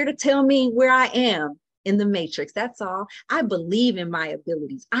just here to tell me where I am in the matrix. That's all. I believe in my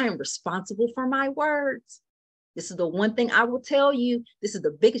abilities. I am responsible for my words. This is the one thing I will tell you. This is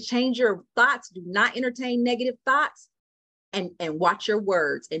the biggest changer of thoughts. Do not entertain negative thoughts, and watch your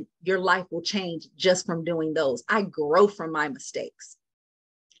words, and your life will change just from doing those. I grow from my mistakes.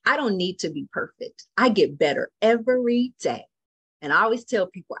 I don't need to be perfect. I get better every day. And I always tell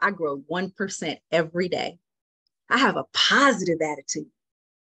people I grow 1% every day. I have a positive attitude.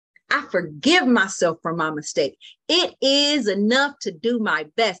 I forgive myself for my mistake. It is enough to do my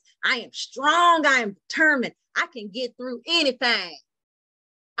best. I am strong. I am determined. I can get through anything.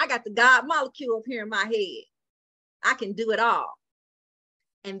 I got the God molecule up here in my head. I can do it all.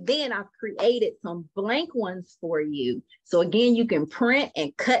 And then I've created some blank ones for you. So again, you can print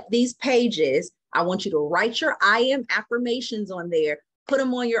and cut these pages. I want you to write your I am affirmations on there, put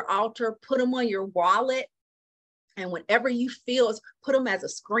them on your altar, put them on your wallet. And whenever you feel, put them as a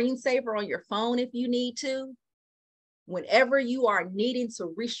screensaver on your phone if you need to. Whenever you are needing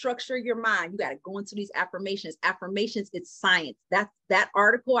to restructure your mind, you got to go into these affirmations. Affirmations, it's science. That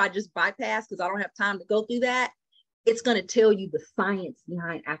article I just bypassed because I don't have time to go through that. It's going to tell you the science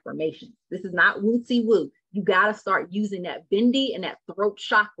behind affirmations. This is not wootsy woo. You got to start using that bindi and that throat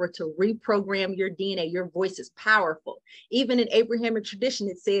chakra to reprogram your DNA. Your voice is powerful. Even in Abrahamic tradition,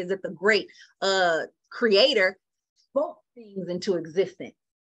 it says that the great creator spoke things into existence.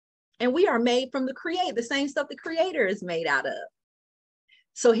 And we are made from the same stuff the creator is made out of.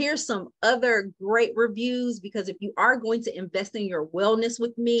 So here's some other great reviews, because if you are going to invest in your wellness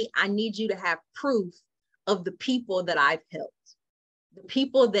with me, I need you to have proof of the people that I've helped, the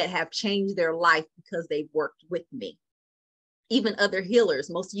people that have changed their life because they've worked with me. Even other healers.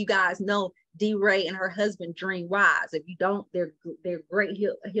 Most of you guys know D. Ray and her husband, Dream Wise. If you don't, they're great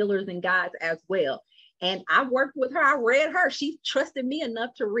healers and guides as well. And I worked with her. I read her. She trusted me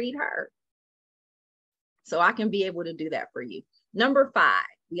enough to read her. So I can be able to do that for you. Number 5,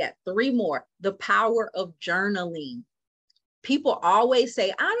 we got 3 more. The power of journaling. People always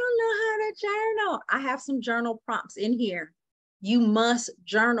say, I don't know how to journal. I have some journal prompts in here. You must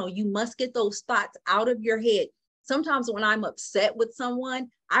journal. You must get those thoughts out of your head. Sometimes when I'm upset with someone,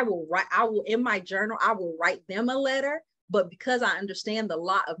 in my journal, I will write them a letter. But because I understand the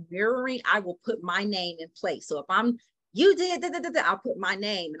law of mirroring, I will put my name in place. So if you did, I'll put my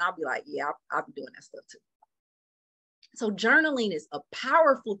name and I'll be like, yeah, I'll be doing that stuff too. So journaling is a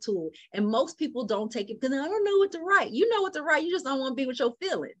powerful tool. And most people don't take it because I don't know what to write. You know what to write. You just don't want to be with your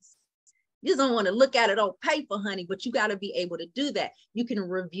feelings. You just don't want to look at it on paper, honey, but you got to be able to do that. You can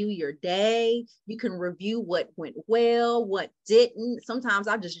review your day. You can review what went well, what didn't. Sometimes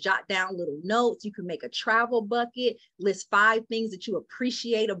I just jot down little notes. You can make a travel bucket, list 5 things that you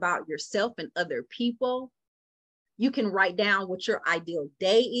appreciate about yourself and other people. You can write down what your ideal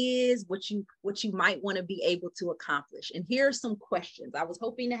day is, what you might want to be able to accomplish. And here are some questions. I was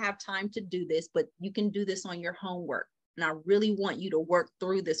hoping to have time to do this, but you can do this on your homework. And I really want you to work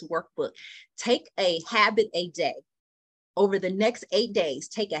through this workbook. Take a habit a day. Over the next 8 days,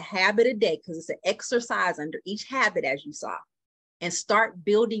 take a habit a day, because it's an exercise under each habit, as you saw, and start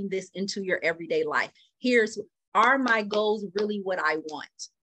building this into your everyday life. Are my goals really what I want?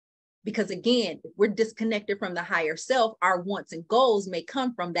 Because again, if we're disconnected from the higher self, our wants and goals may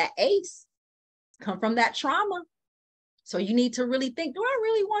come from that ACE, come from that trauma. So you need to really think, do I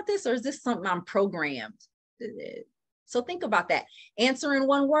really want this, or is this something I'm programmed? So think about that. Answer in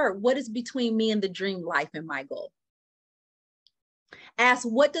one word. What is between me and the dream life and my goal? Ask,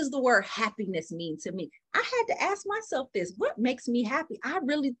 what does the word happiness mean to me? I had to ask myself this. What makes me happy? I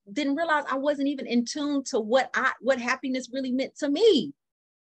really didn't realize I wasn't even in tune to what happiness really meant to me.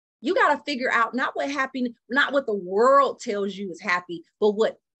 You got to figure out not what the world tells you is happy, but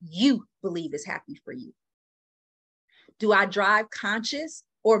what you believe is happy for you. Do I drive conscious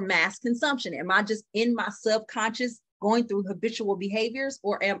or mass consumption? Am I just in my subconscious going through habitual behaviors,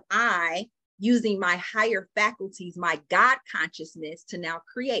 or am I using my higher faculties, my God consciousness, to now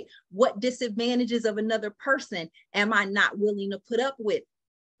create? What disadvantages of another person am I not willing to put up with?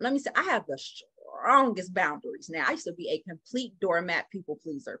 Let me say, I have the strongest boundaries now. I used to be a complete doormat people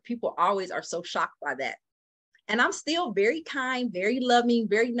pleaser. People always are so shocked by that. And I'm still very kind, very loving,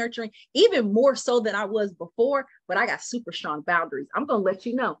 very nurturing, even more so than I was before, but I got super strong boundaries. I'm going to let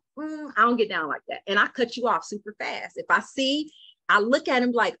you know, I don't get down like that. And I cut you off super fast. If I look at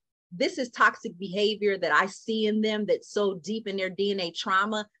them like, this is toxic behavior that I see in them that's so deep in their DNA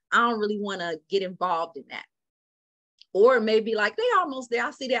trauma, I don't really want to get involved in that. Or maybe like, they almost there,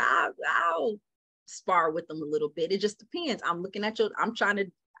 I see that, I'll spar with them a little bit. It just depends. I'm looking at I'm trying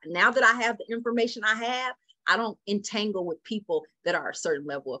to, now that I have the information I have, I don't entangle with people that are a certain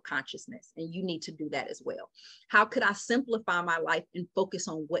level of consciousness. And you need to do that as well. How could I simplify my life and focus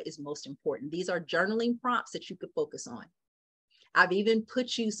on what is most important? These are journaling prompts that you could focus on. I've even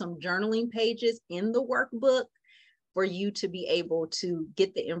put you some journaling pages in the workbook for you to be able to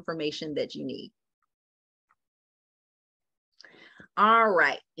get the information that you need. All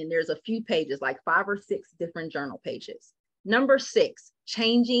right. And there's a few pages, like 5 or 6 different journal pages. Number 6,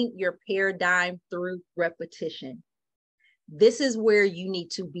 changing your paradigm through repetition. This is where you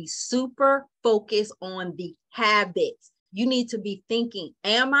need to be super focused on the habits. You need to be thinking,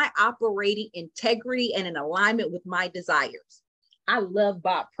 am I operating integrity and in alignment with my desires? I love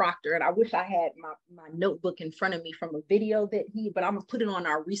Bob Proctor, and I wish I had my notebook in front of me from a video but I'm gonna put it on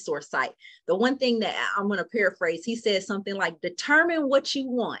our resource site. The one thing that I'm gonna paraphrase, he says something like, determine what you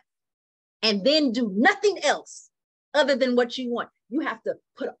want and then do nothing else other than what you want. You have to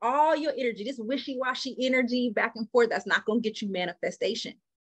put all your energy, this wishy-washy energy back and forth, that's not going to get you manifestation.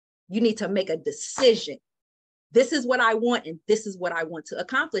 You need to make a decision. This is what I want, and this is what I want to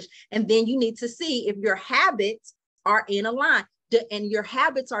accomplish. And then you need to see if your habits are in a line. And your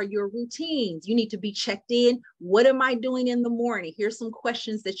habits are your routines. You need to be checked in. What am I doing in the morning? Here's some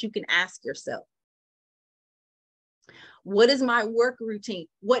questions that you can ask yourself. What is my work routine?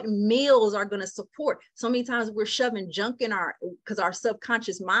 What meals are going to support? So many times we're shoving junk in because our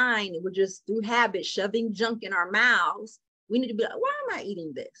subconscious mind, we're just through habit shoving junk in our mouths. We need to be like, why am I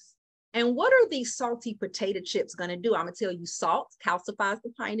eating this? And what are these salty potato chips going to do? I'm going to tell you, salt calcifies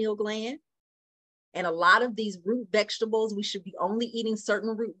the pineal gland. And a lot of these root vegetables, we should be only eating certain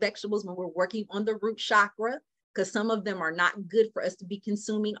root vegetables when we're working on the root chakra, because some of them are not good for us to be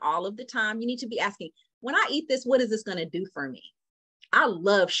consuming all of the time. You need to be asking, when I eat this, what is this going to do for me? I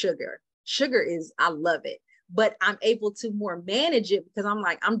love sugar. I love it, but I'm able to more manage it because I'm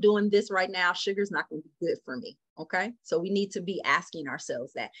like, I'm doing this right now. Sugar's not going to be good for me. Okay. So we need to be asking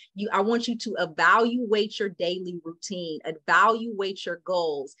ourselves that. I want you to evaluate your daily routine, evaluate your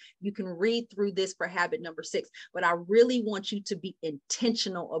goals. You can read through this for habit number 6, but I really want you to be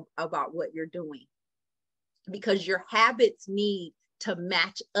intentional about what you're doing, because your habits need to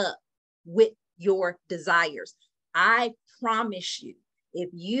match up with your desires. I promise you, if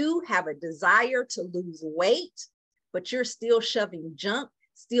you have a desire to lose weight, but you're still shoving junk,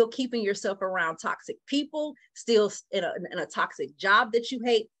 still keeping yourself around toxic people, still in a toxic job that you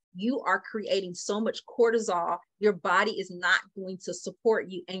hate, you are creating so much cortisol. Your body is not going to support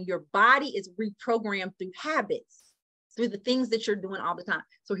you, and your body is reprogrammed through habits, through the things that you're doing all the time.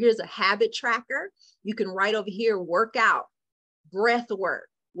 So here's a habit tracker. You can write over here, workout, breath work,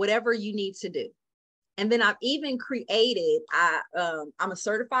 whatever you need to do. And then I've even created, I'm a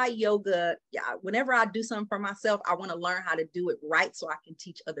certified yoga. Yeah, whenever I do something for myself, I want to learn how to do it right so I can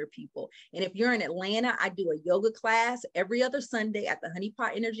teach other people. And if you're in Atlanta, I do a yoga class every other Sunday at the Honey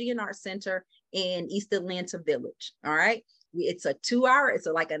Pot Energy and Art Center in East Atlanta Village. All right. It's a 2-hour, it's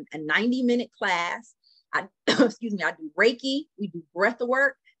like a 90-minute class. Excuse me, I do Reiki, we do breath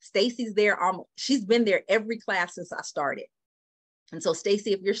work. Stacy's there. She's been there every class since I started. And so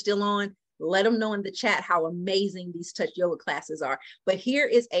Stacy, if you're still on, let them know in the chat how amazing these touch yoga classes are. But here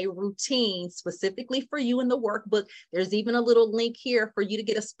is a routine specifically for you in the workbook. There's even a little link here for you to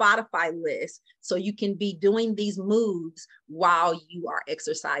get a Spotify list so you can be doing these moves while you are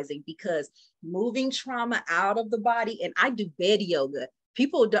exercising, because moving trauma out of the body, and I do bed yoga.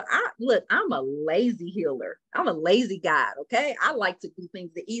 People do, look, I'm a lazy healer. I'm a lazy guy, okay? I like to do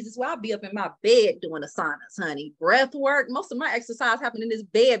things the easiest way. I'll be up in my bed doing asanas, honey. Breath work. Most of my exercise happened in this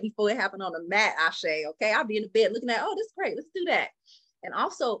bed before it happened on the mat, Ashe, okay? I'll be in the bed looking at, oh, this is great. Let's do that. And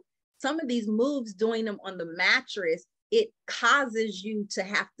also, some of these moves, doing them on the mattress, it causes you to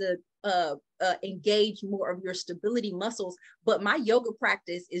have to engage more of your stability muscles. But my yoga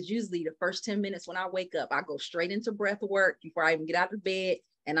practice is usually the first 10 minutes when I wake up. I go straight into breath work before I even get out of bed,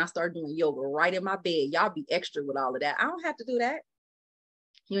 and I start doing yoga right in my bed. Y'all be extra with all of that. I don't have to do that.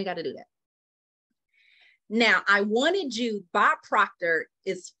 You ain't got to do that. Now, I wanted you, Bob Proctor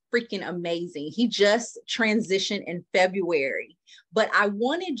is freaking amazing. He just transitioned in February, but I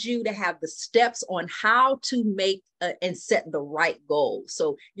wanted you to have the steps on how to make and set the right goals.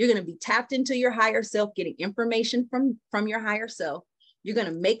 So you're going to be tapped into your higher self, getting information from your higher self. You're going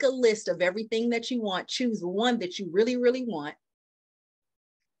to make a list of everything that you want, choose one that you really, really want,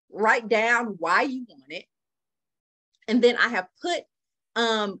 write down why you want it. And then I have put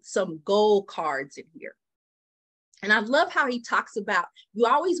some goal cards in here. And I love how he talks about, you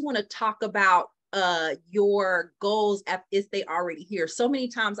always want to talk about your goals if they already here. So many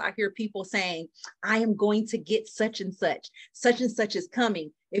times I hear people saying, I am going to get such and such is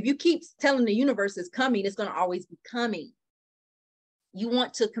coming. If you keep telling the universe it's coming, it's going to always be coming. You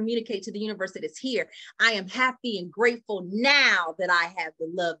want to communicate to the universe that it's here. I am happy and grateful now that I have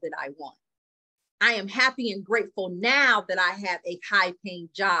the love that I want. I am happy and grateful now that I have a high-paying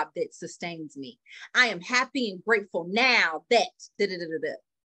job that sustains me. I am happy and grateful now that da-da-da-da-da.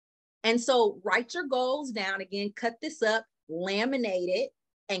 And so write your goals down again, cut this up, laminate it,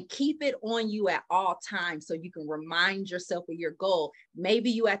 and keep it on you at all times so you can remind yourself of your goal.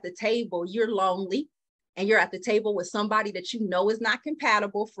 Maybe you at the table, you're lonely, and you're at the table with somebody that you know is not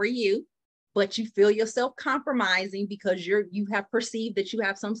compatible for you, but you feel yourself compromising because you have perceived that you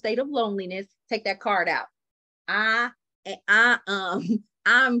have some state of loneliness. Take that card out.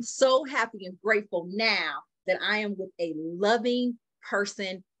 I'm so happy and grateful now that I am with a loving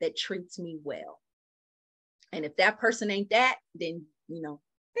person that treats me well. And if that person ain't that, then,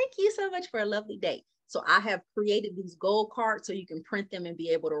 thank you so much for a lovely day. So I have created these goal cards so you can print them and be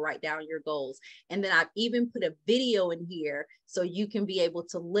able to write down your goals. And then I've even put a video in here so you can be able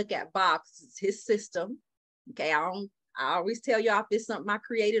to look at Bob's, his system. Okay, I always tell y'all if it's something I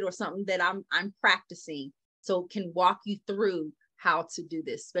created or something that I'm practicing, so can walk you through how to do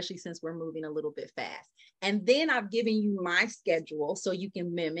this, especially since we're moving a little bit fast. And then I've given you my schedule so you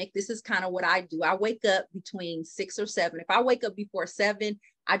can mimic. This is kind of what I do. I wake up between 6 or 7. If I wake up before 7,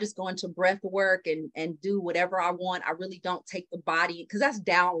 I just go into breath work and do whatever I want. I really don't take the body, because that's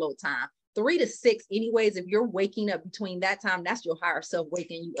download time. 3 to 6 anyways, if you're waking up between that time, that's your higher self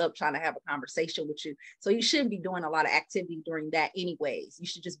waking you up, trying to have a conversation with you. So you shouldn't be doing a lot of activity during that anyways. You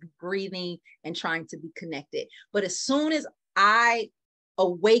should just be breathing and trying to be connected. But as soon as I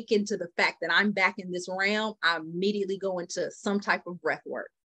awaken to the fact that I'm back in this realm, I immediately go into some type of breath work.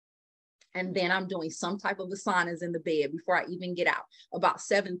 And then I'm doing some type of asanas in the bed before I even get out. About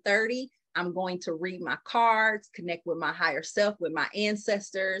 7:30, I'm going to read my cards, connect with my higher self, with my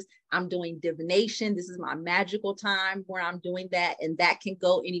ancestors. I'm doing divination. This is my magical time where I'm doing that. And that can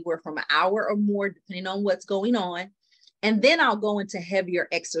go anywhere from an hour or more, depending on what's going on. And then I'll go into heavier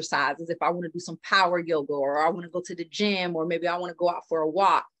exercises. If I want to do some power yoga, or I want to go to the gym, or maybe I want to go out for a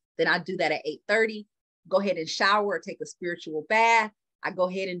walk, then I do that at 8:30. Go ahead and shower or take a spiritual bath. I go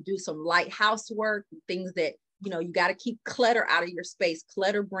ahead and do some light housework, things that, you got to keep clutter out of your space.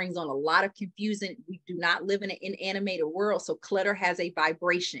 Clutter brings on a lot of confusion. We do not live in an inanimated world. So clutter has a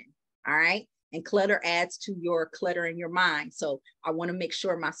vibration. All right. And clutter adds to your clutter in your mind. So I want to make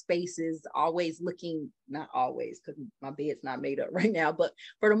sure my space is always looking, not always, because my bed's not made up right now, but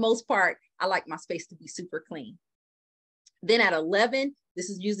for the most part, I like my space to be super clean. Then at 11, this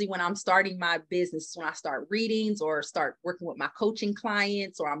is usually when I'm starting my business, when I start readings or start working with my coaching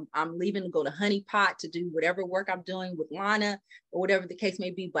clients, or I'm leaving to go to Honey Pot to do whatever work I'm doing with Lana or whatever the case may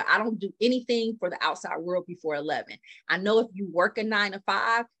be. But I don't do anything for the outside world before 11. I know if you work a 9 to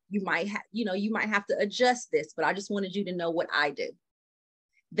 5, you might have to adjust this, but I just wanted you to know what I do.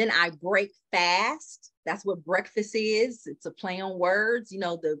 Then I break fast. That's what breakfast is. It's a play on words. You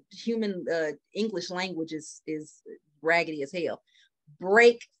know, the human English language is raggedy as hell.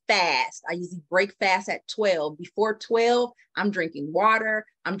 Break fast. I usually break fast at 12. Before 12, I'm drinking water.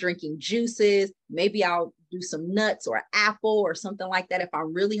 I'm drinking juices. Maybe I'll do some nuts or an apple or something like that if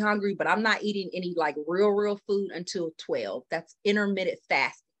I'm really hungry, but I'm not eating any like real food until 12. That's intermittent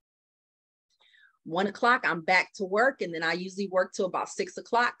fasting. 1 o'clock, I'm back to work. And then I usually work till about 6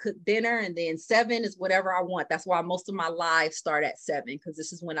 o'clock, cook dinner. And then 7 is whatever I want. That's why most of my lives start at 7, because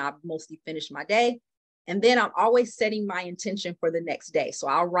this is when I mostly finish my day. And then I'm always setting my intention for the next day. So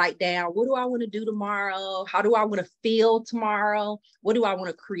I'll write down, what do I want to do tomorrow? How do I want to feel tomorrow? What do I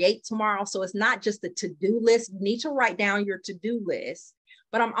want to create tomorrow? So it's not just the to-do list. You need to write down your to-do list,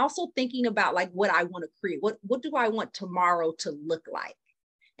 but I'm also thinking about like what I want to create. What do I want tomorrow to look like?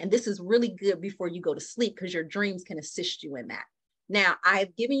 And this is really good before you go to sleep, because your dreams can assist you in that. Now,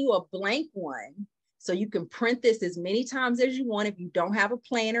 I've given you a blank one, so you can print this as many times as you want. If you don't have a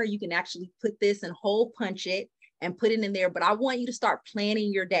planner, you can actually put this and hole punch it and put it in there. But I want you to start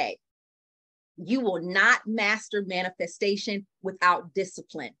planning your day. You will not master manifestation without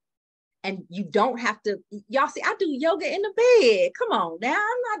discipline. And you don't have to, y'all see, I do yoga in the bed. Come on now,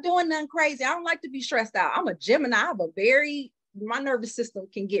 I'm not doing nothing crazy. I don't like to be stressed out. I'm a Gemini. I have my nervous system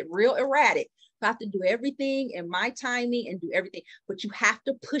can get real erratic. I have to do everything in my timing and do everything, but you have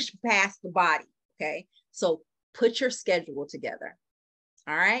to push past the body. Okay. So put your schedule together.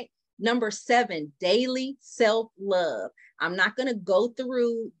 All right. Number 7, daily self-love. I'm not going to go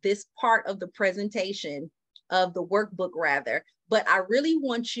through this part of the presentation of the workbook rather, but I really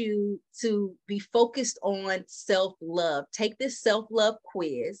want you to be focused on self-love. Take this self-love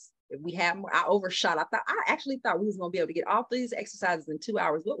quiz. If we have more, I overshot. I actually thought we was going to be able to get all these exercises in 2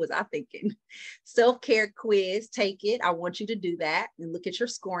 hours. What was I thinking? Self-care quiz, take it. I want you to do that and look at your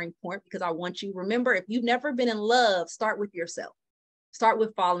scoring point, because I want you, remember, if you've never been in love, start with yourself. Start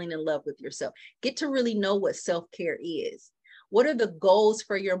with falling in love with yourself. Get to really know what self-care is. What are the goals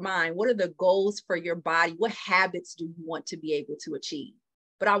for your mind? What are the goals for your body? What habits do you want to be able to achieve?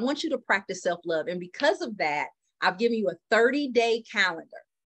 But I want you to practice self-love. And because of that, I've given you a 30-day calendar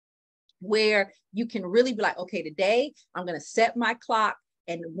where you can really be like, okay, today I'm going to set my clock,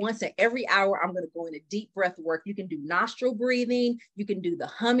 and once in every hour, I'm going to go into deep breath work. You can do nostril breathing. You can do the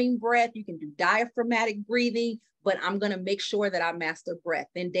humming breath. You can do diaphragmatic breathing, but I'm going to make sure that I master breath.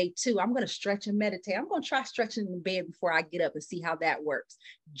 Then day 2, I'm going to stretch and meditate. I'm going to try stretching in the bed before I get up and see how that works.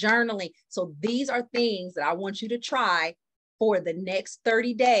 Journaling. So these are things that I want you to try for the next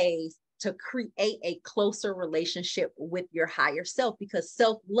 30 days to create a closer relationship with your higher self, because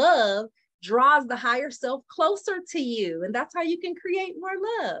self-love draws the higher self closer to you. And that's how you can create more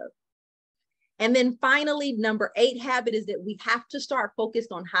love. And then finally, number 8 habit is that we have to start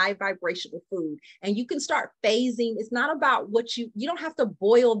focused on high vibrational food. And you can start phasing. It's not about what you don't have to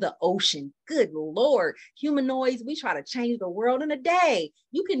boil the ocean. Good Lord, humanoids, we try to change the world in a day.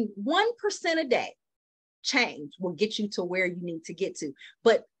 You can 1% a day change will get you to where you need to get to.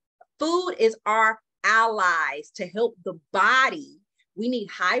 But food is our allies to help the body. We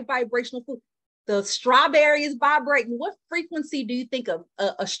need high vibrational food. The strawberry is vibrating. What frequency do you think of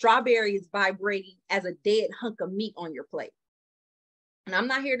a strawberry is vibrating as a dead hunk of meat on your plate? And I'm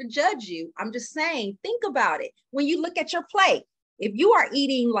not here to judge you. I'm just saying, think about it. When you look at your plate, if you are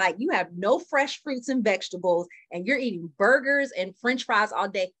eating like you have no fresh fruits and vegetables and you're eating burgers and French fries all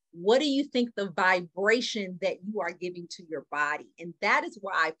day, what do you think the vibration that you are giving to your body? And that is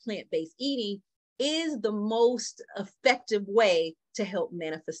why plant-based eating is the most effective way to help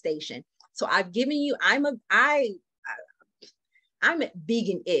manifestation. So I've given you, I'm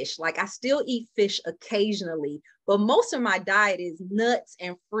vegan-ish. Like I still eat fish occasionally, but most of my diet is nuts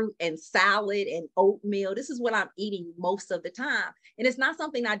and fruit and salad and oatmeal. This is what I'm eating most of the time. And it's not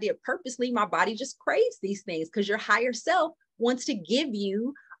something I did purposely. My body just craves these things because your higher self wants to give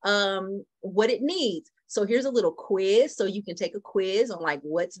you what it needs. So here's a little quiz. So you can take a quiz on like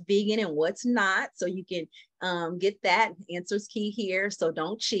what's vegan and what's not. So you can get that. Answers key here. So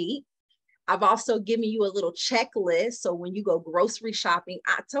don't cheat. I've also given you a little checklist. So when you go grocery shopping,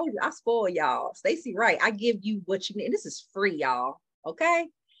 I told you, I spoil y'all. Stacey, right. I give you what you need. And this is free, y'all. Okay.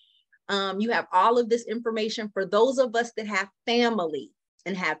 You have all of this information for those of us that have family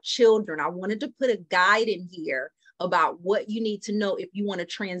and have children. I wanted to put a guide in here about what you need to know if you want to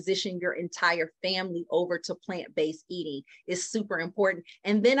transition your entire family over to plant-based eating. Is super important.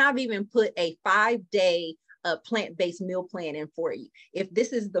 And then I've even put a 5-day plant-based meal plan in for you. If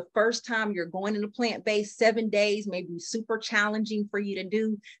this is the first time you're going into plant-based, 7 days may be super challenging for you to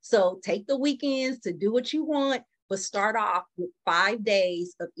do. So take the weekends to do what you want, but start off with 5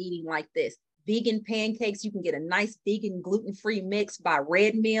 days of eating like this. Vegan pancakes, you can get a nice vegan gluten-free mix by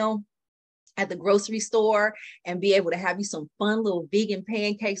Red Mill at the grocery store and be able to have you some fun little vegan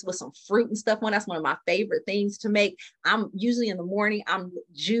pancakes with some fruit and stuff on. That's one of my favorite things to make. I'm usually in the morning, I'm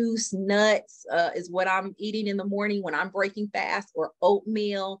juice, nuts is what I'm eating in the morning when I'm breaking fast, or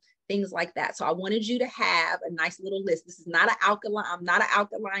oatmeal, things like that. So I wanted you to have a nice little list. This is not an alkaline, I'm not an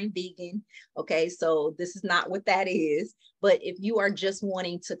alkaline vegan. Okay, so this is not what that is. But if you are just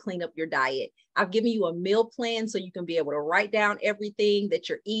wanting to clean up your diet, I've given you a meal plan so you can be able to write down everything that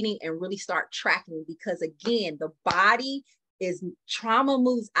you're eating and really start tracking. Because again, the body is, trauma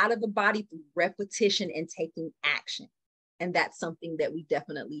moves out of the body through repetition and taking action. And that's something that we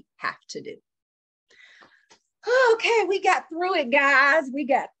definitely have to do. Okay, we got through it, guys. We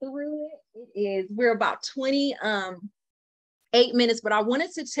got through it. We're about 28 minutes, but I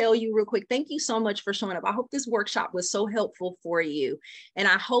wanted to tell you real quick, thank you so much for showing up. I hope this workshop was so helpful for you. And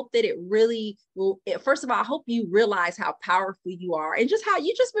I hope that it really will, first of all, I hope you realize how powerful you are and just how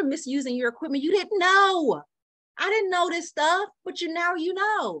you just been misusing your equipment. You didn't know. I didn't know this stuff, but now you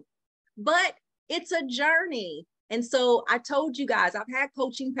know. But it's a journey. And so I told you guys, I've had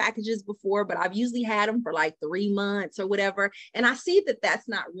coaching packages before, but I've usually had them for like 3 months or whatever. And I see that that's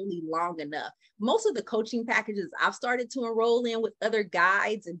not really long enough. Most of the coaching packages I've started to enroll in with other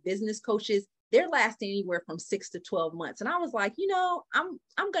guides and business coaches, they're lasting anywhere from 6 to 12 months. And I was like, I'm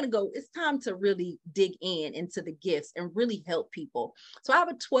going to go, it's time to really dig into the gifts and really help people. So I have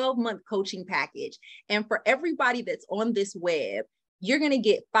a 12-month coaching package. And for everybody that's on this web, you're going to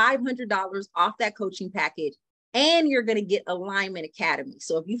get $500 off that coaching package. And you're going to get Alignment Academy.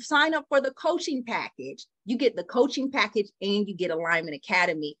 So if you sign up for the coaching package, you get the coaching package and you get Alignment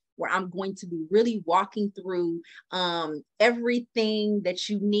Academy, where I'm going to be really walking through everything that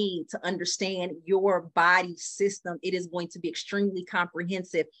you need to understand your body system. It is going to be extremely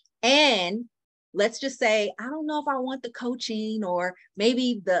comprehensive. And let's just say, I don't know if I want the coaching, or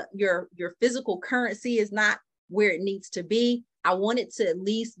maybe your physical currency is not where it needs to be. I wanted to at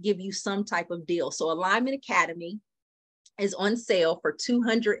least give you some type of deal. So Alignment Academy is on sale for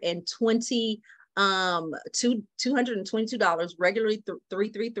 $222, regularly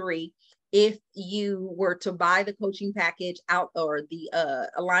 $333. If you were to buy the coaching package out, or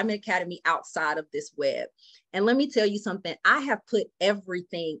the Alignment Academy outside of this web. And let me tell you something, I have put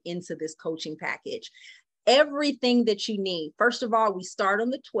everything into this coaching package, everything that you need. First of all, we start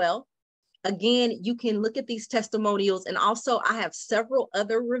on the 12th. Again, you can look at these testimonials, and also I have several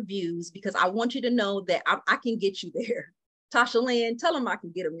other reviews, because I want you to know that I can get you there. Tasha Lynn, tell them I can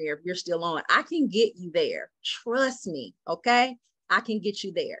get them there if you're still on. I can get you there. Trust me, okay? I can get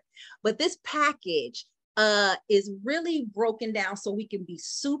you there. But this package is really broken down so we can be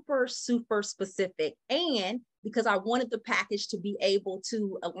super, super specific. And because I wanted the package to be able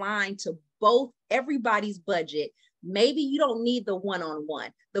to align to both everybody's budget. Maybe you don't need the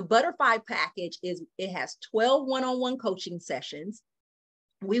one-on-one. The butterfly package has 12 one-on-one coaching sessions.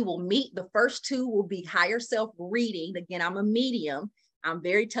 We will meet. The first 2 will be higher self reading. Again, I'm a medium. I'm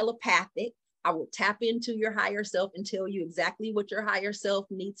very telepathic. I will tap into your higher self and tell you exactly what your higher self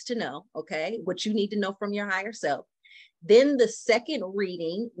needs to know. Okay. What you need to know from your higher self. Then the second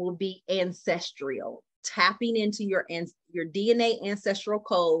reading will be ancestral, tapping into your DNA ancestral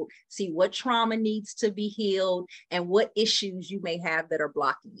code, see what trauma needs to be healed and what issues you may have that are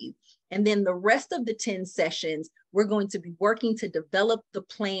blocking you. And then the rest of the 10 sessions, we're going to be working to develop the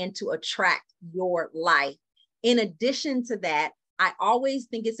plan to attract your life. In addition to that, I always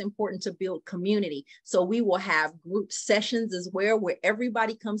think it's important to build community. So we will have group sessions as well, where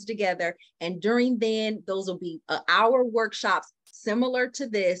everybody comes together. And during then, those will be hour workshops similar to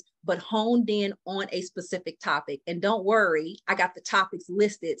this, but honed in on a specific topic. And don't worry, I got the topics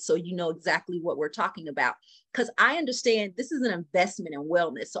listed so you know exactly what we're talking about. Because I understand this is an investment in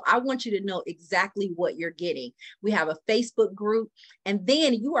wellness. So I want you to know exactly what you're getting. We have a Facebook group, and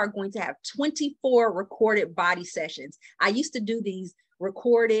then you are going to have 24 recorded body sessions. I used to do these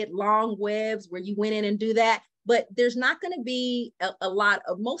recorded long webs where you went in and do that. But there's not going to be a lot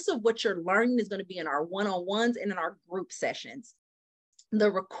of, most of what you're learning is going to be in our one-on-ones and in our group sessions. The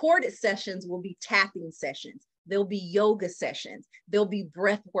recorded sessions will be tapping sessions. There'll be yoga sessions. There'll be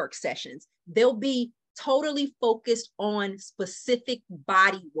breath work sessions. They'll be totally focused on specific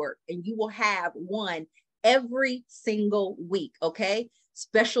body work. And you will have one every single week, okay?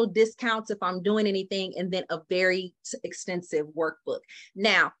 Special discounts if I'm doing anything, and then a very extensive workbook.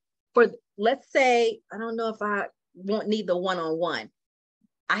 Now, let's say, I don't know if I won't need the one-on-one.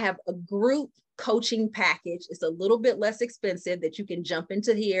 I have a group coaching package. It's a little bit less expensive that you can jump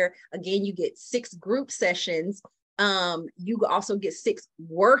into here. Again, you get 6 group sessions. You also get 6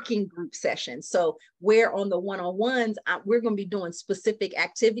 working group sessions. So where on the one-on-ones, we're going to be doing specific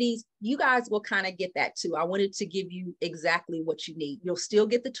activities. You guys will kind of get that too. I wanted to give you exactly what you need. You'll still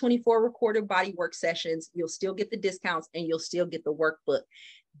get the 24 recorded body work sessions. You'll still get the discounts, and you'll still get the workbook.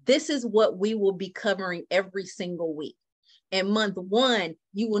 This is what we will be covering every single week. And month 1,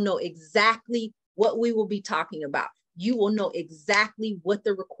 you will know exactly what we will be talking about. You will know exactly what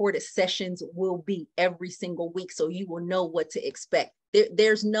the recorded sessions will be every single week. So you will know what to expect.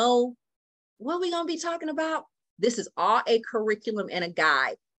 There's no, what are we going to be talking about? This is all a curriculum and a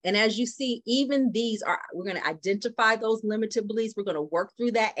guide. And as you see, even these we're going to identify those limited beliefs. We're going to work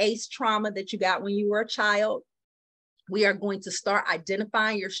through that ACE trauma that you got when you were a child. We are going to start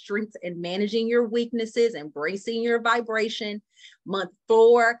identifying your strengths and managing your weaknesses, embracing your vibration. Month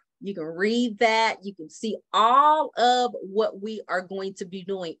 4, you can read that. You can see all of what we are going to be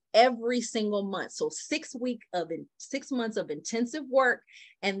doing every single month. So 6 months of intensive work.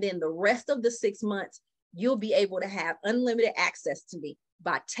 And then the rest of the 6 months, you'll be able to have unlimited access to me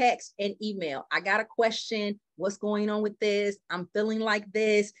by text and email. I got a question. What's going on with this? I'm feeling like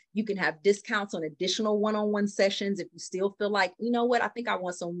this. You can have discounts on additional one-on-one sessions if you still feel like, you know what, I think I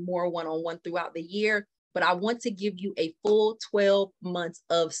want some more one-on-one throughout the year, but I want to give you a full 12 months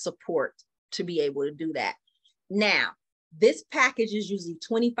of support to be able to do that. Now, this package is usually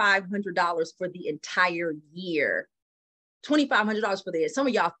 $2,500 for the entire year. $2,500 for the year. Some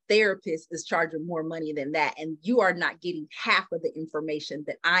of y'all therapists is charging more money than that, and you are not getting half of the information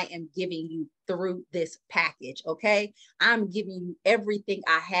that I am giving you through this package, okay? I'm giving you everything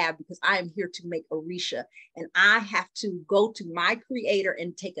I have because I am here to make Orisha, and I have to go to my creator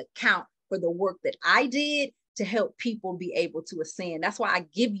and take account for the work that I did to help people be able to ascend. That's why I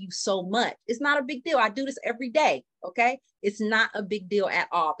give you so much. It's not a big deal. I do this every day, okay? It's not a big deal at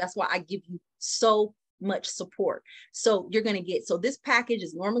all. That's why I give you so much support. So you're going to get, so this package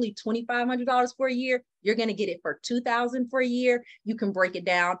is normally $2,500 for a year. You're going to get it for $2,000 for a year. You can break it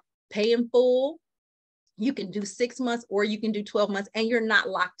down, pay in full. You can do 6 months or you can do 12 months, and you're not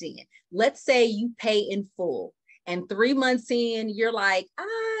locked in. Let's say you pay in full and 3 months in, you're like,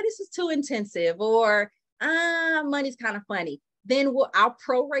 this is too intensive, or money's kind of funny. Then I'll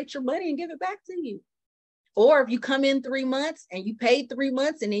prorate your money and give it back to you. Or if you come in 3 months and you paid 3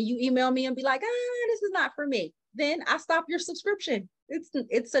 months and then you email me and be like, this is not for me, then I stop your subscription.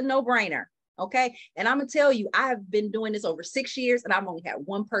 It's a no-brainer, okay? And I'm gonna tell you, I have been doing this over 6 years, and I've only had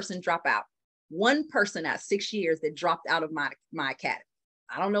one person drop out. One person out 6 years that dropped out of my academy.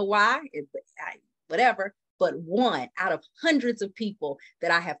 I don't know why, whatever, but one out of hundreds of people that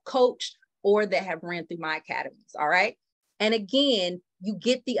I have coached or that have ran through my academies, all right? And again, you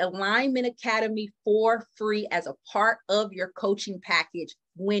get the Alignment Academy for free as a part of your coaching package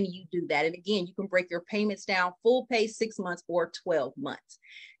when you do that. And again, you can break your payments down, full pay 6 months or 12 months.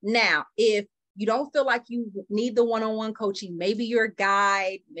 Now, if you don't feel like you need the one-on-one coaching, maybe you're a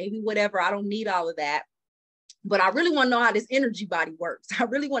guide, maybe whatever, I don't need all of that, but I really want to know how this energy body works. I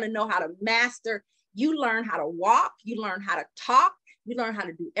really want to know how to master. You learn how to walk, you learn how to talk, you learn how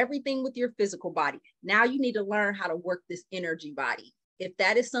to do everything with your physical body. Now you need to learn how to work this energy body. If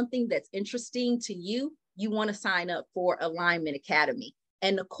that is something that's interesting to you, you want to sign up for Alignment Academy.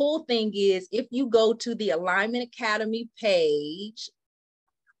 And the cool thing is, if you go to the Alignment Academy page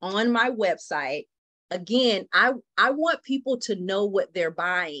on my website, again, I want people to know what they're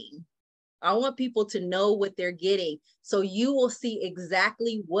buying. I want people to know what they're getting. So you will see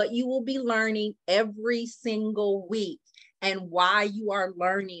exactly what you will be learning every single week and why you are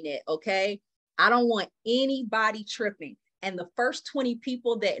learning it, okay? I don't want anybody tripping. And the first 20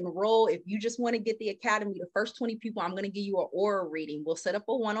 people that enroll, if you just want to get the academy, the first 20 people, I'm going to give you an aura reading. We'll set up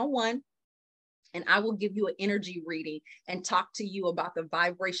a one-on-one, and I will give you an energy reading and talk to you about the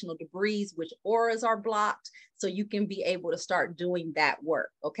vibrational debris, which auras are blocked, so you can be able to start doing that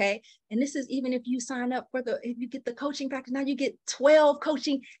work, okay? And this is even if you sign up for if you get the coaching package, now you get 12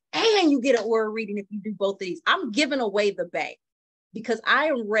 coaching and you get an aura reading if you do both of these. I'm giving away the bank, because I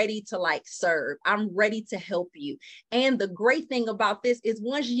am ready to serve. I'm ready to help you. And the great thing about this is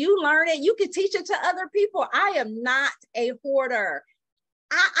once you learn it, you can teach it to other people. I am not a hoarder.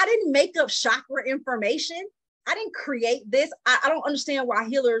 I didn't make up chakra information. I didn't create this. I don't understand why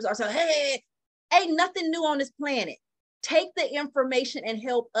healers are saying, hey, ain't nothing new on this planet. Take the information and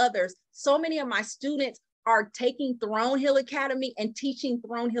help others. So many of my students are taking Throne Hill Academy and teaching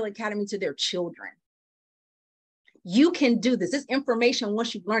Throne Hill Academy to their children. You can do this. This information,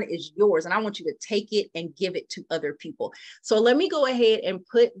 once you learn it, is yours. And I want you to take it and give it to other people. So let me go ahead and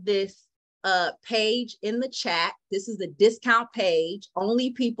put this page in the chat. This is the discount page.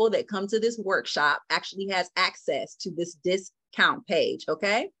 Only people that come to this workshop actually has access to this discount page,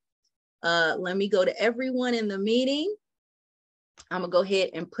 okay? Let me go to everyone in the meeting. I'm gonna go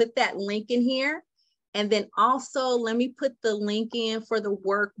ahead and put that link in here. And then also let me put the link in for the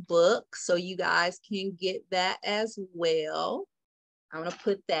workbook so you guys can get that as well. I'm gonna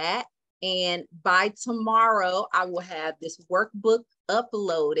put that. And by tomorrow, I will have this workbook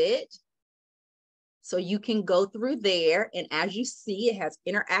uploaded. So you can go through there. And as you see, it has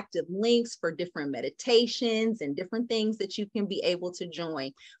interactive links for different meditations and different things that you can be able to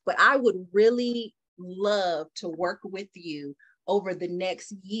join. But I would really love to work with you over the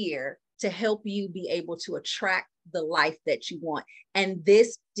next year to help you be able to attract the life that you want. And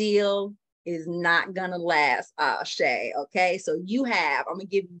this deal is not gonna last, Shay, okay? So I'm gonna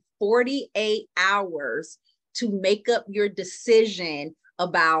give you 48 hours to make up your decision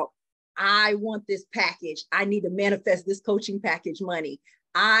about, I want this package. I need to manifest this coaching package money.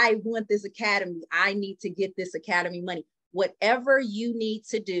 I want this academy. I need to get this academy money. Whatever you need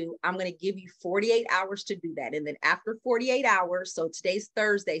to do, I'm going to give you 48 hours to do that. And then after 48 hours, so today's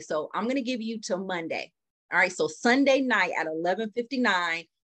Thursday, so I'm going to give you till Monday. All right, so Sunday night at 11:59,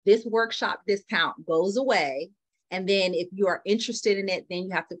 this workshop discount goes away. And then if you are interested in it, then you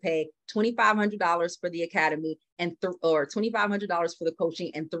have to pay $2,500 for the academy or $2,500 for the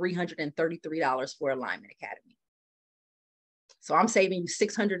coaching and $333 for Alignment Academy. So I'm saving you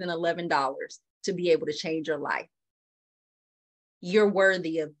 $611 to be able to change your life. You're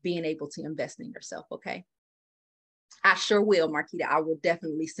worthy of being able to invest in yourself, okay? I sure will, Marquita. I will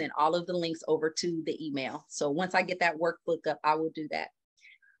definitely send all of the links over to the email. So once I get that workbook up, I will do that.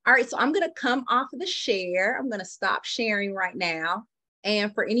 All right, so I'm going to come off of the share. I'm going to stop sharing right now.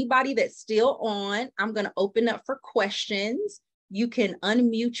 And for anybody that's still on, I'm going to open up for questions. You can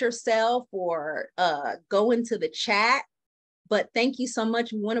unmute yourself or go into the chat. But thank you so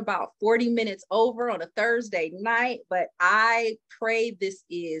much. We went about 40 minutes over on a Thursday night, but I pray this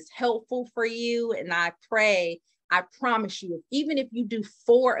is helpful for you. And I promise you, even if you do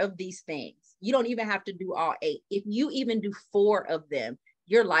 4 of these things, you don't even have to do all 8. If you even do 4 of them,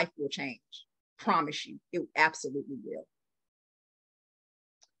 your life will change. Promise you, it absolutely will.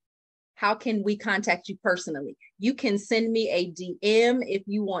 How can we contact you personally? You can send me a DM if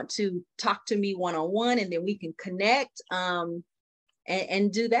you want to talk to me one-on-one, and then we can connect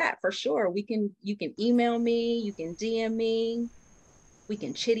and do that for sure. You can email me, you can DM me, we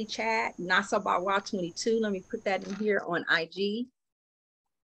can chitty chat. Nasabawa22. Let me put that in here on IG.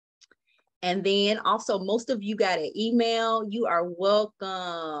 And then also, most of you got an email. You are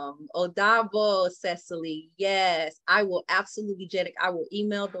welcome. Odavo, Cecily. Yes, I will absolutely, Jeddick. I will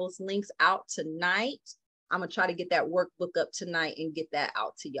email those links out tonight. I'm going to try to get that workbook up tonight and get that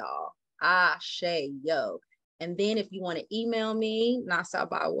out to y'all. Shay, yo. And then if you want to email me,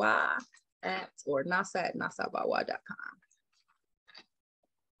 nasabawa or nasa@nasabawa.com.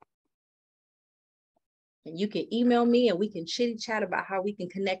 And you can email me and we can chitty chat about how we can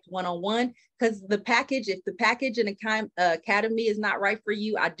connect one-on-one. Because if the package and academy is not right for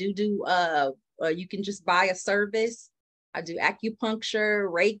you, I do you can just buy a service. I do acupuncture,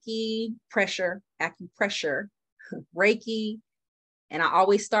 Reiki, acupressure, Reiki. And I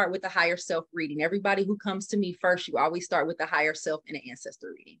always start with the higher self reading. Everybody who comes to me first, you always start with the higher self and an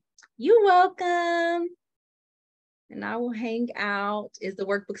ancestor reading. You're welcome. And I will hang out. Is the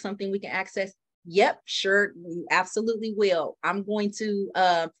workbook something we can access? Yep, sure, you absolutely will. I'm going to,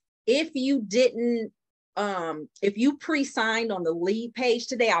 if you pre-signed on the lead page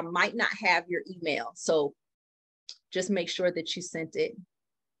today, I might not have your email. So just make sure that you sent it.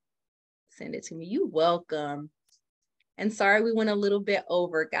 Send it to me. You're welcome. And sorry, we went a little bit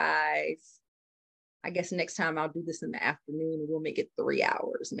over, guys. I guess next time I'll do this in the afternoon and we'll make it 3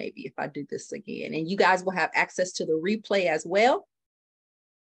 hours, maybe, if I do this again. And you guys will have access to the replay as well,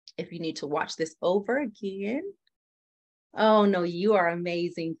 if you need to watch this over again. Oh no, you are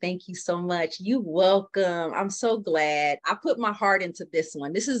amazing. Thank you so much. You're welcome. I'm so glad. I put my heart into this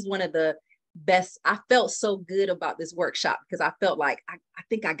one. This is one of the best. I felt so good about this workshop because I felt like, I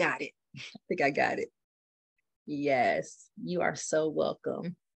think I got it. I think I got it. Yes, you are so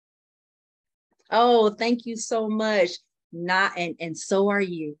welcome. Oh, thank you so much. And so are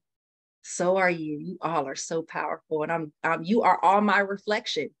you. So are you. You all are so powerful. And you are all my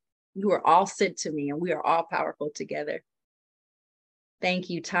reflection. You are all sent to me and we are all powerful together. Thank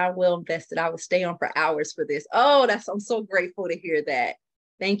you. Time well invested. I would stay on for hours for this. Oh, I'm so grateful to hear that.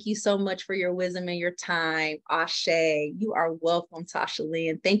 Thank you so much for your wisdom and your time. Ashe, you are welcome, Tasha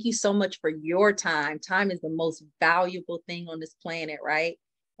Lynn. Thank you so much for your time. Time is the most valuable thing on this planet, right?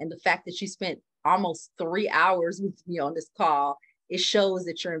 And the fact that you spent almost 3 hours with me on this call, it shows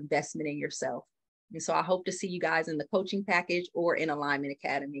that your investment in yourself. And so I hope to see you guys in the coaching package or in Alignment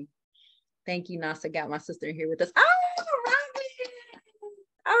Academy. Thank you, Nasa. Got my sister in here with us. Oh, Robin.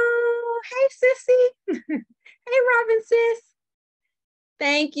 Oh, hey, sissy. Hey, Robin, sis.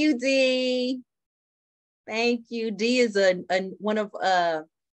 Thank you, Dee. Thank you. Dee is one of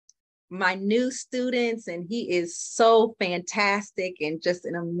my new students, and he is so fantastic and just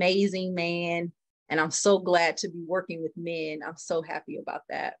an amazing man. And I'm so glad to be working with men. I'm so happy about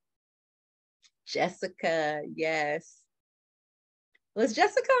that. Jessica, yes. Was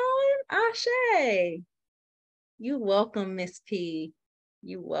Jessica on? Ashe. You welcome, Miss P.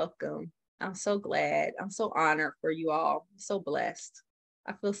 You welcome. I'm so glad. I'm so honored for you all. I'm so blessed.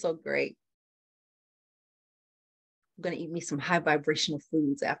 I feel so great. I'm going to eat me some high vibrational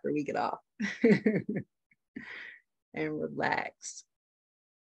foods after we get off and relax.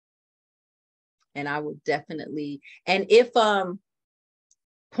 And I will definitely, and if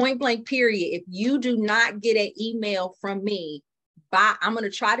point blank period, if you do not get an email from me I'm going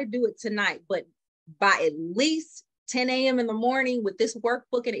to try to do it tonight, but by at least 10 a.m. in the morning with this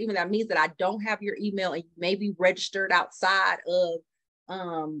workbook, and even that means that I don't have your email and you may be registered outside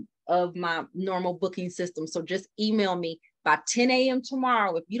of my normal booking system. So just email me by 10 a.m.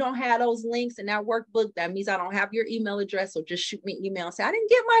 tomorrow. If you don't have those links in that workbook, that means I don't have your email address. So just shoot me an email and say, I didn't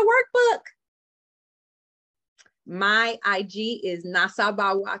get my workbook. My IG is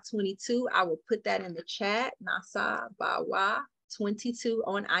nasabawa22. I will put that in the chat. Nasabawa22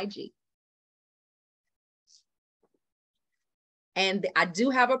 on IG. And I do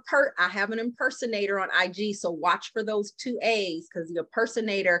have I have an impersonator on IG. So watch for those 2 A's, because the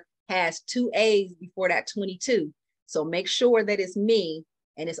impersonator has 2 A's before that 22. So make sure that it's me,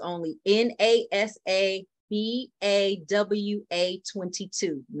 and it's only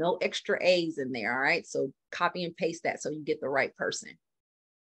NASABAWA22. No extra A's in there. All right. So copy and paste that so you get the right person.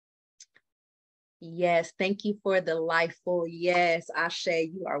 Yes. Thank you for the Lifeful. Yes. Ashe,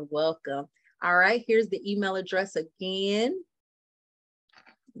 you are welcome. All right. Here's the email address again.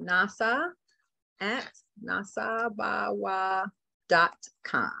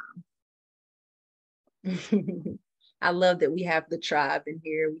 nasa@nasabawa.com. I love that we have the tribe in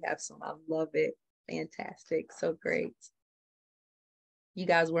here. We have some, I love it. Fantastic. So great. You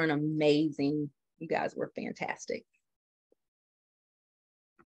guys were you guys were fantastic.